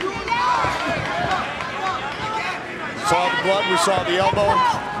saw the blood, we saw the elbow,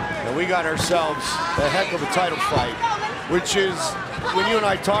 and we got ourselves a heck of a title fight, which is, when you and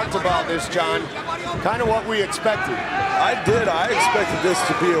I talked about this, John, kind of what we expected. I did. I expected this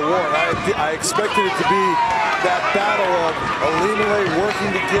to be a war. I expected it to be that battle of Ilima-Lei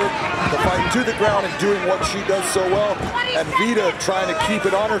working to get the fight to the ground and doing what she does so well, and Vita trying to keep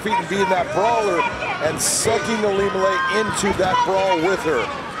it on her feet and being that brawler and sucking Ilima-Lei into that brawl with her,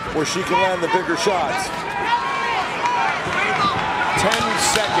 where she can land the bigger shots. 10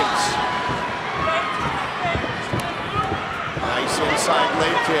 seconds. Nice inside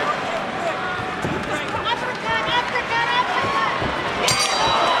leg kick.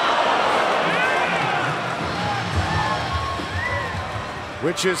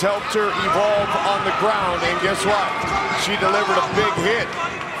 Which has helped her evolve on the ground, and guess what? She delivered a big hit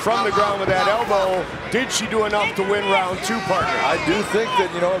from the ground with that elbow. Did she do enough to win round 2, partner? I do think that,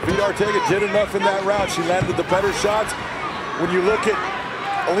 you know, Vita Ortega did enough in that round. She landed the better shots. When you look at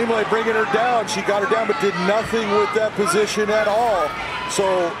Ilima-Lei bringing her down, she got her down, but did nothing with that position at all.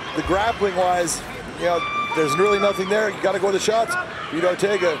 So the grappling-wise, you know, there's really nothing there. You got to go with the shots. Vita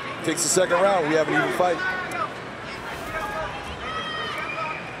Ortega takes the second round. We have an even fight.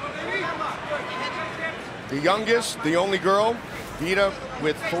 The youngest, the only girl, Vita,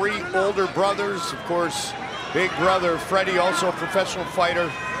 with 3 older brothers. Of course, big brother Freddie, also a professional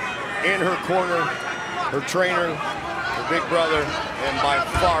fighter, in her corner, her trainer, her big brother, and by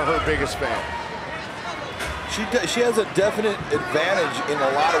far her biggest fan. She has a definite advantage in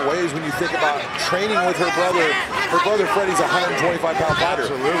a lot of ways when you think about training with her brother. Her brother Freddie's a 125-pound fighter.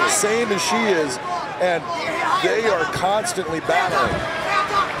 Absolutely. Same as she is, and they are constantly battling.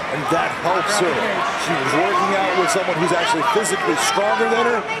 And that helps her. She was working out with someone who's actually physically stronger than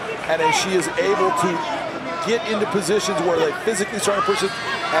her, and then she is able to get into positions where they physically stronger person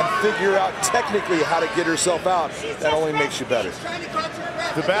and figure out technically how to get herself out. That only makes you better.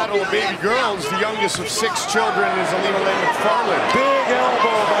 The battle of baby girls, the youngest of 6 children, is Ilima-Lei Macfarlane. Big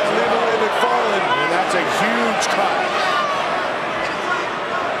elbow by Ilima-Lei Macfarlane. And that's a huge cut.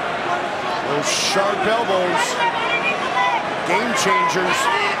 Those sharp elbows, game changers.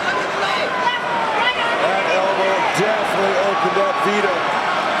 That elbow definitely opened up Vita.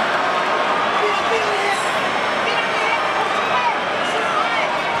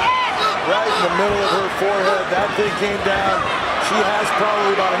 Right in the middle of her forehead, that thing came down. She has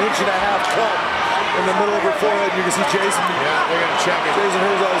probably about an 1.5 inch cut in the middle of her forehead. You can see Jason. Yeah, they're gonna check it. Jason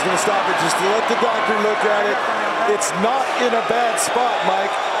Herzog is gonna stop it just to let the doctor look at it. It's not in a bad spot,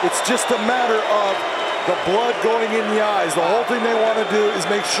 Mike. It's just a matter of the blood going in the eyes. The whole thing they want to do is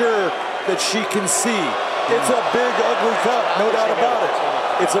make sure that she can see. It's a big, ugly cut, no doubt about it.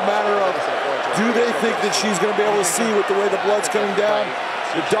 It's a matter of, do they think that she's going to be able to see with the way the blood's coming down?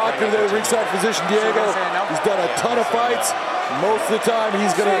 The doctor there, ringside physician Diego, he's done a ton of fights. Most of the time,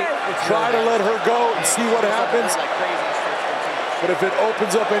 he's going to try to let her go and see what happens. But if it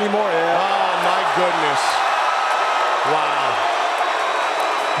opens up anymore, yeah. Oh, my goodness. Wow.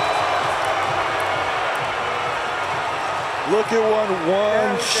 Look at what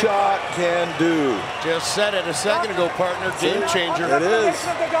one shot can do. Just said it a second ago, partner. Game changer. It is. She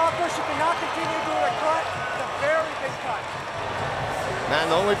cannot continue doing a cut. It's a very big cut. Man,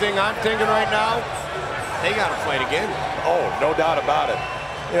 the only thing I'm thinking right now, they got to fight again. Oh, no doubt about it.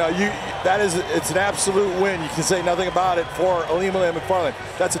 You know, it's an absolute win. You can say nothing about it for Ilima-Lei Macfarlane.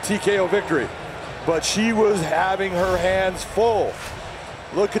 That's a TKO victory. But she was having her hands full.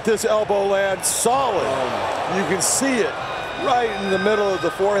 Look at this elbow land, solid. You can see it right in the middle of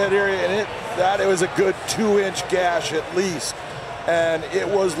the forehead area, and it was a good 2-inch gash at least. And it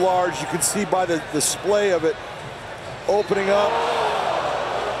was large. You can see by the display of it opening up.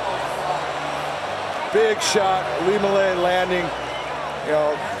 Big shot, Ilima-Lei landing. You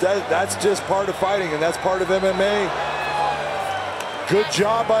know, that's just part of fighting, and that's part of MMA. Good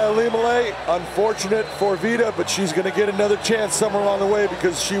job by Ilima-Lei. Unfortunate for Vita, but she's going to get another chance somewhere along the way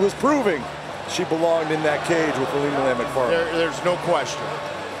because she was proving she belonged in that cage with Ilima-Lei Macfarlane. There's no question.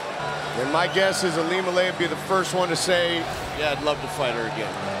 And my guess is Ilima-Lei would be the first one to say, yeah, I'd love to fight her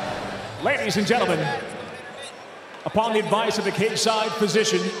again. Ladies and gentlemen, upon the advice of the cage-side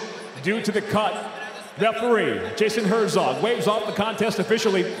physician, due to the cut, referee Jason Herzog waves off the contest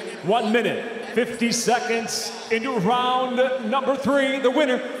officially. 1 minute, 50 seconds into round number 3. The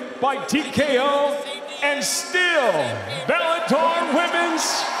winner by TKO and still Bellator Women's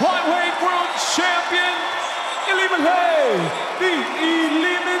Flyweight World Champion, Ilima-Lei, the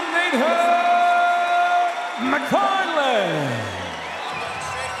Ilimanator Macfarlane.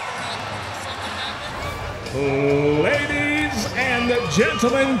 Ladies and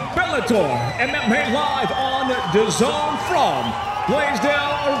gentlemen, Bellator MMA live on DAZN from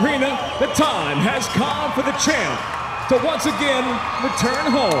Blaisdell Arena. The time has come for the champ to once again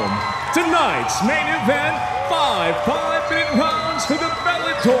return home. Tonight's main event, 5 5-minute rounds for the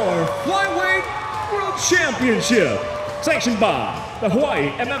Bellator Flyweight World Championship. Sanctioned by the Hawaii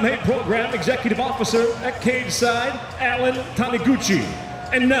MMA Program Executive Officer at Cageside, Alan Taniguchi.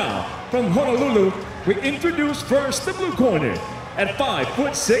 And now, from Honolulu, we introduce first the blue corner. At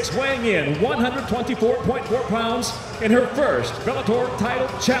 5'6", weighing in 124.4 pounds, in her first Bellator title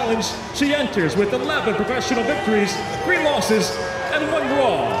challenge, she enters with 11 professional victories, 3 losses, and 1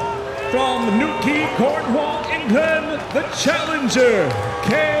 draw. From Newquay, Cornwall, England, the challenger,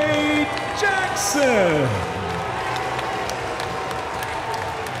 Kate Jackson.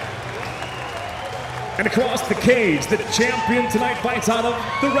 And across the cage, the champion tonight fights out of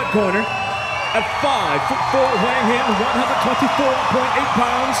the red corner. At 5'4", weighing in 124.8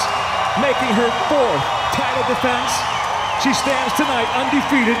 pounds, making her 4th title defense. She stands tonight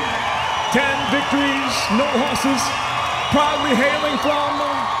undefeated, 10 victories, no losses, proudly hailing from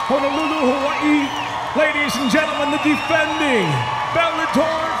Honolulu, Hawaii. Ladies and gentlemen, the defending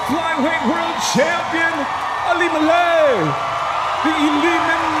Bellator Flyweight World Champion, Ilima-Lei, the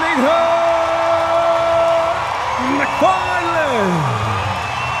Ilimanator Macfarlane.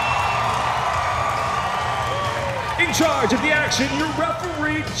 In charge of the action, your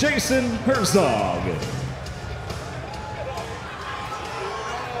referee, Jason Herzog.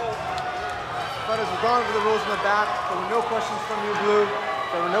 Fighters, we're going over the rules in the back. There were no questions from you, blue.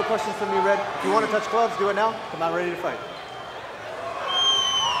 There were no questions from you, red. If you want to touch gloves, do it now. Come out ready to fight.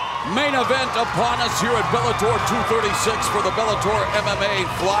 Main event upon us here at Bellator 236 for the Bellator MMA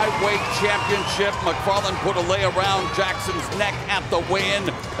Flyweight Championship. Macfarlane put a lay around Jackson's neck at the weigh-in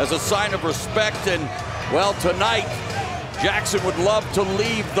as a sign of respect. And, well, tonight, Jackson would love to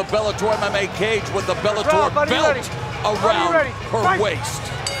leave the Bellator MMA cage with the Bellator belt around her waist.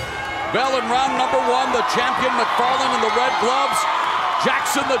 Bell in round number 1, the champion Macfarlane in the red gloves.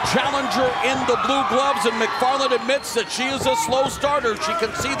 Jackson, the challenger, in the blue gloves, and Macfarlane admits that she is a slow starter. She can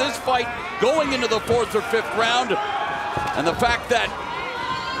see this fight going into the 4th or 5th round. And the fact that,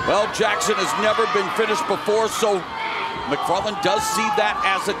 well, Jackson has never been finished before, so Macfarlane does see that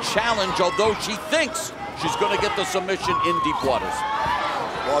as a challenge, although she thinks she's going to get the submission in deep waters.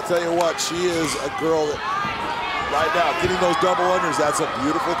 Well, I'll tell you what, she is a girl that, right now, getting those double unders, that's a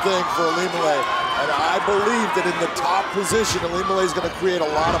beautiful thing for Ilima-Lei. And I believe that in the top position, Ilima-Lei is going to create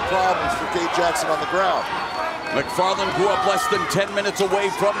a lot of problems for Kate Jackson on the ground. Macfarlane grew up less than 10 minutes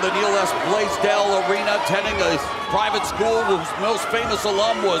away from the Neil S. Blaisdell Arena, attending a private school whose most famous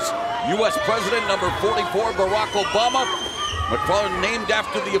alum was U.S. President number 44, Barack Obama. Macfarlane named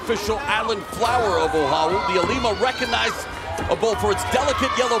after the official island flower of Oahu. The Ilima recognizable for its delicate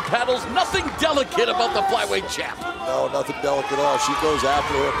yellow paddles. Nothing delicate about the flyweight champ. No, nothing delicate at all. She goes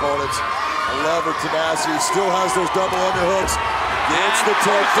after her opponents. I love her tenacity. Still has those double underhooks. Gets the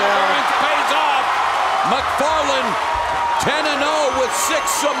takedown. Pays off. Macfarlane 10-0 with 6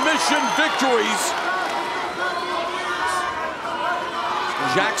 submission victories.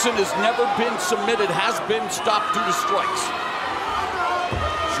 Jackson has never been submitted, has been stopped due to strikes.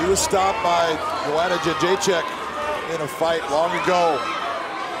 She was stopped by Joanna Jędrzejczyk in a fight long ago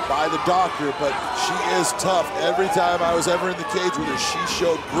by the doctor, but she is tough. Every time I was ever in the cage with her, she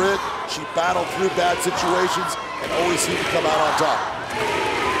showed grit, she battled through bad situations, and always seemed to come out on top.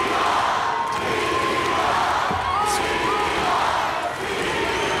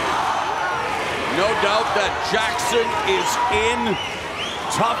 No doubt that Jackson is in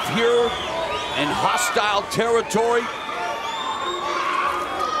tough here in hostile territory.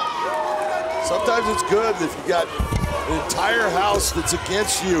 Sometimes it's good if you got an entire house that's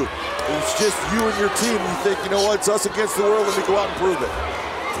against you. It's just you and your team. You think, you know what, it's us against the world, let me go out and prove it.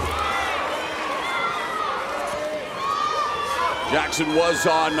 Jackson was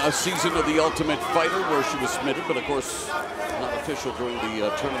on a season of The Ultimate Fighter where she was submitted, but of course not official during the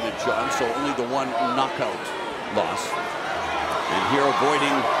tournament, John, so only the one knockout loss. And here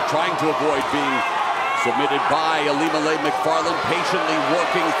trying to avoid being Submitted by Ilima-Lei. Macfarlane patiently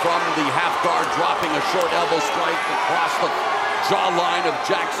working from the half guard, dropping a short elbow strike across the jawline of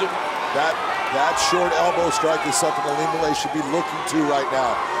Jackson. That short elbow strike is something Ilima-Lei should be looking to right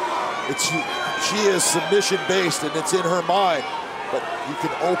now. She is submission-based, and it's in her mind. But you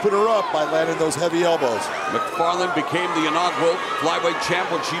can open her up by landing those heavy elbows. Macfarlane became the inaugural flyweight champ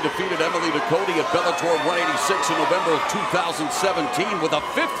when she defeated Emily Ducote at Bellator 186 in November of 2017 with a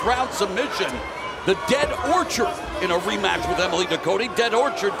 5th-round submission. The Dead Orchard in a rematch with Emily Ducote. Dead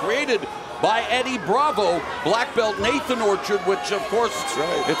Orchard created by Eddie Bravo, black belt Nathan Orchard, which of course,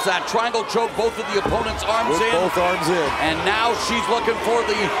 it's that triangle choke, both of the opponent's arms in. Both arms in. And now she's looking for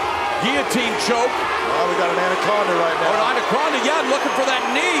the guillotine choke. Well, we got an anaconda right now. An anaconda, yeah, looking for that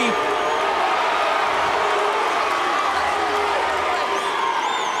knee.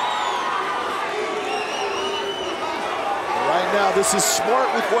 Right now, this is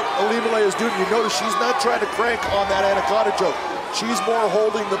smart with what Ilima-Lei is doing. You notice she's not trying to crank on that anaconda choke. She's more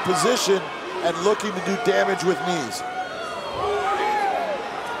holding the position and looking to do damage with knees.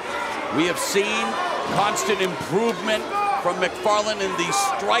 We have seen constant improvement from Macfarlane in the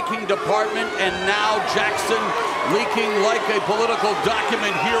striking department, and now Jackson leaking like a political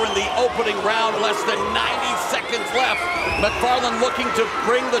document here in the opening round. Less than 90 seconds left. Macfarlane looking to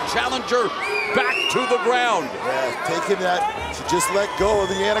bring the challenger back to the ground. Yeah, taking that, she just let go of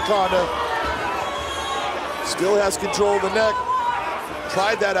the anaconda. Still has control of the neck.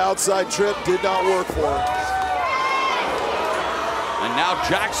 Tried that outside trip, did not work for her. And now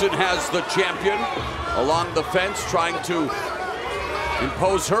Jackson has the champion along the fence, trying to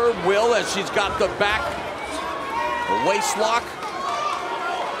impose her will as she's got the back, the waist lock.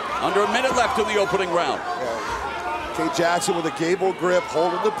 Under a minute left in the opening round. Yeah. Kate Jackson with a gable grip,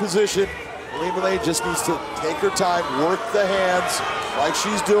 holding the position. Ilima-Lei just needs to take her time, work the hands like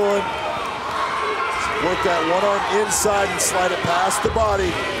she's doing. Work that one arm inside and slide it past the body.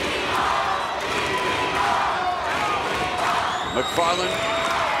 Macfarlane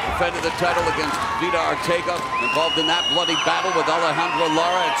defended the title against Vida Ortega, involved in that bloody battle with Alejandra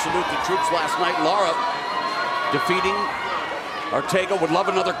Lara at Salute the Troops last night. Lara defeating Ortega, would love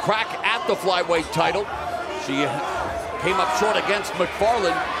another crack at the flyweight title. She came up short against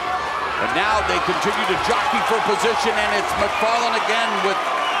Macfarlane, and now they continue to jockey for position, and it's Macfarlane again with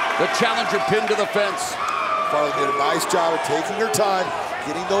the challenger pinned to the fence. Macfarlane did a nice job of taking her time,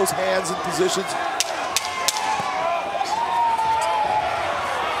 getting those hands in positions.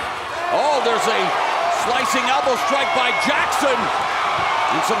 Oh, there's a slicing elbow strike by Jackson.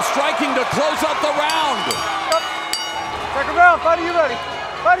 And some striking to close out the round. Second round, fight, are you ready?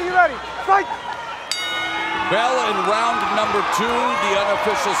 Fight, are you ready? Fight! Bell in round number 2, the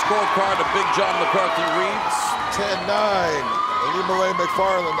unofficial scorecard of Big John McCarthy reads 10-9. Ilima-Lei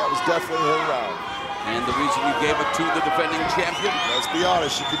Macfarlane, that was definitely her round. And the reason you gave it to the defending champion? Let's be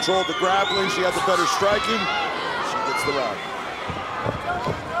honest, she controlled the grappling, she had the better striking, she gets the round.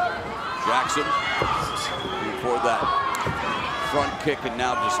 Jackson for that front kick, and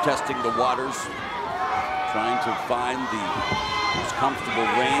now just testing the waters, trying to find the most comfortable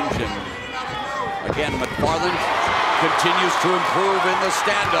range. And again, Macfarlane continues to improve in the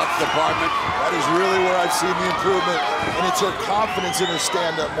stand-up department. That is really where I've seen the improvement, and it's her confidence in her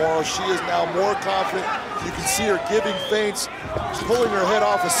stand-up, Morrow. She is now more confident. You can see her giving feints, pulling her head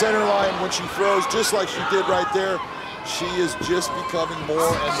off the center line when she throws, just like she did right there. She is just becoming more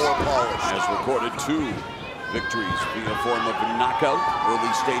and more polished. Has recorded 2 victories via form of knockout.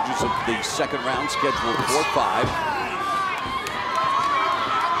 Early stages of the second round, scheduled for 5.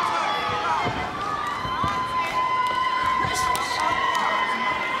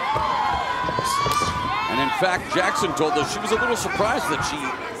 And in fact, Jackson told us she was a little surprised that she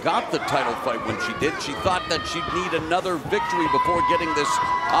got the title fight when she did. She thought that she'd need another victory before getting this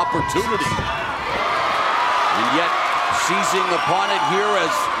opportunity. And yet, seizing upon it here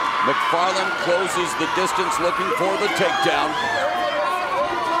as Macfarlane closes the distance, looking for the takedown.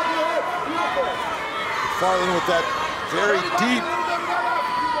 Macfarlane with that very deep.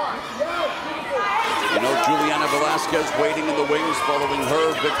 You know, Juliana Velasquez waiting in the wings following her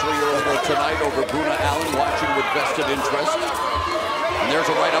victory earlier tonight over Bruna Allen, watching with vested interest. And there's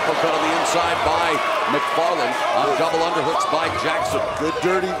a right uppercut on the inside by Macfarlane on double underhooks by Jackson. Good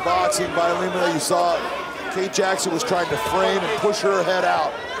dirty boxing by Ilima-Lei. You saw Kate Jackson was trying to frame and push her head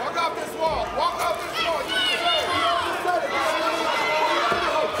out. Walk off this wall. Walk off this wall.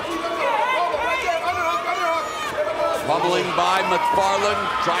 Bubbling by Macfarlane,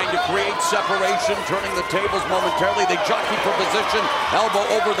 trying to create separation, turning the tables momentarily. They jockey for position. Elbow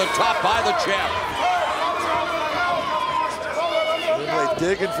over the top by the champ. Ilima-Lei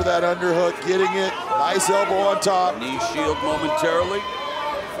digging for that underhook, getting it. Nice elbow on top. Knee shield momentarily.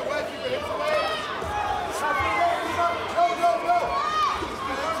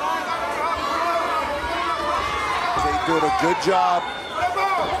 Kate doing a good job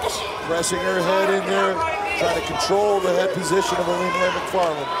pressing her head in there, trying to control the head position of Ilima-Lei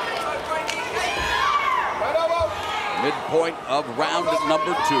Macfarlane. Midpoint of round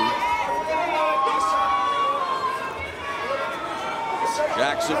number 2.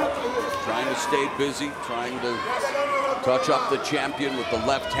 Jackson trying to stay busy, trying to touch up the champion with the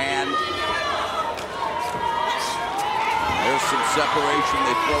left hand. There's some separation,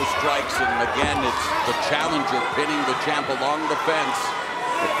 they throw strikes, and again, it's the challenger pinning the champ along the fence.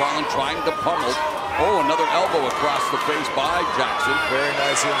 Macfarlane trying to pummel. Oh, another elbow across the face by Jackson. Very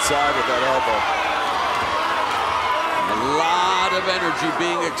nice inside with that elbow. A lot of energy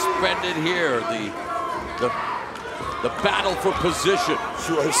being expended here. The battle for position.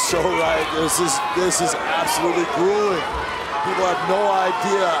 You are so right. This is absolutely grueling. People have no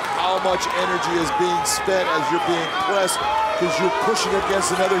idea how much energy is being spent as you're being pressed because you're pushing against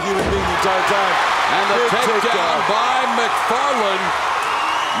another human being the entire time. And the takedown by Macfarlane,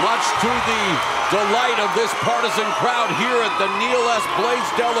 much to the delight of this partisan crowd here at the Neil S.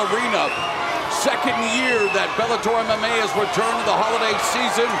 Blaisdell Arena. Second year that Bellator MMA has returned to the holiday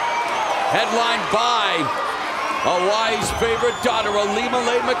season, headlined by Hawaii's favorite daughter,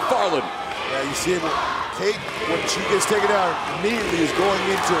 Ilima-Lei Macfarlane. Yeah, you see Kate, when she gets taken down, immediately is going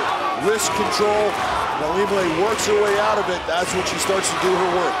into wrist control. And Ilima-Lei works her way out of it. That's when she starts to do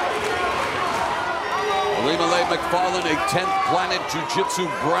her work. Ilima-Lei Macfarlane, a 10th Planet Jiu-Jitsu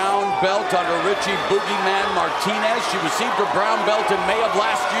brown belt under Richie Boogeyman Martinez. She received her brown belt in May of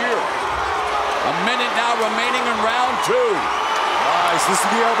last year. A minute now remaining in round 2. Nice, this is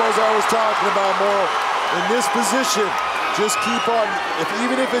the elbows I was talking about, Moro. In this position, just keep on,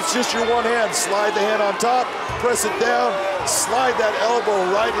 even if it's just your one hand, slide the hand on top, press it down, slide that elbow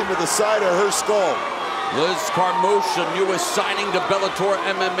right into the side of her skull. Liz Carmouche, a newest signing to Bellator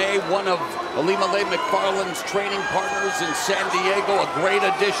MMA, one of Ilima-Lei Macfarlane's training partners in San Diego, a great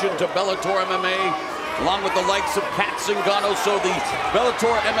addition to Bellator MMA, along with the likes of Kat Zingano. So the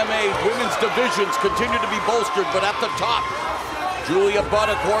Bellator MMA women's divisions continue to be bolstered, but at the top, Julia Budd,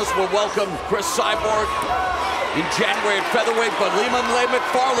 of course, will welcome Chris Cyborg in January at featherweight, but Ilima-Lei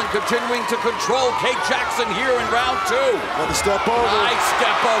Macfarlane continuing to control Kate Jackson here in round 2. Want to step over. Nice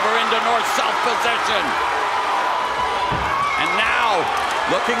step over into north-south position. And now,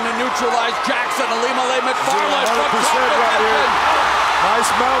 looking to neutralize Jackson, Ilima-Lei Macfarlane. 100% right here. Nice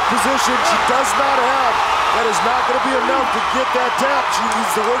mount position she does not have. That is not going to be enough to get that tap. She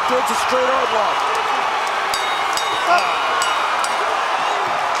needs to work towards a straight arm lock.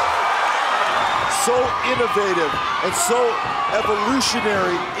 So innovative and so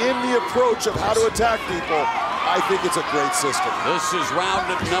evolutionary in the approach of how to attack people. I think it's a great system. This is round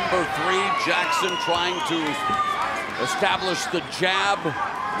number 3. Jackson trying to establish the jab.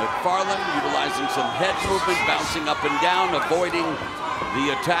 Macfarlane utilizing some head movement, bouncing up and down, avoiding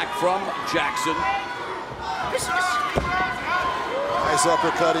the attack from Jackson. Nice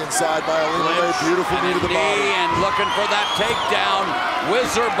uppercut inside by Ilima-Lei. Beautiful knee to the body. And looking for that takedown.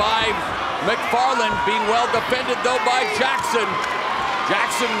 Whizzer by Macfarlane, being well defended though by Jackson.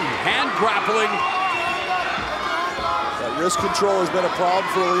 Jackson hand grappling. That wrist control has been a problem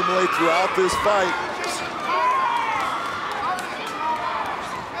for Ilima-Lei throughout this fight.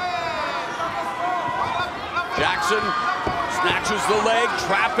 Jackson snatches the leg,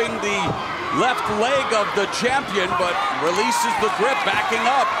 trapping the left leg of the champion, but releases the grip, backing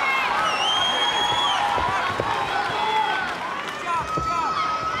up.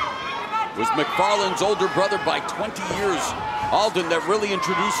 Was Macfarlane's older brother by 20 years, Alden, that really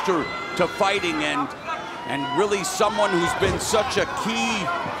introduced her to fighting, and really someone who's been such a key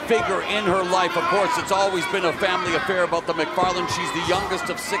figure in her life. Of course, it's always been a family affair about the Macfarlane. She's the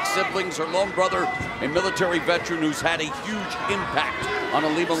youngest of 6 siblings. Her lone brother, a military veteran who's had a huge impact on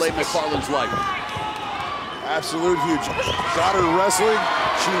Ilima-Lei Macfarlane's life. Absolute huge. Got her wrestling.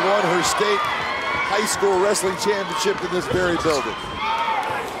 She won her state high school wrestling championship in this very building.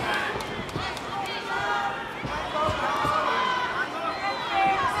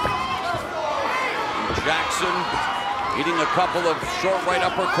 Jackson hitting a couple of short right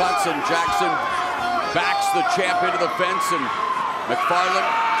uppercuts, and Jackson backs the champ into the fence, and Macfarlane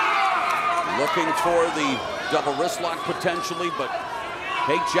looking for the double wrist lock potentially, but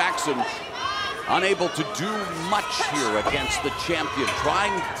Kate Jackson unable to do much here against the champion,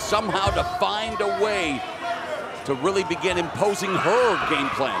 trying somehow to find a way to really begin imposing her game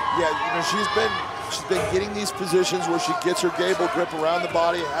plan. Yeah, you know, she's been she's been getting these positions where she gets her gable grip around the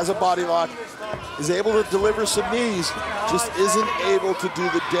body, has a body lock, is able to deliver some knees, just isn't able to do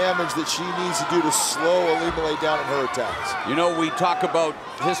the damage that she needs to do to slow Ilima-Lei down in her attacks. You know, we talk about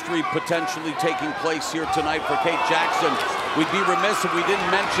history potentially taking place here tonight for Kate Jackson. We'd be remiss if we didn't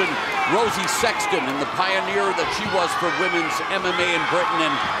mention Rosie Sexton and the pioneer that she was for women's MMA in Britain,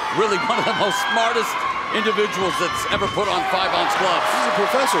 and really one of the most smartest individuals that's ever put on 5-ounce gloves. She's a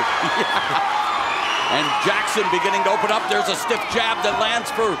professor. Yeah. And Jackson beginning to open up. There's a stiff jab that lands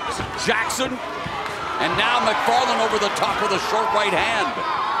for Jackson. And now Macfarlane over the top with a short right hand.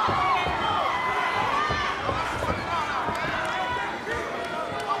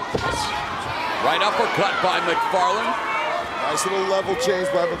 Right uppercut by Macfarlane. Nice little level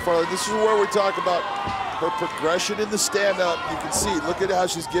change by Macfarlane. This is where we talk about her progression in the stand-up. You can see, look at how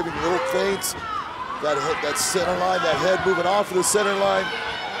she's giving little feints. That center line, that head moving off of the center line.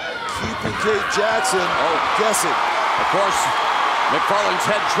 Keeping Kate Jackson guessing. Of course, Macfarlane's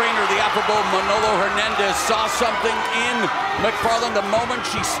head trainer, the affable Manolo Hernandez, saw something in Macfarlane the moment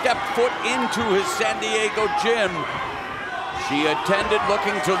she stepped foot into his San Diego gym. She attended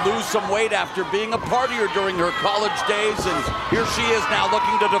looking to lose some weight after being a partier during her college days, and here she is now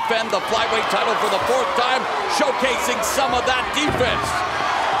looking to defend the flyweight title for the 4th time, showcasing some of that defense.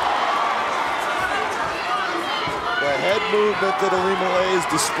 The head movement that Ilima-Lei is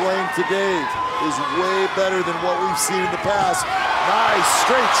displaying today is way better than what we've seen in the past. Nice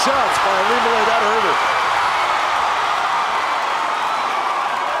straight shots by Ilima-Lei, that hurt her.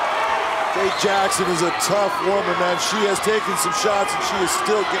 Kate Jackson is a tough woman, man. She has taken some shots and she is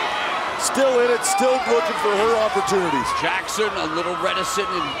still in it, still looking for her opportunities. Jackson a little reticent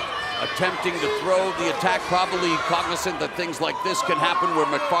in attempting to throw the attack, probably cognizant that things like this can happen where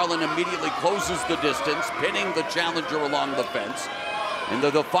Macfarlane immediately closes the distance, pinning the challenger along the fence into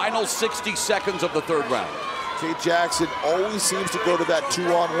the final 60 seconds of the 3rd round. Kate Jackson always seems to go to that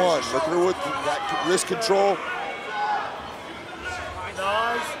 2-on-1. Look at her with that wrist control.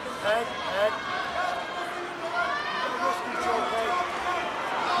 Nice. Head.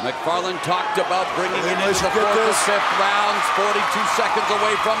 Macfarlane talked about bringing it into the 4th and 5th rounds, 42 seconds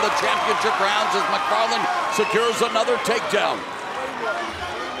away from the championship rounds as Macfarlane secures another takedown.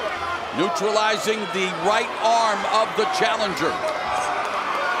 Neutralizing the right arm of the challenger.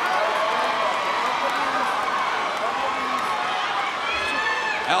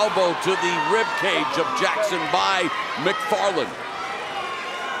 Elbow to the rib cage of Jackson by Macfarlane.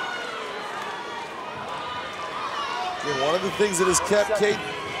 And one of the things that has kept Kate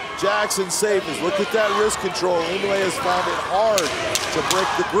Jackson safe is look at that wrist control. Ilima-Lei has found it hard to break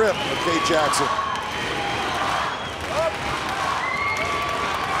the grip of Kate Jackson.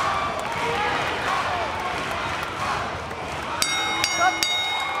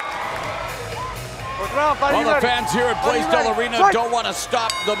 Well, the fans here at Blaisdell Arena don't want to stop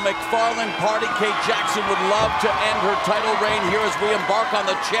the Macfarlane party. Kate Jackson would love to end her title reign here as we embark on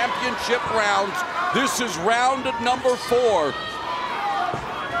the championship rounds. This is round number 4.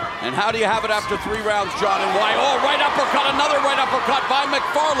 And how do you have it after 3 rounds, John, and why? Oh, right uppercut, another right uppercut by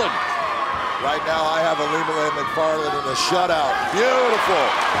Macfarlane. Right now I have Ilima-Lei and Macfarlane in a shutout. Beautiful.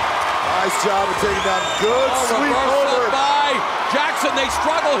 Nice job of taking down. Good sweep over by Jackson. They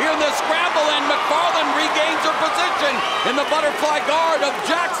struggle here in this scramble, and Macfarlane regains her position in the butterfly guard of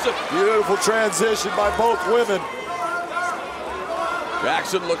Jackson. Beautiful transition by both women.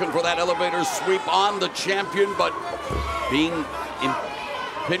 Jackson looking for that elevator sweep on the champion, but being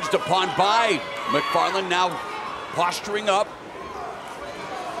impinged upon by Macfarlane, now posturing up.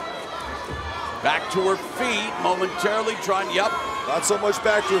 Back to her feet, momentarily trying, Not so much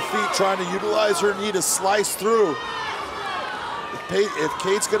back to her feet, trying to utilize her knee to slice through. If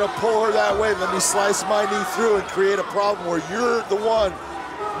Kate's gonna pull her that way, let me slice my knee through and create a problem where you're the one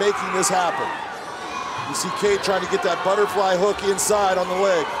making this happen. You see Kate trying to get that butterfly hook inside on the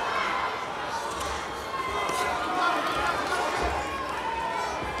leg.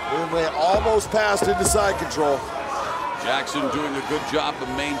 Ilima-Lei almost passed into side control. Jackson doing a good job of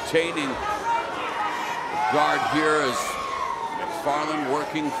maintaining guard here as Macfarlane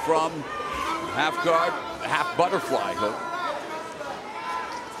working from half guard, half butterfly hook.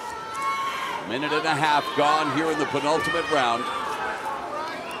 Minute and a half gone here in the penultimate round.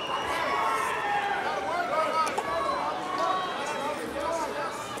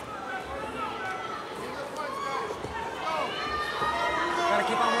 Gotta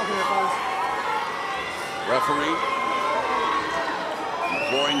keep on working here, fellas. Referee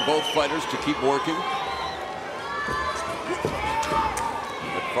imploring both fighters to keep working.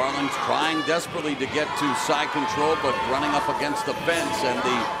 Macfarlane's trying desperately to get to side control, but running up against the fence, and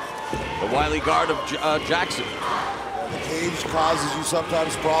the The wily guard of Jackson. The cage causes you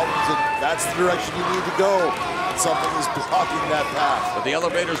sometimes problems, and that's the direction you need to go. Something is blocking that path. But the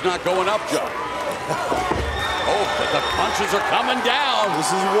elevator's not going up, Joe. Oh, but the punches are coming down.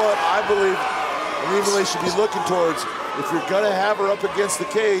 This is what I believe Ilima-Lei should be looking towards. If you're gonna have her up against the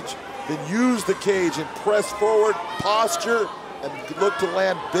cage, then use the cage and press forward, posture, and look to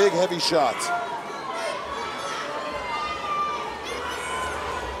land big, heavy shots.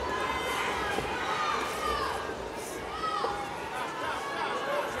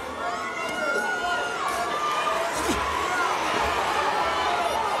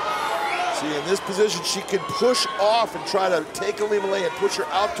 See, in this position, she can push off and try to take Ilima-Lei and push her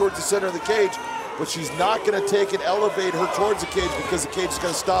out towards the center of the cage, but she's not gonna take and elevate her towards the cage because the cage is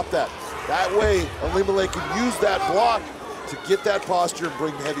gonna stop that. That way, Ilima-Lei can use that block to get that posture and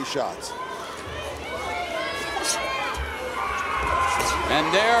bring heavy shots. And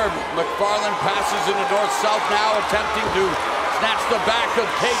there, Macfarlane passes into north-south now, attempting to snatch the back of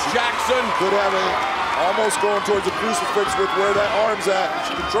Kate Jackson. Could have almost going towards the crucifix with where that arm's at.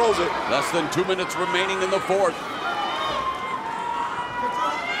 She controls it. Less than 2 minutes remaining in the fourth.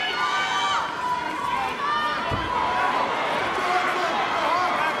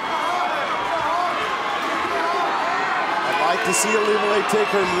 To see Ilima-Lei take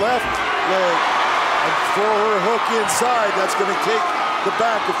her left leg and throw her hook inside, that's going to take the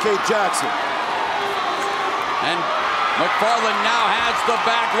back of Kate Jackson. And Macfarlane now has the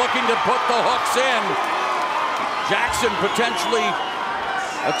back, looking to put the hooks in. Jackson potentially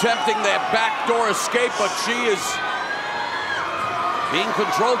attempting that backdoor escape, but she is being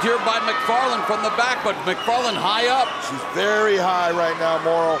controlled here by Macfarlane from the back, but Macfarlane high up. She's very high right now,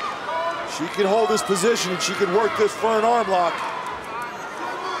 Morrow. She can hold this position and she can work this front arm lock.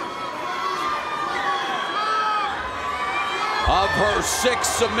 Of her 6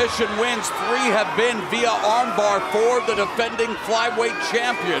 submission wins, 3 have been via armbar for the defending flyweight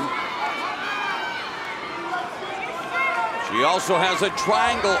champion. She also has a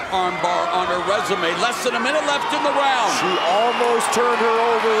triangle armbar on her resume. Less than a minute left in the round. She almost turned her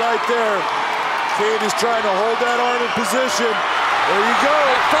over right there. Kate is trying to hold that arm in position. There you go.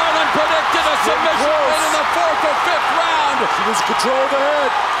 Macfarlane predicted a submission win in the 4th or 5th round. She was controlled ahead.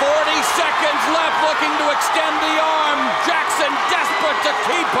 40 seconds left, looking to extend the arm. Jackson desperate to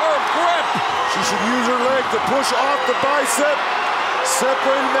keep her grip. She should use her leg to push off the bicep,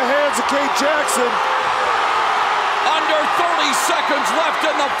 separating the hands of Kate Jackson. Under 30 seconds left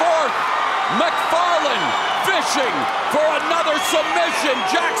in the 4th. Macfarlane fishing for another submission.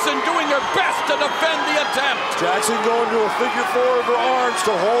 Jackson doing her best to defend the attempt. Jackson going to a figure 4 of her arms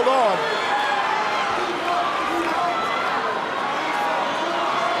to hold on.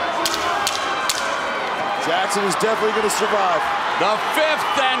 Jackson is definitely going to survive. The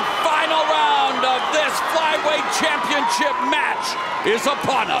 5th and final round of this flyweight championship match is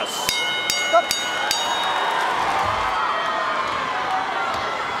upon us.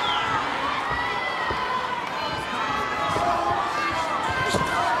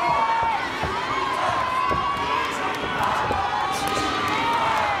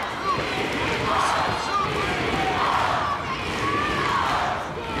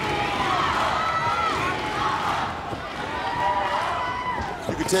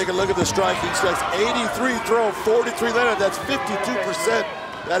 Take a look at the striking stats. 83 thrown, 43 landed. That's 52%.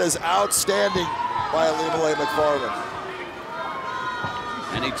 That is outstanding by Ilima-Lei Macfarlane.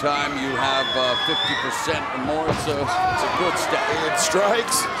 Anytime you have 50% or more, it's a good step. In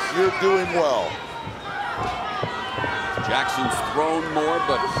strikes, you're doing well. Jackson's thrown more,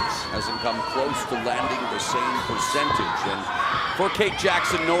 but hasn't come close to landing the same percentage. And for Kate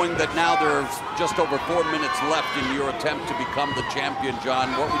Jackson, knowing that now there's just over 4 minutes left in your attempt to become the champion, John,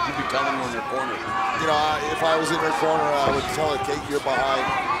 what would you be telling her in her corner? You know, if I was in her corner, I would tell her, Kate, you're behind.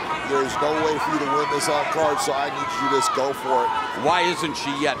 There's no way for you to win this on card, so I need you to just go for it. Why isn't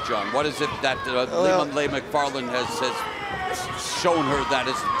she yet, John? What is it that Ilima-Lei Macfarlane has shown her that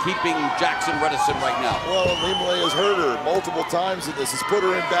is keeping Jackson reticent right now? Well, Ilima-Lei has hurt her multiple times in this. Has put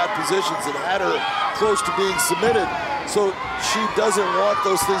her in bad positions and had her close to being submitted. So she doesn't want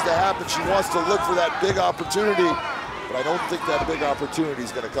those things to happen. She wants to look for that big opportunity, but I don't think that big opportunity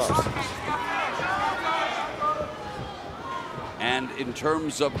is going to come. And in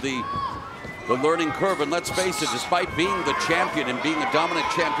terms of the learning curve, and let's face it, despite being the champion and being a dominant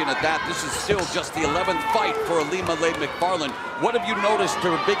champion at that, this is still just the 11th fight for Ilima-Lei Macfarlane. What have you noticed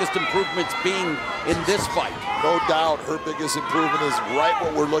her biggest improvements being in this fight? No doubt her biggest improvement is right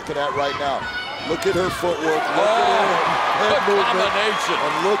what we're looking at right now. Look at her footwork, look at her head movement,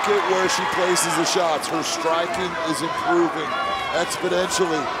 and look at where she places the shots. Her striking is improving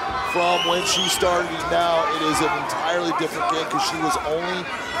exponentially from when she started. Now it is an entirely different game because she was only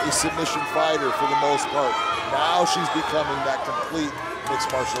a submission fighter for the most part. Now she's becoming that complete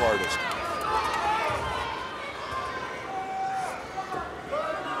mixed martial artist.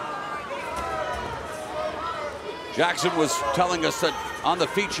 Jackson was telling us that on the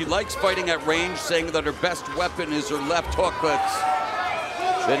feet she likes fighting at range, saying that her best weapon is her left hook, but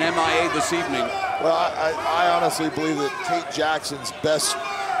been MIA this evening. Well, I honestly believe that Kate Jackson's best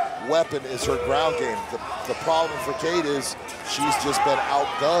weapon is her ground game. The problem for Kate is she's just been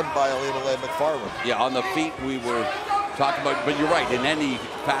outdone by Ilima-Lei Macfarlane. Yeah, on the feet we were talking about, but you're right, in any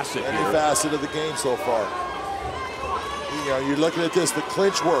facet. Any facet of the game so far. You know, you're looking at this, the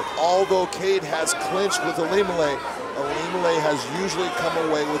clinch work. Although Kate has clinched with Ilima-Lei, Ilima-Lei has usually come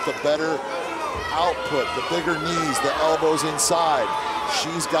away with the better output, the bigger knees, the elbows inside.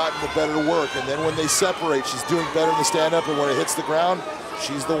 She's gotten the better work, and then when they separate, she's doing better in the stand-up, and when it hits the ground,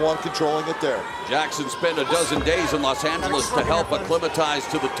 she's the one controlling it there. Jackson spent a dozen days in Los Angeles to help acclimatize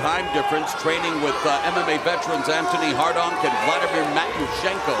to the time difference, training with MMA veterans Anthony Hardonk and Vladimir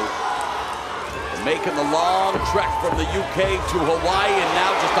Matyushenko. Making the long trek from the UK to Hawaii, and now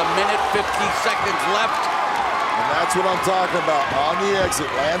just a minute, 50 seconds left. And that's what I'm talking about. On the exit,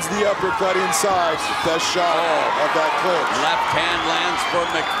 lands the uppercut inside. The best shot of that clinch. Left hand lands for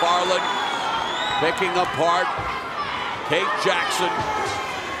Macfarlane. Picking apart Kate Jackson.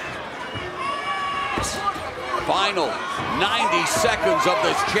 Final 90 seconds of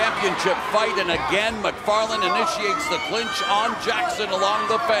this championship fight, and again, Macfarlane initiates the clinch on Jackson along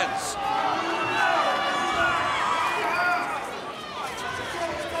the fence.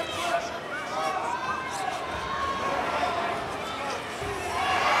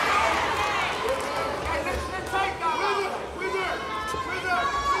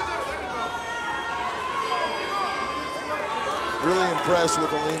 Really impressed with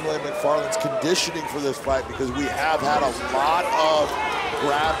Ilima-Lei Macfarlane's conditioning for this fight, because we have had a lot of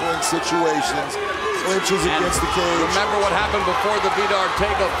grappling situations, clinches against the cage. Remember what happened before the Vida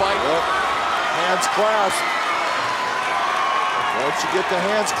Ortega fight? Yep. Hands clasped. Once you get the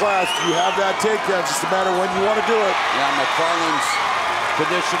hands clasped, you have that takedown. It's just a matter when you want to do it. Yeah, Macfarlane's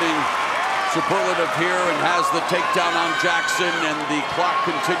conditioning superlative here, and has the takedown on Jackson, and the clock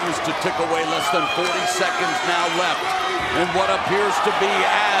continues to tick away. Less than 40 seconds now left in what appears to be,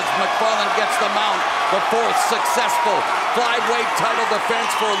 as Macfarlane gets the mount, the fourth successful flyweight title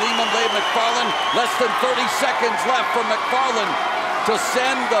defense for Ilima-Lei Macfarlane. Less than 30 seconds left for Macfarlane to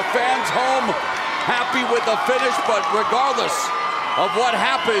send the fans home happy with the finish, but regardless of what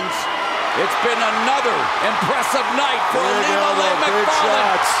happens, it's been another impressive night for Ilima-Lei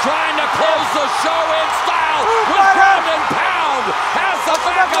Macfarlane, trying to close the show in style with ground and pound. Has the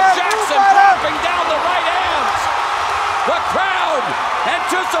back of Jackson dropping down the right hands. The crowd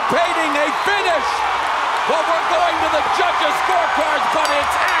anticipating a finish. But we're going to the judges' scorecards, but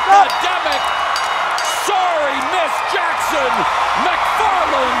it's academic. Sorry, Miss Jackson.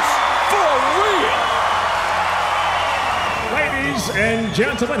 Macfarlane's for real. Ladies and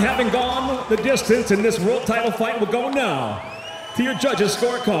gentlemen, having gone the distance in this world title fight, will go now to your judges'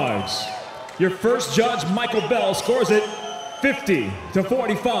 scorecards. Your first judge, Michael Bell, scores it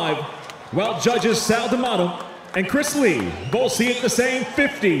 50-45, while judges Sal D'Amato and Chris Lee both see it the same,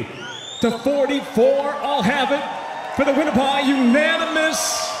 50-44. All have it for the winner by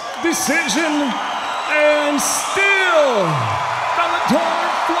unanimous decision, and still Bellator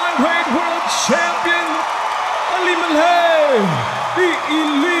flyweight world champion Ilima-Lei, the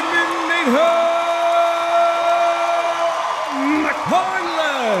Ilimanator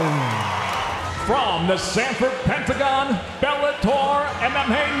Macfarlane. From the Sanford Pentagon, Bellator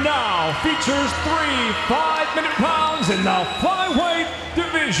MMA now features 3 5-minute rounds in the flyweight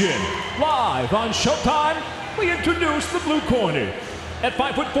division. Live on Showtime, we introduce the blue corner. At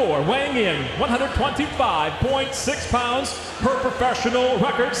 5'4", weighing in 125.6 pounds per professional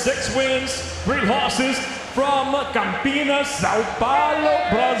record, 6 wins, 3 losses, from Campinas, Sao Paulo,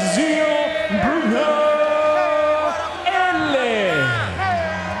 Brazil, Bruno Ele.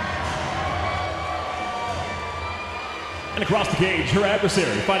 And across the cage, her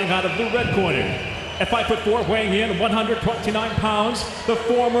adversary, fighting out of the red corner. At 5'4", weighing in 129 pounds, the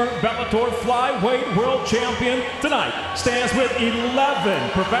former Bellator flyweight world champion tonight stands with 11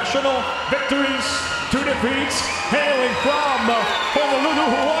 professional victories, 2 defeats, hailing from Honolulu,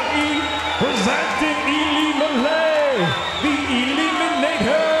 Hawaii, presenting Ilima-Lei, the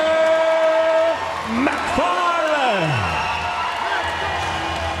Ilimanator Macfarlane.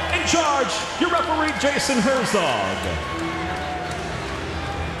 In charge, your referee, Jason Herzog.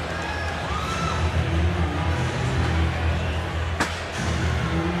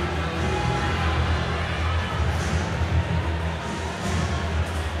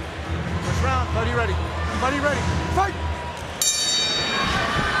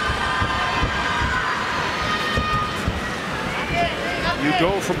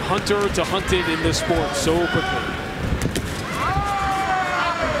 go from hunter to hunted in this sport so quickly.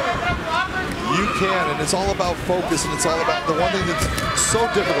 You can, and it's all about focus, and it's all about the one thing that's so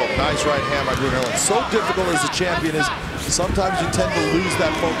difficult. Nice right hand by Bruno Ellen. So difficult as a champion is sometimes you tend to lose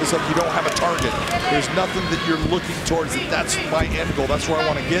that focus of you don't have a target. There's nothing that you're looking towards. That's my end goal. That's where I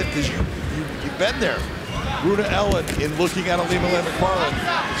want to get, because you've been there. Bruna Ellen, in looking at Ilima-Lei Macfarlane,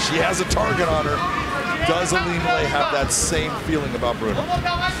 she has a target on her. Does Ilima-Lei have that same feeling about Bruna?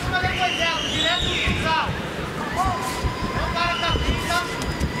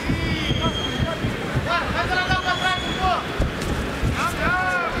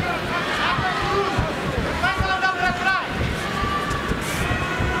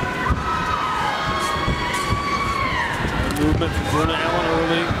 Movement from Bruna Ellen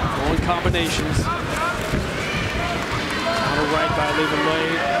early, going combinations. On the right by Ilima-Lei.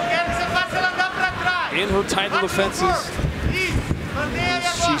 In her title defenses,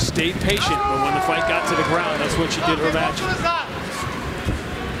 she stayed patient, but when the fight got to the ground, that's when she did her magic.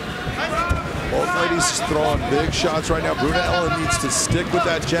 Both ladies throwing big shots right now. Bruna Ellen needs to stick with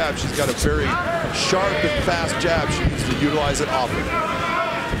that jab. She's got a very sharp and fast jab. She needs to utilize it often.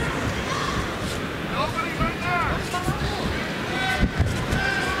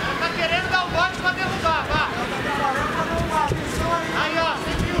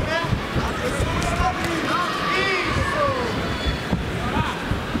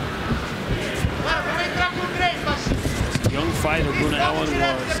 Fighter Bruna Ellen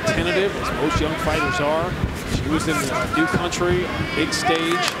was tentative, as most young fighters are. She was in a new country, big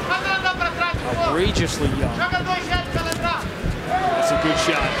stage, outrageously young. That's a good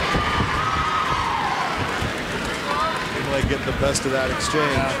shot. Ilima-Lei getting the best of that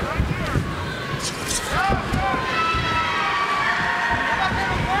exchange. Yeah.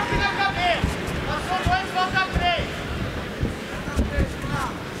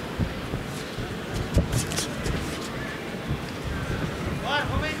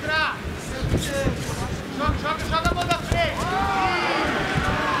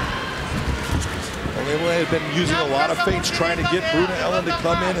 Ilima-Lei had been using a lot of feints trying to get Bruna Ellen to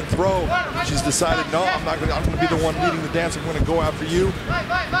come in and throw. She's decided, no, I'm going to be the one leading the dance. I'm going to go after you.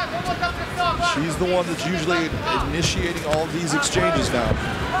 She's the one that's usually initiating all these exchanges now.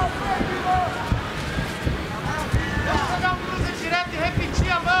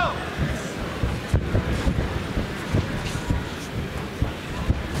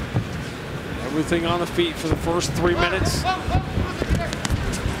 Everything on the feet for the first 3 minutes.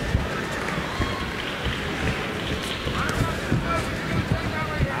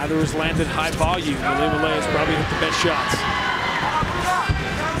 Either has landed high volume. Ilima-Lei has probably hit the best shots.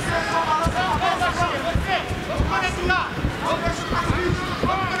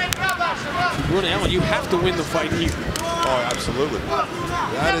 Bruna Ellen, you have to win the fight here. Oh, absolutely.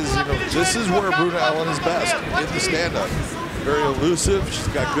 That is, this is where Bruna Ellen is best, in the stand-up. Very elusive. She's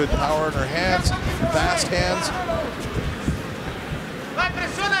got good power in her hands, fast hands.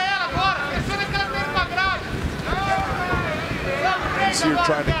 You see her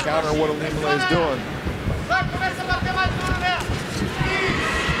trying to counter what Ilima-Lei is doing.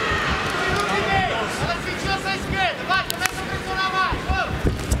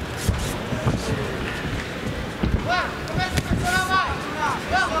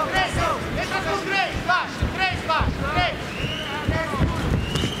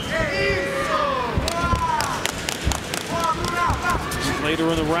 Later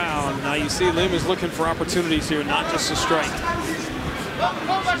in the round, now you see Lim is looking for opportunities here, not just to strike.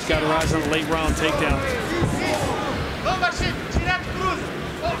 She's got her eyes on the late round takedown.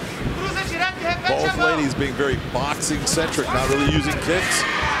 Both ladies being very boxing-centric, not really using kicks.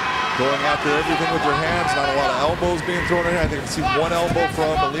 Going after everything with their hands, not a lot of elbows being thrown in here. I think I see one elbow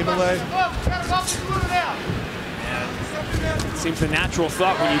from Ilima-Lei. It seems a natural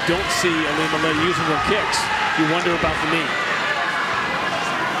thought when you don't see Ilima-Lei using her kicks. You wonder about the knee.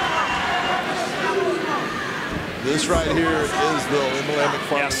 This right here is the Ilima-Lei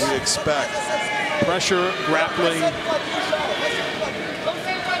Macfarlane we expect. Pressure, grappling.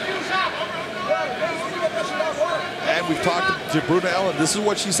 And we've talked to Bruna Ellen. This is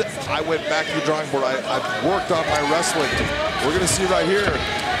what she said. I went back to the drawing board. I've worked on my wrestling. We're going to see right here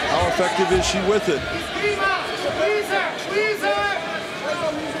how effective is she with it.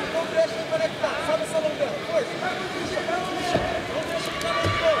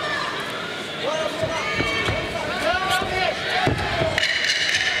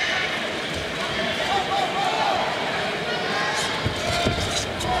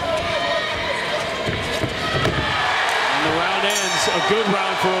 A good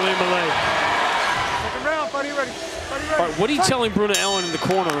round for Ilima-Lei. Second round, All right, what are you telling Bruna Ellen in the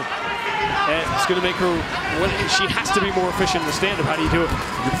corner? It's going to make her, she has to be more efficient in the stand-up. How do you do it?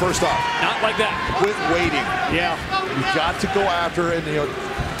 First off, not like that. Quit waiting. Yeah. You've got to go after her, and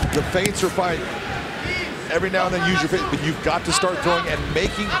the feints are fine. Every now and then use your feint, but you've got to start throwing and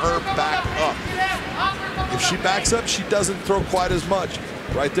making her back up. If she backs up, she doesn't throw quite as much.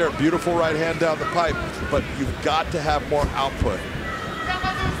 Right there, beautiful right hand down the pipe, but you've got to have more output.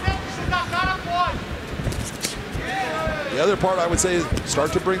 The other part I would say is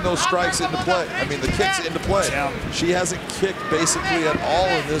start to bring those strikes into play. I mean, the kicks into play. Yeah. She hasn't kicked basically at all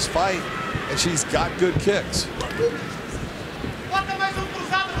in this fight, and she's got good kicks.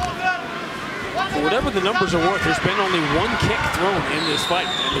 For whatever the numbers are worth, there's been only one kick thrown in this fight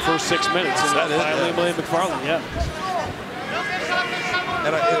in the first 6 minutes. And that's by Ilima-Lei Macfarlane, yeah.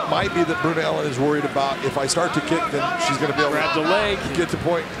 And it might be that Bruna Ellen is worried about if I start to kick, then she's going to be able grab the leg, get to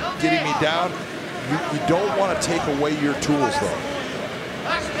point, getting me down. You don't want to take away your tools, though.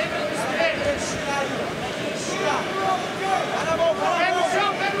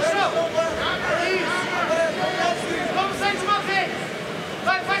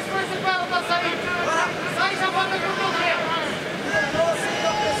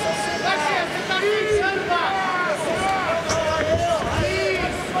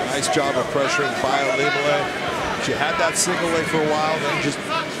 Nice job of pressuring by Ilima-Lei. She had that single leg for a while, then just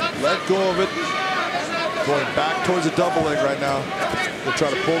let go of it. Going back towards a double leg right now. They'll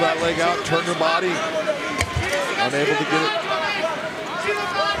try to pull that leg out, turn her body. Unable to get it.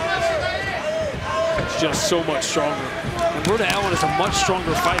 It's just so much stronger. And Bruna Ellen is a much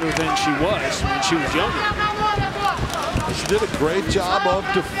stronger fighter than she was when she was younger. She did a great job of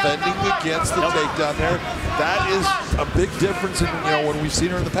defending against the takedown there. That is a big difference in, when we've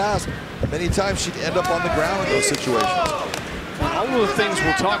seen her in the past. Many times she'd end up on the ground in those situations. All of the things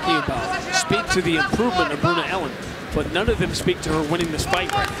we're talking about speak to the improvement of Bruna Ellen, but none of them speak to her winning this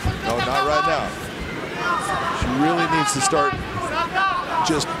fight right now. No, not right now. She really needs to start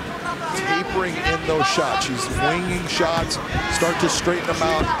just tapering in those shots. She's winging shots, start to straighten them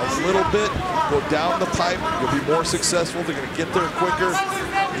out a little bit, go down the pipe, you'll be more successful. They're going to get there quicker.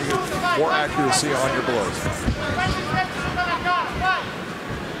 You get more accuracy on your blows.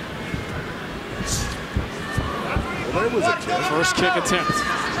 Well, there was a kick. First kick attempt.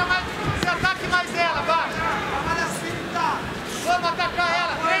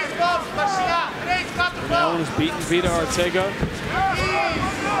 Allen is beating Vida Ortega.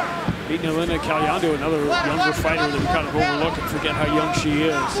 Beating Elena Caliando, another younger fighter that we kind of overlook and forget how young she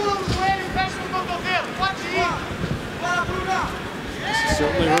is. This is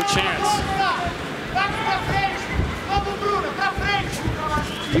certainly her chance.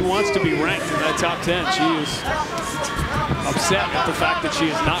 He wants to be ranked in that top 10. She is upset at the fact that she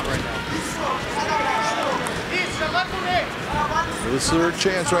is not right now. This is her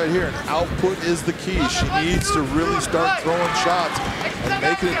chance right here. And output is the key. She needs to really start throwing shots and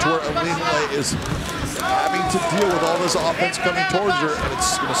making it to where Ilima-Lei is having to deal with all this offense coming towards her, and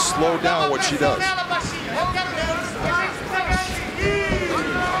it's going to slow down what she does.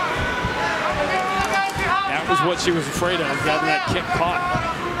 That was what she was afraid of, having that kick caught.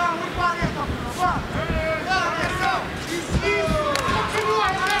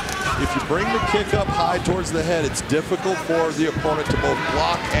 If you bring the kick up high towards the head, it's difficult for the opponent to both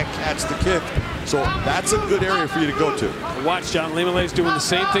block and catch the kick. So that's a good area for you to go to. Watch, John. Ilima-Lei's doing the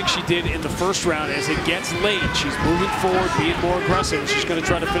same thing she did in the first round. As it gets late, she's moving forward, being more aggressive. She's going to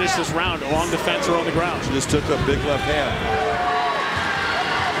try to finish this round along the fence or on the ground. She just took a big left hand.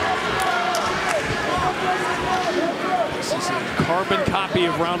 This is a carbon copy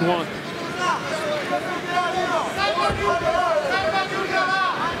of round one.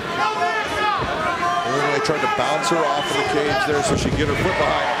 Ilima-Lei tried to bounce her off of the cage there so she could get her foot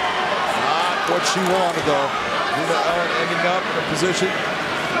behind. Not what she wanted, though. Bruna Ellen ending up in a position.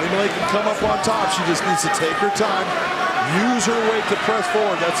 Ilima-Lei can come up on top. She just needs to take her time, use her weight to press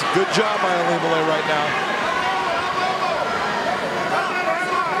forward. That's a good job by Ilima-Lei right now.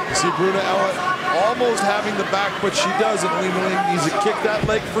 You see Bruna Ellen almost having the back, but she doesn't. Ilima-Lei needs to kick that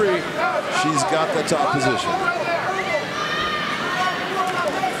leg free. She's got the top position.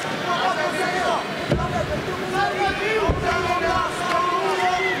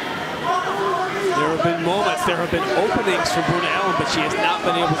 There have been moments, there have been openings for Bruna Ellen, but she has not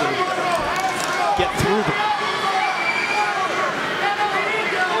been able to get through them.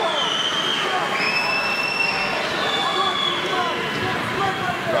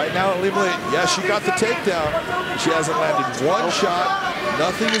 Right now, Ilima-Lei, yeah, she got the takedown. She hasn't landed one shot.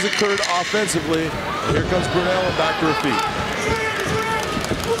 Nothing has occurred offensively. And here comes Bruna Ellen back to her feet.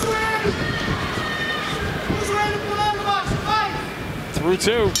 Through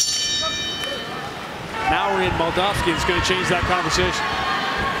 2. Mowry and Moldavsky is going to change that conversation.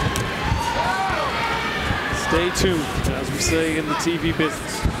 Stay tuned, as we say in the TV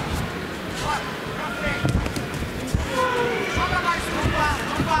business.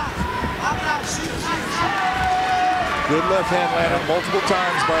 Good left hand landed multiple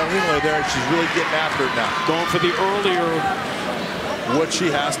times by Ilima-Lei there. She's really getting after it now. Going for the earlier. What she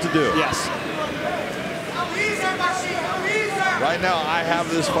has to do. Yes. Right now, I have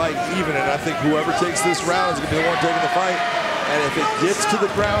this fight even, and I think whoever takes this round is going to be the one taking the fight. And if it gets to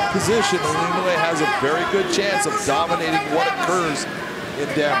the ground position, Ilima-Lei has a very good chance of dominating what occurs in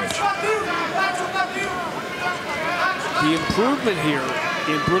damage. The improvement here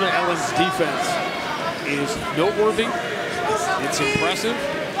in Bruna Ellen's defense is noteworthy, it's impressive,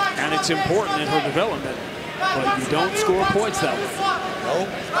 and it's important in her development. But you don't score points that way. No,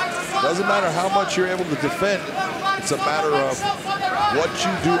 doesn't matter how much you're able to defend. It's a matter of what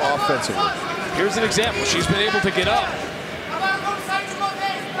you do offensively. Here's an example. She's been able to get up.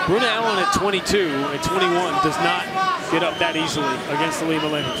 Bruna Ellen at 22, at 21, does not get up that easily against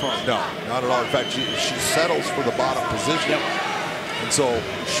Ilima-Lei Macfarlane. No, not at all. In fact, she settles for the bottom position. Yep. And so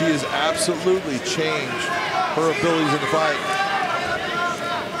she has absolutely changed her abilities in the fight.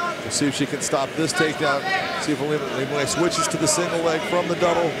 We'll see if she can stop this takedown. See if Ilima-Lei switches to the single leg from the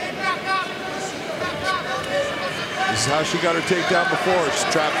double. This is how she got her takedown before. She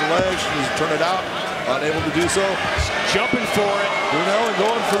trapped the leg, she just turned it out, unable to do so. Jumping for it. Bruna Ellen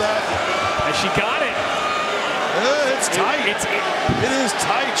going for that. And she got it. It's tight. It is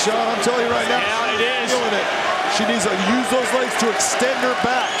tight, Sean. I'm telling you right now. Yeah, it is. Feeling it. She needs to use those legs to extend her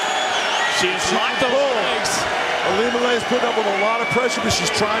back. She has locked the legs. Ilima-Lei is putting up with a lot of pressure, but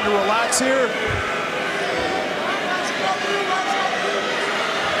she's trying to relax here.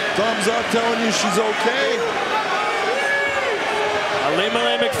 Thumbs up telling you she's okay.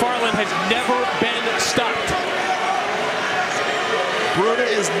 Ilima-Lei Macfarlane has never been stopped. Bruna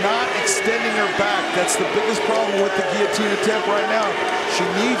is not extending her back. That's the biggest problem with the guillotine attempt right now. She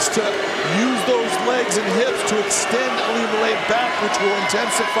needs to use those legs and hips to extend Ilima-Lei back, which will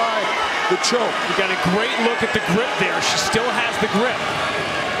intensify the choke. You got a great look at the grip there. She still has the grip.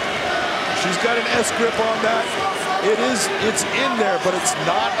 She's got an S grip on that. It's in there, but it's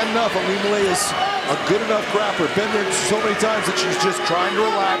not enough. Ilima-Lei is a good enough grappler. Been there so many times that she's just trying to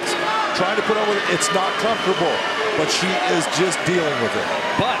relax, trying to put up with it. It's not comfortable, but she is just dealing with it.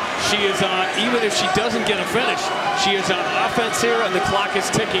 But she is on, even if she doesn't get a finish, she is on offense here, and the clock is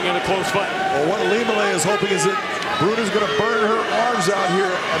ticking in a close fight. Well, what Ilima-Lei is hoping is that Bruna's going to burn her arms out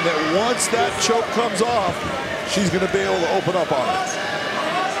here, and that once that choke comes off, she's going to be able to open up on it.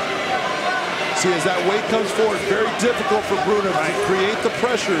 See, as that weight comes forward, very difficult for Bruna to create the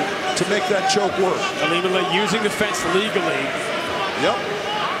pressure to make that choke work. Ilima-Lei using the fence legally. Yep.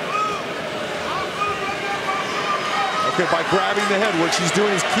 Okay, by grabbing the head, what she's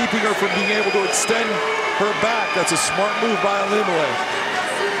doing is keeping her from being able to extend her back. That's a smart move by Ilima-Lei.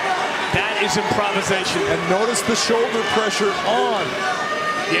 That is improvisation. And notice the shoulder pressure on.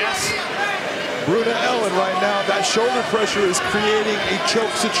 Yes. Bruna Ellen right now, that shoulder pressure is creating a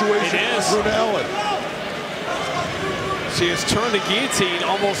choke situation for Bruna Ellen. She has turned the guillotine,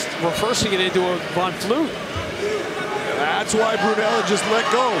 almost reversing it into a Von Flute. That's why Bruna Ellen just let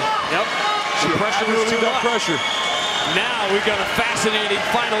go. Yep. She pressure was too much pressure. Now we've got a fascinating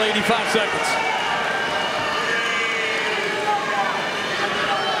final 85 seconds.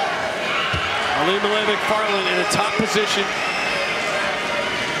 Ilima-Lei Macfarlane in a top position.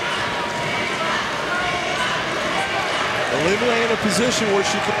 Ilima-Lei in a position where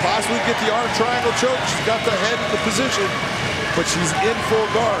she could possibly get the arm triangle choke. She's got the head in the position, but she's in full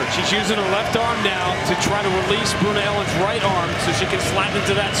guard. She's using her left arm now to try to release Bruna Ellen's right arm so she can slap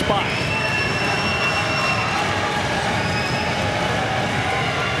into that spot.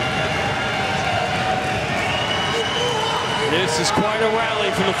 This is quite a rally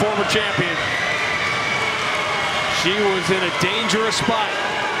from the former champion. She was in a dangerous spot.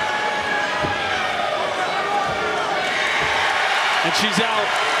 And she's out,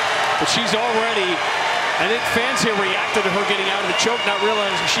 but she's already, I think fans here reacted to her getting out of the choke, not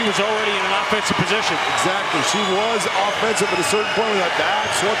realizing she was already in an offensive position. Exactly, she was offensive at a certain point. Like,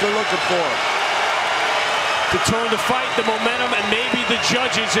 that's what they're looking for. To turn the fight, the momentum, and maybe the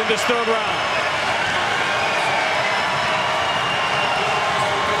judges in this third round.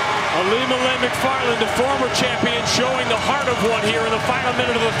 Ilima-Lei Macfarlane, the former champion, showing the heart of one here in the final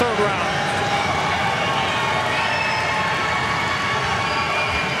minute of the third round.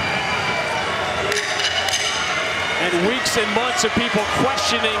 And weeks and months of people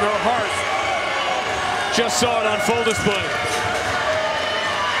questioning her heart just saw it on full display.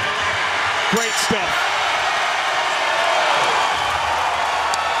 Great stuff.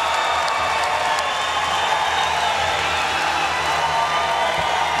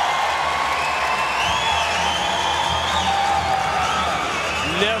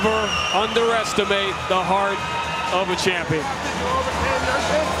 Never underestimate the heart of a champion.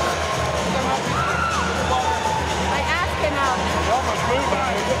 I asked him out.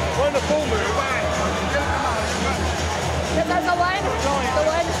 Because the one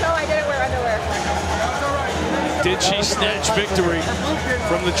show I didn't wear underwear. Did she snatch victory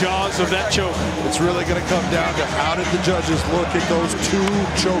from the jaws of that choke? It's really going to come down to how did the judges look at those two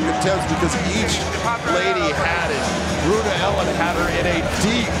choke attempts, because each lady had it. Bruna Ellen had her in a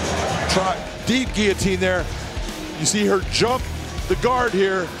deep guillotine there. You see her jump the guard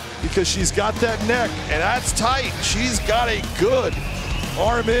here because she's got that neck, and that's tight. She's got a good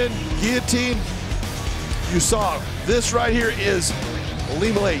arm in guillotine. You saw this right here is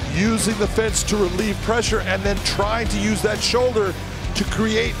Ilima-Lei using the fence to relieve pressure and then trying to use that shoulder to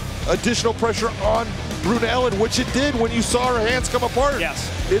create additional pressure on Bruna Ellen, which it did when you saw her hands come apart. Yes.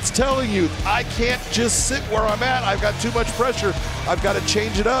 It's telling you, I can't just sit where I'm at. I've got too much pressure. I've got to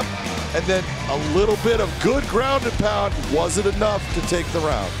change it up. And then a little bit of good ground and pound wasn't enough to take the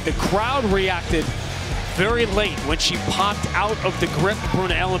round. The crowd reacted very late when she popped out of the grip of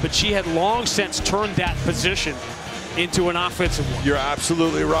Bruna Ellen, but she had long since turned that position into an offensive one. You're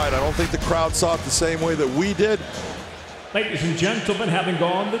absolutely right. I don't think the crowd saw it the same way that we did. Ladies and gentlemen, having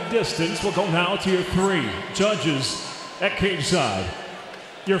gone the distance, we'll go now to your three judges at cage side.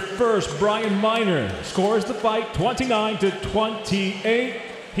 Your first, Brian Miner, scores the fight 29-28.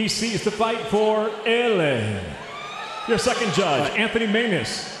 He sees the fight for Ilima-Lei. Your second judge, Anthony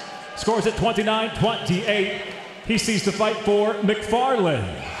Manus, scores at 29-28. He sees the fight for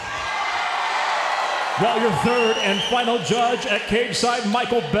Macfarlane. While your third and final judge at cage side,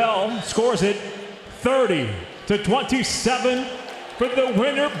 Michael Bell, scores it 30-27 for the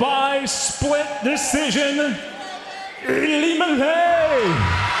winner by split decision, Ilima-Lei,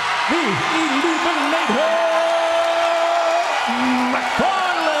 the Ilimanator,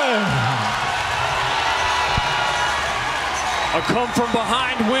 Macfarlane. A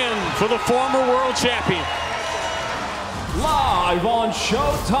come-from-behind win for the former world champion. Live on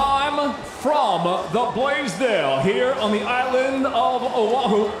Showtime from the Blaisdell here on the island of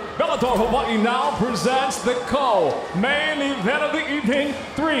Oahu, Bellator Hawaii now presents the co-main event of the evening,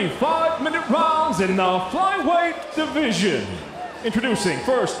 3 5-minute rounds in the flyweight division. Introducing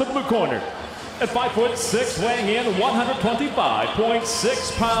first the blue corner. At 5'6", weighing in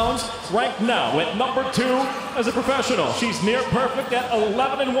 125.6 pounds, ranked now at number 2 as a professional. She's near perfect at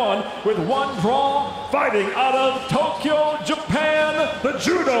 11-1 with 1 draw, fighting out of Tokyo, Japan, the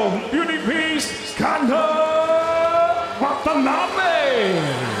judo beauty beast, Kanda Watanabe.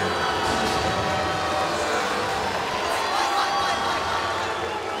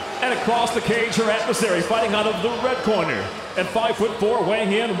 And across the cage, her adversary fighting out of the red corner. At 5'4",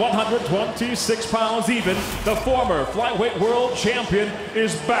 weighing in 126 pounds even, the former flyweight world champion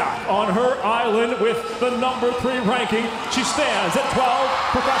is back on her island with the number 3 ranking. She stands at 12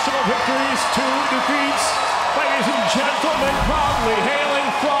 professional victories, 2 defeats. Ladies and gentlemen, proudly hailing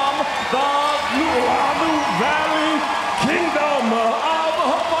from the Lualu Valley Kingdom of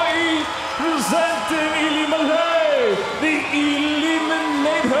Hawaii, presenting Ilima-Lei, the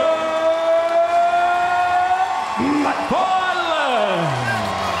Ilimanator, Macfarlane.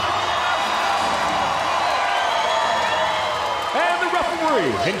 And the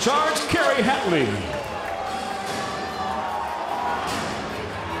referee in charge, Kerry Hatley.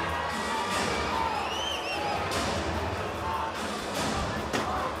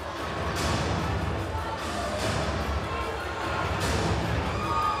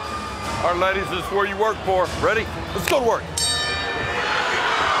 All right, ladies, this is where you work for. Ready? Let's go to work.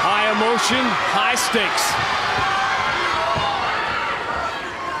 High emotion, high stakes.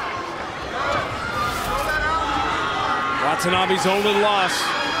 Watanabe's only loss,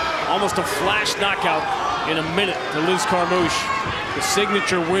 almost a flash knockout in a minute to Liz Carmouche. The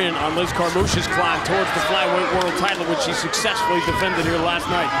signature win on Liz Carmouche's climb towards the flyweight world title, which she successfully defended here last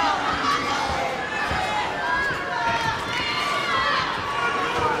night.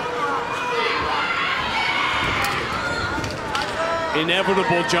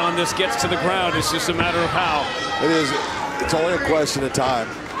 Inevitable, John, this gets to the ground. It's just a matter of how. It is. It's only a question of time.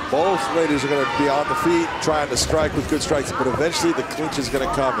 Both ladies are going to be on the feet trying to strike with good strikes, but eventually the clinch is going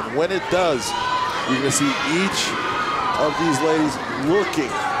to come. And when it does, you're going to see each of these ladies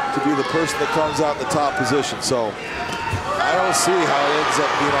looking to be the person that comes out in the top position. So I don't see how it ends up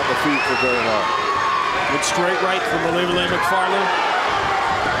being on the feet for very long. Good straight right from Ilima-Lei Macfarlane.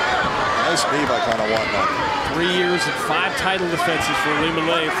 Nice knee by kind of Watanabe. 3 years and 5 title defenses for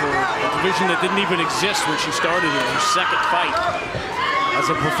Ilima-Lei for a division that didn't even exist when she started it. Her second fight as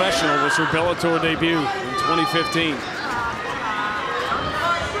a professional was her Bellator debut in 2015. A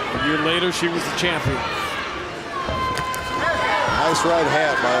year later, she was the champion. Nice right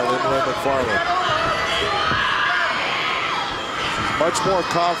hand by Ilima-Lei Macfarlane. She's much more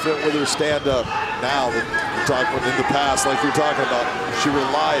confident with her stand-up now than you're talking in the past, like you're talking about. She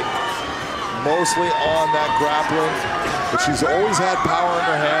relied mostly on that grappling, but she's always had power in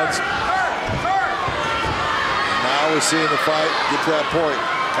her hands. Now we're seeing the fight get to that point.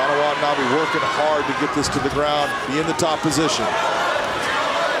 Kana Watanabe working hard to get this to the ground, be in the top position.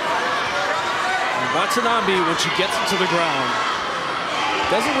 Watanabe, when she gets into the ground,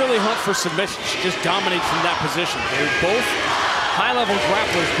 doesn't really hunt for submission. She just dominates from that position. They're both high-level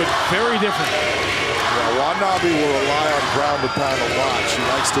grapplers, but very different. Yeah, Watanabe will rely on ground and pound a lot. She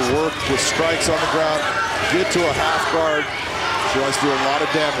likes to work with strikes on the ground, get to a half guard. She likes to do a lot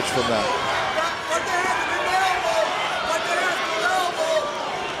of damage from that.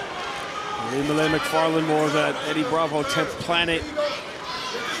 Ilima-Lei Macfarlane, more of that Eddie Bravo 10th planet.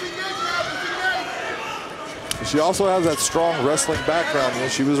 She also has that strong wrestling background. You know,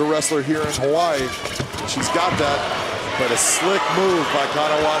 she was a wrestler here in Hawaii. She's got that, but a slick move by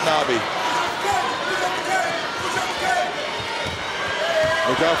Kana Watanabe.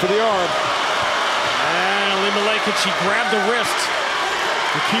 Look out for the arm. And Ilima-Lei, can she grab the wrist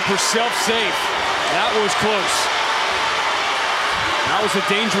to keep herself safe? That was close. That was a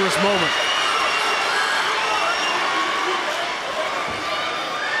dangerous moment.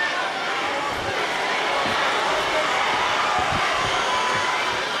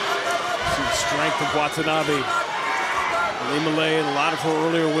 Strength of Watanabe. Ilima-Lei, in a lot of her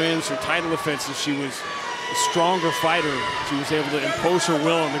earlier wins, her title defenses, she was a stronger fighter. She was able to impose her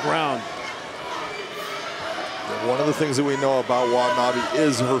will on the ground. And one of the things that we know about Watanabe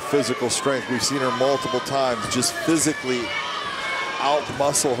is her physical strength. We've seen her multiple times just physically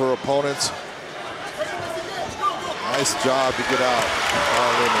out-muscle her opponents. Nice job to get out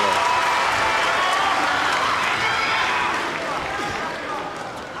on Ilima-Lei.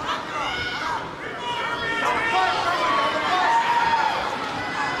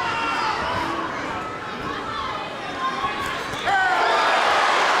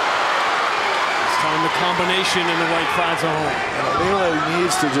 Combination in the right side zone. Ilima-Lei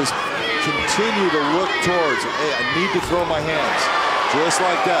needs to just continue to look towards, hey, I need to throw my hands. Just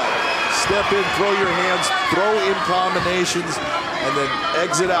like that. Step in, throw your hands, throw in combinations, and then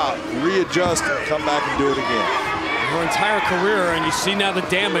exit out, readjust, and come back and do it again. Her entire career, and you see now the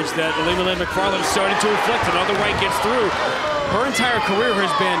damage that Ilima-Lei Macfarlane is starting to inflict. Another right gets through. Her entire career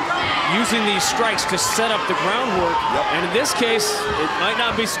has been using these strikes to set up the groundwork. Yep. And in this case, it might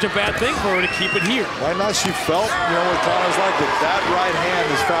not be such a bad thing for her to keep it here. Why not? She felt, you know, what Connor's like, that right hand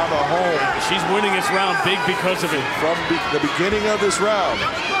has found a home. She's winning this round big because of it. From the beginning of this round,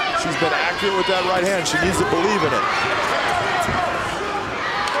 she's been accurate with that right hand. She needs to believe in it.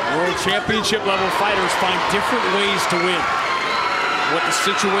 World championship level fighters find different ways to win. What the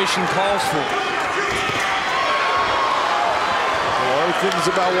situation calls for. One of the things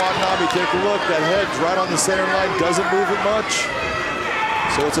about Watanabe, take a look, that head's right on the center line, doesn't move it much.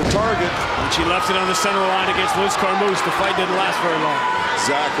 So it's a target. When she left it on the center line against Liz Carmouche, the fight didn't last very long.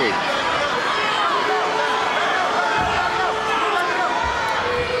 Exactly.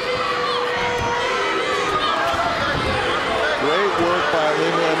 Great work by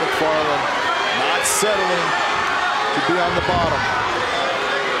Ilima-Lei Macfarlane, not settling to be on the bottom.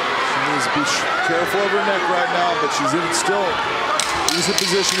 She needs to be careful of her neck right now, but she's in still decent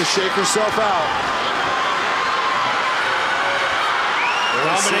position to shake herself out.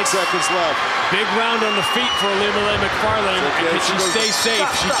 There's 6 seconds left. Big round on the feet for Ilima-Lei Macfarlane. Okay, and can she stay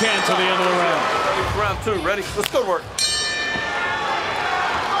safe? She can till the end of the round. Round 2, ready? Let's go to work.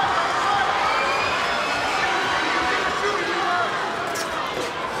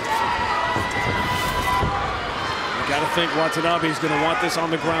 Got to think Watanabe is going to want this on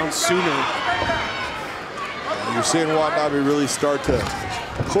the ground sooner. You're seeing Watanabe really start to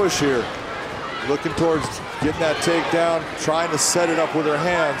push here, looking towards getting that takedown, trying to set it up with her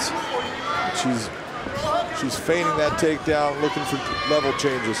hands. She's feigning that takedown, looking for level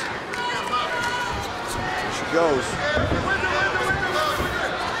changes. There she goes.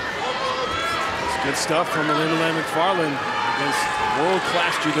 It's good stuff from Ilima-Lei Macfarlane against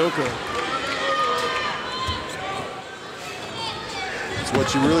world-class judoka.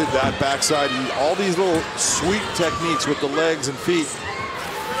 What you really, that backside, all these little sweet techniques with the legs and feet,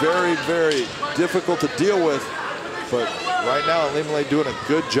 very, very difficult to deal with. But right now, Ilima-Lei doing a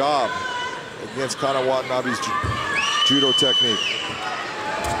good job against Kana Watanabe's judo technique.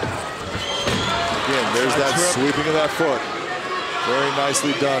 Again, there's that sweeping of that foot. Very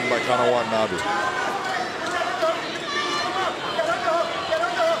nicely done by Kana Watanabe.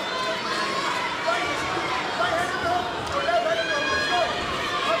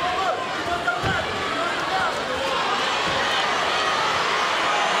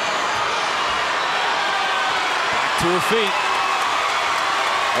 To her feet.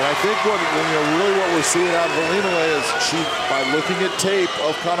 And I think really what we're seeing out of Ilima-Lei is by looking at tape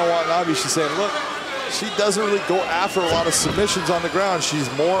of Kana Watanabe, she's saying, look, she doesn't really go after a lot of submissions on the ground. She's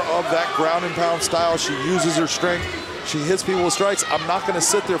more of that ground and pound style. She uses her strength. She hits people with strikes. I'm not going to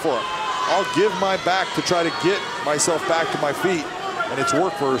sit there for her. I'll give my back to try to get myself back to my feet, and it's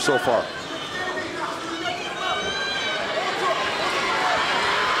worked for her so far.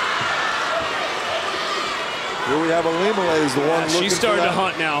 Here we have Ilima-Lei is the one looking she's starting to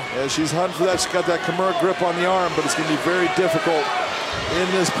hunt now. Yeah, she's hunting for that. She's got that Kimura grip on the arm, but it's going to be very difficult in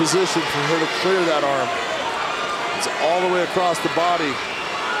this position for her to clear that arm. It's all the way across the body.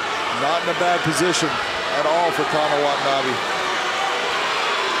 Not in a bad position at all for Kana Watanabe.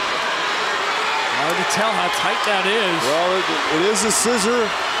 Hard to tell how tight that is. Well, it is a scissor,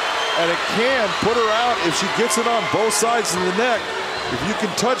 and it can put her out if she gets it on both sides of the neck. If you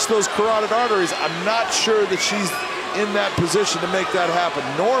can touch those carotid arteries, I'm not sure that she's in that position to make that happen.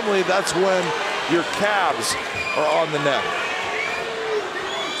 Normally, that's when your calves are on the neck.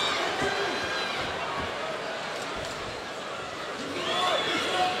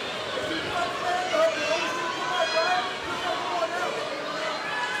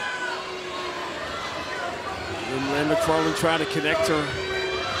 And Macfarlane trying to connect her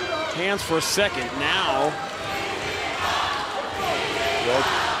hands for a second. Now, well,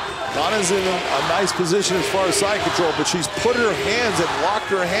 Kana's in a nice position as far as side control, but she's put her hands and locked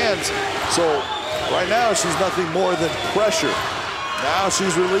her hands. So right now she's nothing more than pressure. Now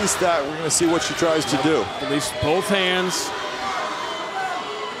she's released that. We're going to see what she tries to do. Release both hands.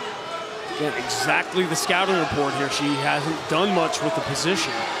 Again, exactly the scouting report here. She hasn't done much with the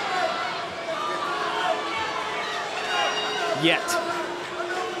position yet.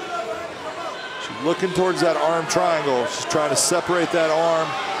 Looking towards that arm triangle. She's trying to separate that arm.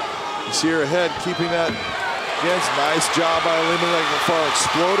 You see her head keeping that against. Nice job by Ilima-Lei Macfarlane.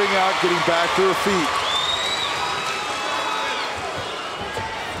 Exploding out, getting back to her feet.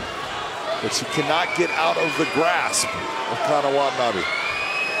 But she cannot get out of the grasp of Kana Watanabe.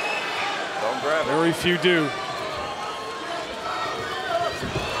 Don't grab it. Very few do.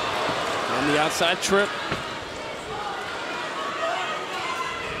 On the outside trip.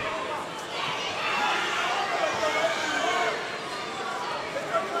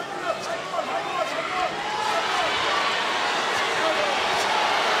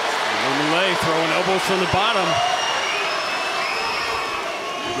 Throwing elbows from the bottom.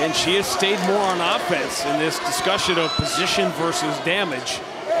 And she has stayed more on offense in this discussion of position versus damage.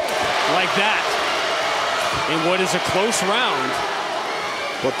 Like that. In what is a close round.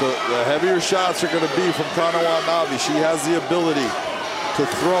 But the heavier shots are going to be from Kana Watanabe. She has the ability to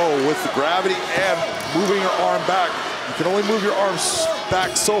throw with the gravity and moving her arm back. You can only move your arms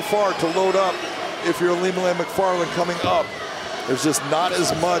back so far to load up if you're Ilima-Lei Macfarlane coming up. There's just not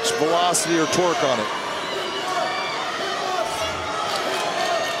as much velocity or torque on it.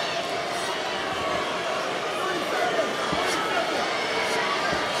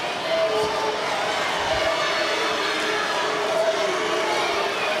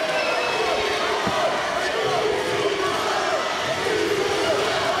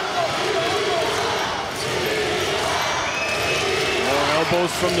 More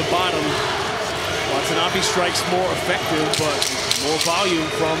elbows from the bottom. Watanabe strikes more effective, but more volume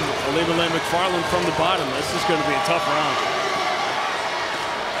from Ilima-Lei Macfarlane from the bottom. This is going to be a tough round.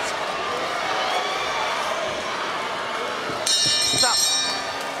 Stop.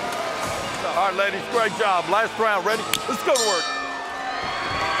 All right, ladies, great job. Last round, ready? Let's go to work.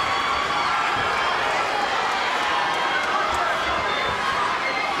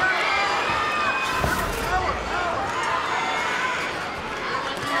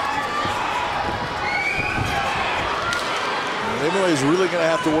 Ilima-Lei is really going to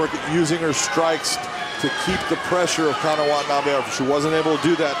have to work at using her strikes to keep the pressure of Kana Watanabe out. She wasn't able to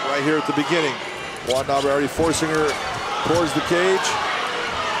do that right here at the beginning. Watanabe already forcing her towards the cage.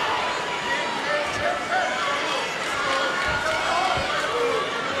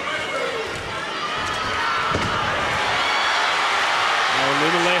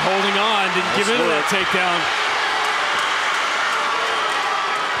 Ilima-Lei holding on, didn't give in to that takedown.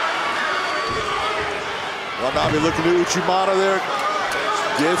 Watanabe looking to Uchimata there.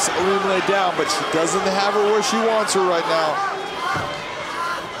 gets Ilima-Lei down, but she doesn't have her where she wants her right now.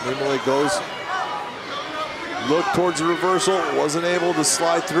 Ilima-Lei goes, look towards the reversal, wasn't able to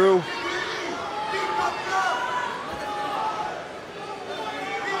slide through.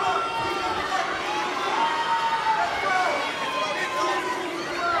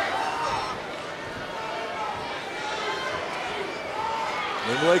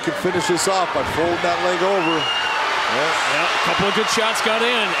 Ilima-Lei can finish this off by folding that leg over. Yeah, a couple of good shots got in,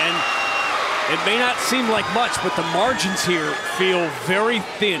 and it may not seem like much, but the margins here feel very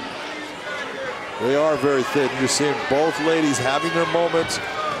thin. They are very thin. You're seeing both ladies having their moments,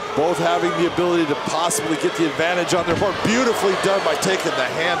 both having the ability to possibly get the advantage on their part. Beautifully done by taking the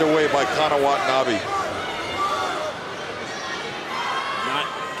hand away by Kana Watanabe. Not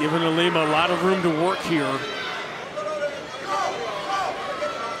giving Ilima a lot of room to work here.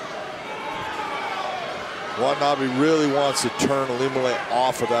 Watanabe really wants to turn Ilima-Lei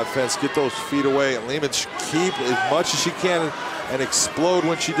off of that fence, get those feet away, and Ilima keep as much as she can and explode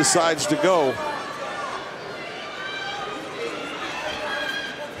when she decides to go.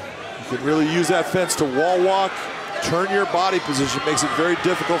 You can really use that fence to wall walk, turn your body position, makes it very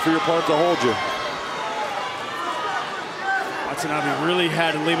difficult for your opponent to hold you. Watanabe really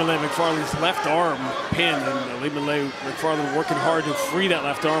had Ilima-Lei Macfarlane's left arm pinned, and Ilima-Lei Macfarlane working hard to free that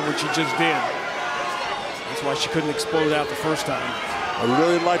left arm, which she just did. That's why she couldn't explode out the first time. I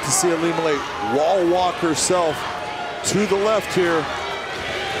really like to see Ilima-Lei wall walk herself to the left here.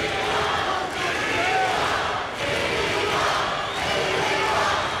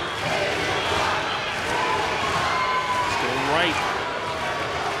 Going right.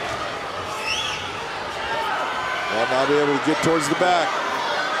 Watanabe able to get towards the back.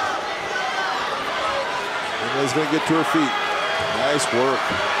 Ilima-Lei's going to get to her feet. Nice work.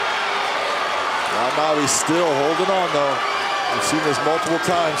 Watanabe still holding on though. We've seen this multiple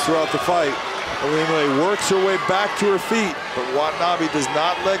times throughout the fight. Ilima-Lei works her way back to her feet, but Watanabe does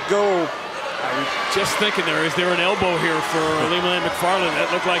not let go. I was just thinking there, is there an elbow here for Ilima-Lei Macfarlane? That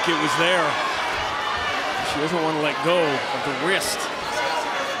looked like it was there. She doesn't want to let go of the wrist.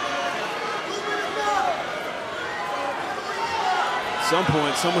 At some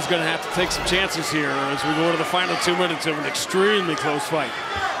point, someone's going to have to take some chances here as we go into the final 2 minutes of an extremely close fight.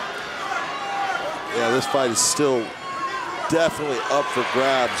 Yeah, this fight is still definitely up for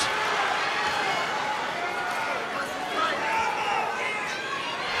grabs.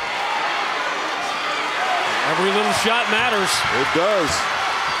 Every little shot matters. It does.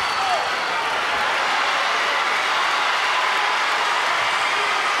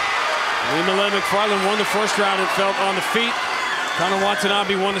 Ilima-Lei Macfarlane won the first round, it felt, on the feet. Kana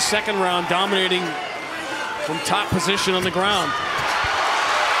Watanabe won the second round, dominating from top position on the ground.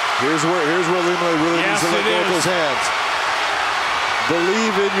 Here's where Ilima-Lei really needs to let go of those hands.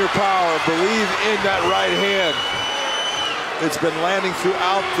 Believe in your power. Believe in that right hand. It's been landing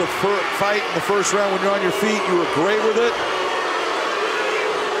throughout the fight in the first round. When you're on your feet, you were great with it.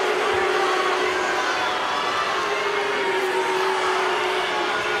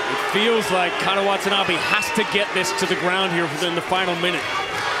 It feels like Kana Watanabe has to get this to the ground here within the final minute.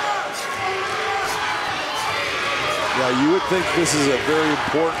 Yeah, you would think this is a very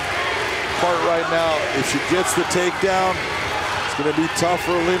important part right now. If she gets the takedown, it's going to be tough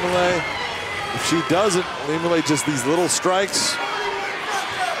for Ilima-Lei. If she doesn't, Ilima-Lei just these little strikes.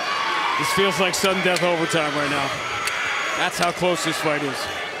 This feels like sudden death overtime right now. That's how close this fight is.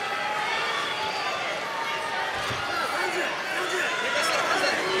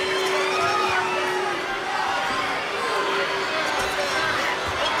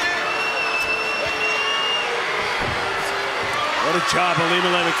 What a job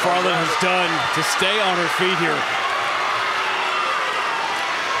Ilima-Lei Macfarlane has done to stay on her feet here.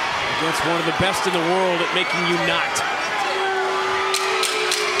 Against one of the best in the world at making you not.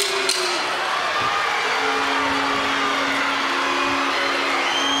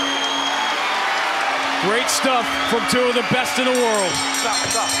 Great stuff from two of the best in the world.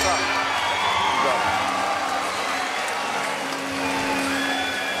 Stop.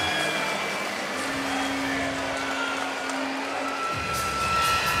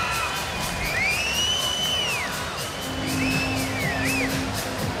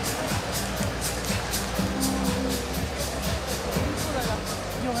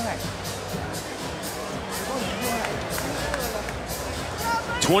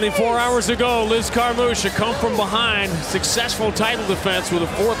 "24 hours ago, Liz Carmouche had come from behind, successful title defense with a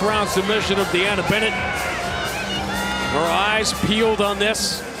fourth-round submission of Deanna Bennett. Her eyes peeled on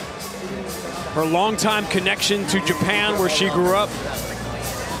this. Her longtime connection to Japan, where she grew up.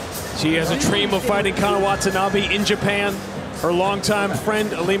 She has a dream of fighting Kana Watanabe in Japan. her longtime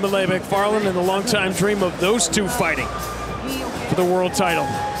friend Ilima-Lei Macfarlane, and the longtime dream of those two fighting for the world title.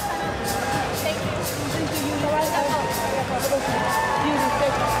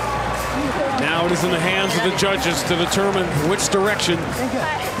 Now it is in the hands of the judges to determine which direction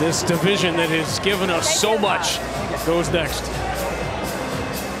this division that has given us so much goes next.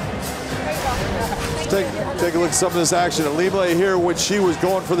 Take a look at some of this action. Ilima-Lei here, when she was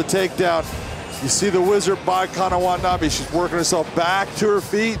going for the takedown, you see the wizard by Kana Watanabe. She's working herself back to her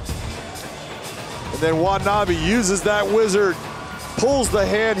feet. And then Watanabe uses that wizard, pulls the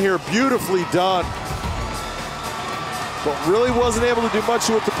hand here, beautifully done. But really wasn't able to do much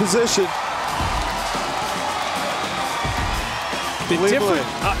with the position.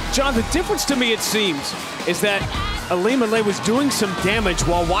 John, the difference to me, it seems, is that Ilima-Lei was doing some damage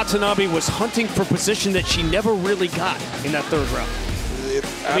while Watanabe was hunting for position that she never really got in that third round.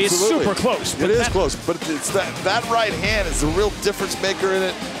 I mean, it's super close. It is close, but it's that right hand is the real difference maker in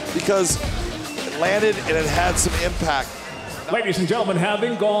it, because it landed and it had some impact. Ladies and gentlemen,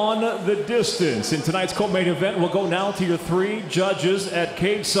 having gone the distance in tonight's co-main event, we'll go now to your three judges at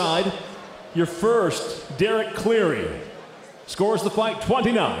cage side. Your first, Derek Cleary, scores the fight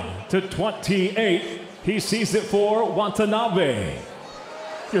 29-28. He sees it for Watanabe.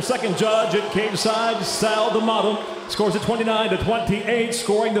 Your second judge at cage side, Sal D'Amato, scores it 29-28,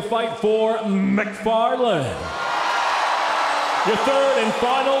 scoring the fight for Macfarlane. Your third and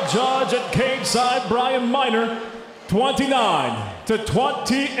final judge at cage side, Brian Miner,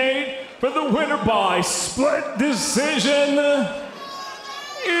 29-28 for the winner by split decision,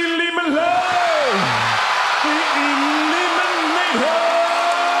 Ilima-Lei.